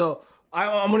are. So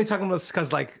I'm only talking about this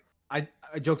because like I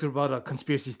joked about a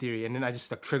conspiracy theory, and then I just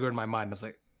like triggered in my mind. I was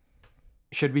like,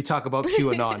 should we talk about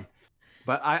QAnon?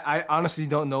 But I honestly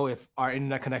don't know if our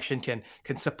internet connection can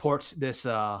support this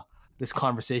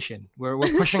conversation. We're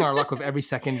pushing our luck with every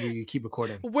second we keep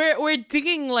recording. We're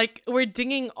digging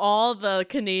all the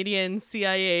Canadian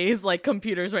CIA's like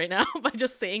computers right now by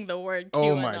just saying the word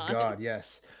QAnon. Oh my god,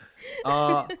 yes.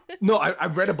 No,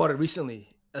 I've read about it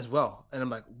recently as well, and I'm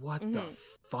like, what the Mhm.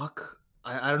 fuck?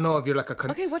 I don't know if you're like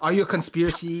Okay, are you a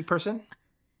conspiracy person?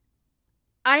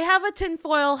 I have a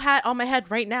tinfoil hat on my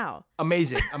head right now.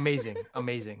 Amazing, amazing,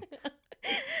 amazing.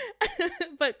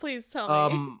 But please tell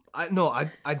me.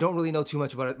 I don't really know too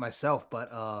much about it myself, but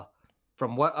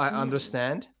from what I Mm.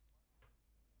 understand,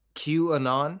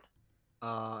 QAnon,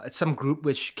 it's some group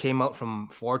which came out from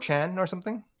 4chan or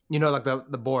something. You know, like the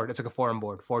board. It's like a forum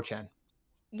board, 4chan.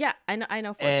 Yeah, I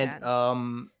know And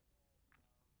 4chan.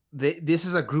 this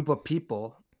is a group of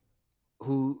people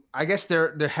who I guess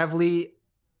they're heavily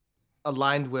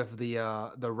aligned with the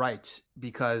right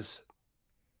because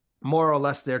more or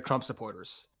less they're Trump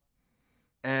supporters.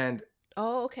 And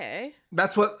Oh, okay.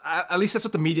 that's what at least that's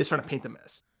what the media is trying to paint them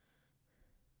as.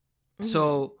 Mhm.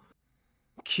 So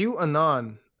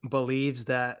QAnon believes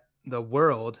that the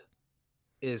world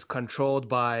is controlled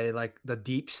by like the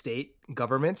deep state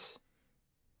government,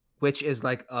 which is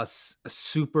like a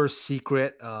super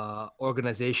secret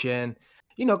organization.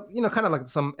 Kind of like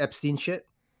some Epstein shit.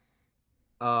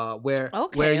 Where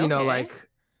Okay, okay. like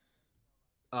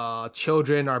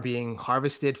children are being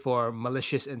harvested for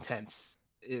malicious intents.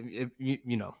 If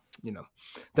you know,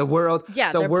 the world,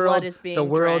 Yeah, the their blood world, is the being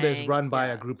world is drank. run by a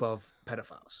Yeah. group of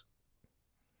pedophiles.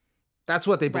 That's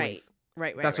what they believe. Right.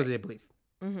 Right, right, That's what right. they believe.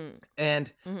 Mhm.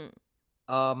 And Mhm.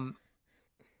 um,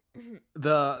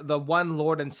 the one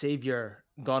Lord and Savior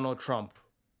Donald Trump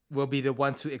will be the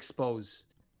one to expose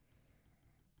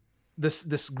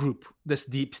this group, this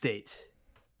deep state.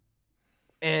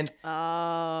 And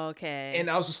Oh, okay.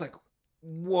 I was just like,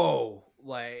 whoa,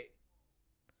 like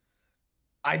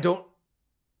I don't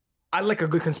I like a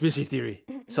good conspiracy theory.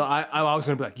 So I was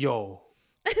gonna be like, yo,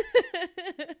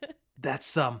 that's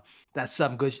some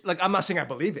good like I'm not saying I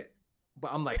believe it,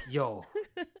 but I'm like, yo,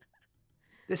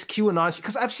 this QAnon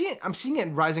because I'm seeing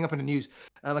it rising up in the news.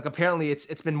 Like apparently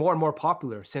it's been more and more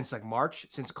popular since like March,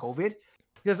 since COVID.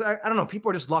 Because I don't know, people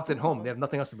are just locked at home. They Ooh. have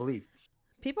nothing else to believe.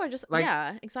 People are just Like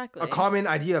yeah, a exactly. common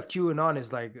idea of QAnon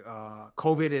is like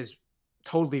COVID is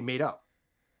totally made up.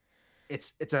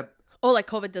 It's a Oh, like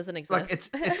COVID doesn't like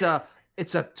exist.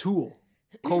 it's a tool.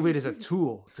 COVID is a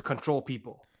tool to control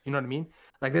people. You know what I mean?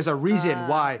 Like there's a reason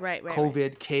why Right, right, right.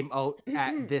 COVID came out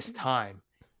at this time.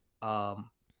 Um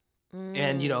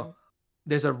and Mm.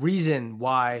 there's a reason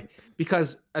why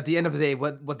because at the end of the day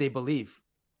what they believe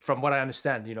from what I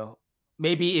understand,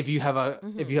 maybe if you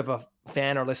Mhm. have a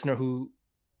fan or listener who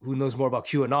knows more about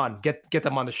QAnon, get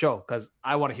them on the show cuz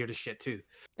I want to hear this shit too.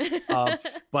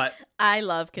 But I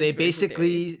love they conspiracy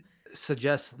theories. basically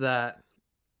suggest that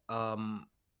um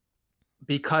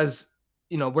because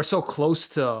we're so close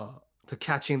to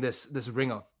catching this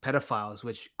ring of pedophiles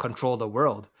which control the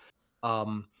world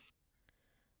um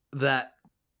that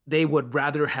they would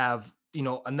rather have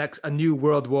a new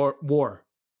world war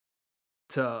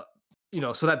to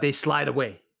so that they slide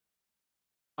away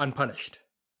unpunished,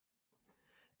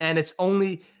 and it's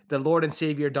only the Lord and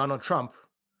Savior Donald Trump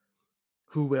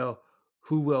who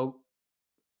will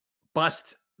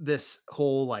bust this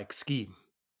whole like scheme.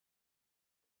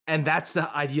 And that's the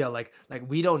idea, like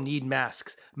we don't need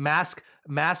masks. Mask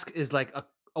is like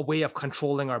a way of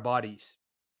controlling our bodies,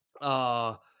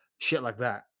 uh shit like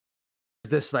that.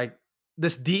 This like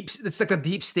this deep it's like a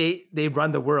deep state, they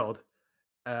run the world.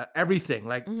 Everything,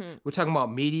 like Mhm. we're talking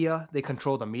about media, they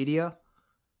control the media.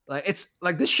 Like it's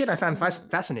like this shit I found Mhm.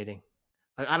 fascinating.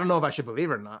 Like I don't know if I should believe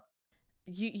it or not.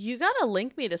 You got to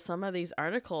link me to some of these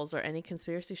articles or any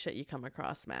conspiracy shit you come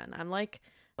across, man. I'm like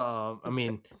I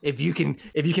mean, if you can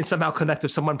somehow connect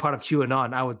with someone part of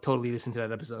QAnon, I would totally listen to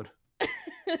that episode.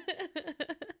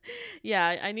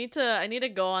 yeah, I need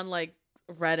to go on like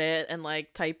Reddit and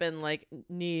like type in like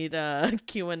need a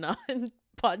QAnon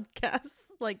podcast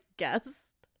like guest.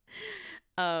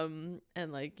 And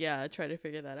like yeah, try to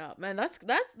figure that out. Man, that's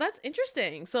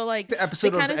interesting. So like The they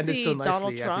episode kind have of ended so see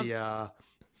Donald nicely at Trump. the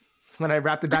when I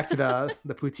wrapped it back to the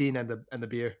poutine and the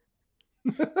beer.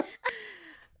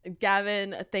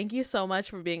 Gavin, thank you so much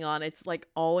for being on. It's like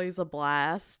always a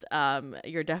blast.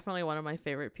 You're definitely one of my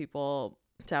favorite people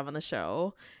to have on the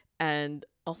show, and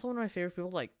also one of my favorite people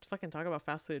to, like fucking talk about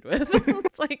fast food with.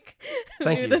 It's like,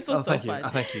 Thank dude, you. this Oh, was so thank you. fun. Oh,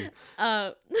 thank you.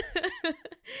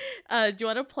 Uh, do you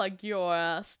want to plug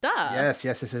your stuff? Yes.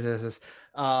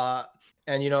 Uh,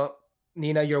 and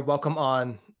Nina, you're welcome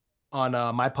on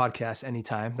my podcast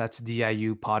anytime. That's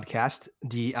DIU podcast,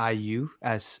 DIU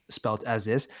as spelled as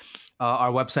is.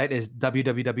 Our website is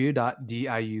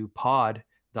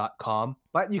www.diupod.com,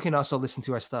 but you can also listen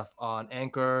to our stuff on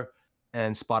Anchor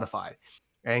and Spotify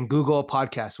and Google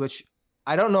Podcasts, which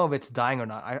I don't know if it's dying or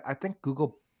not. I think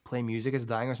Google Play Music is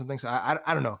dying or something. So I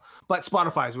don't know, but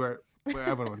Spotify is where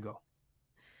everyone would go.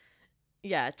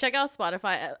 Yeah, check out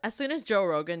Spotify. As soon as Joe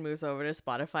Rogan moves over to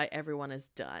Spotify, everyone is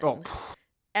Oh, done.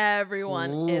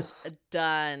 Everyone is Oof.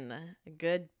 done.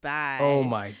 Goodbye. Oh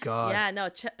my god. Yeah, no.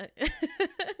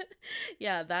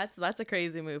 Yeah, that's a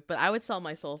crazy move. But I would sell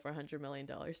my soul for $100 million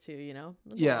too. You know,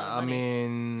 that's a lot Yeah, of I money.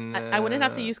 mean, I wouldn't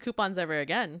have to use coupons ever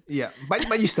again. yeah,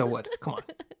 but you still would. Come on,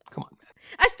 come on,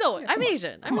 I still would. Yeah, I'm come on.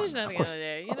 Asian. Come I'm on, Asian man. at Of the end course- of the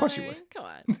day. of course what you I would. mean? Come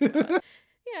on. Come on.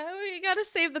 Yeah, we gotta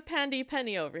save the pandy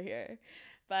penny over here.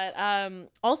 But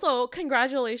also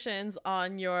congratulations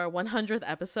on your 100th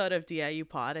episode of DIU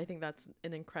Pod. I think that's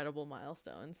an incredible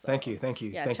milestone. So Thank you, thank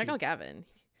you, yeah, thank check you. out Gavin.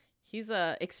 He's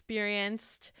a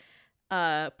experienced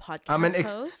podcast I'm an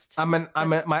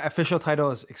host. my official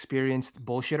title is experienced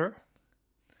bullshitter.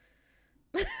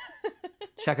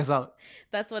 Check us out.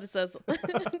 That's what it says.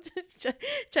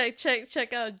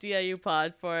 check out DIU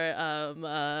Pod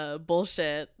for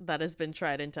bullshit that has been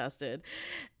tried and tested.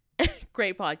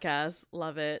 Great podcast,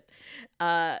 love it.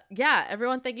 Yeah,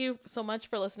 everyone, thank you so much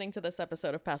for listening to this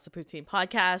episode of Pass the Poutine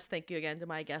podcast. Thank you again to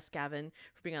my guest Gavin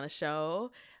for being on the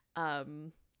show.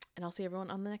 And I'll see everyone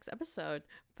on the next episode.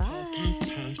 Bye. Pass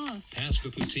the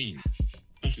poutine.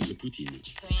 Passes the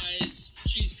poutine. Fries,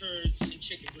 cheese curds, and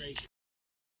chicken gravy.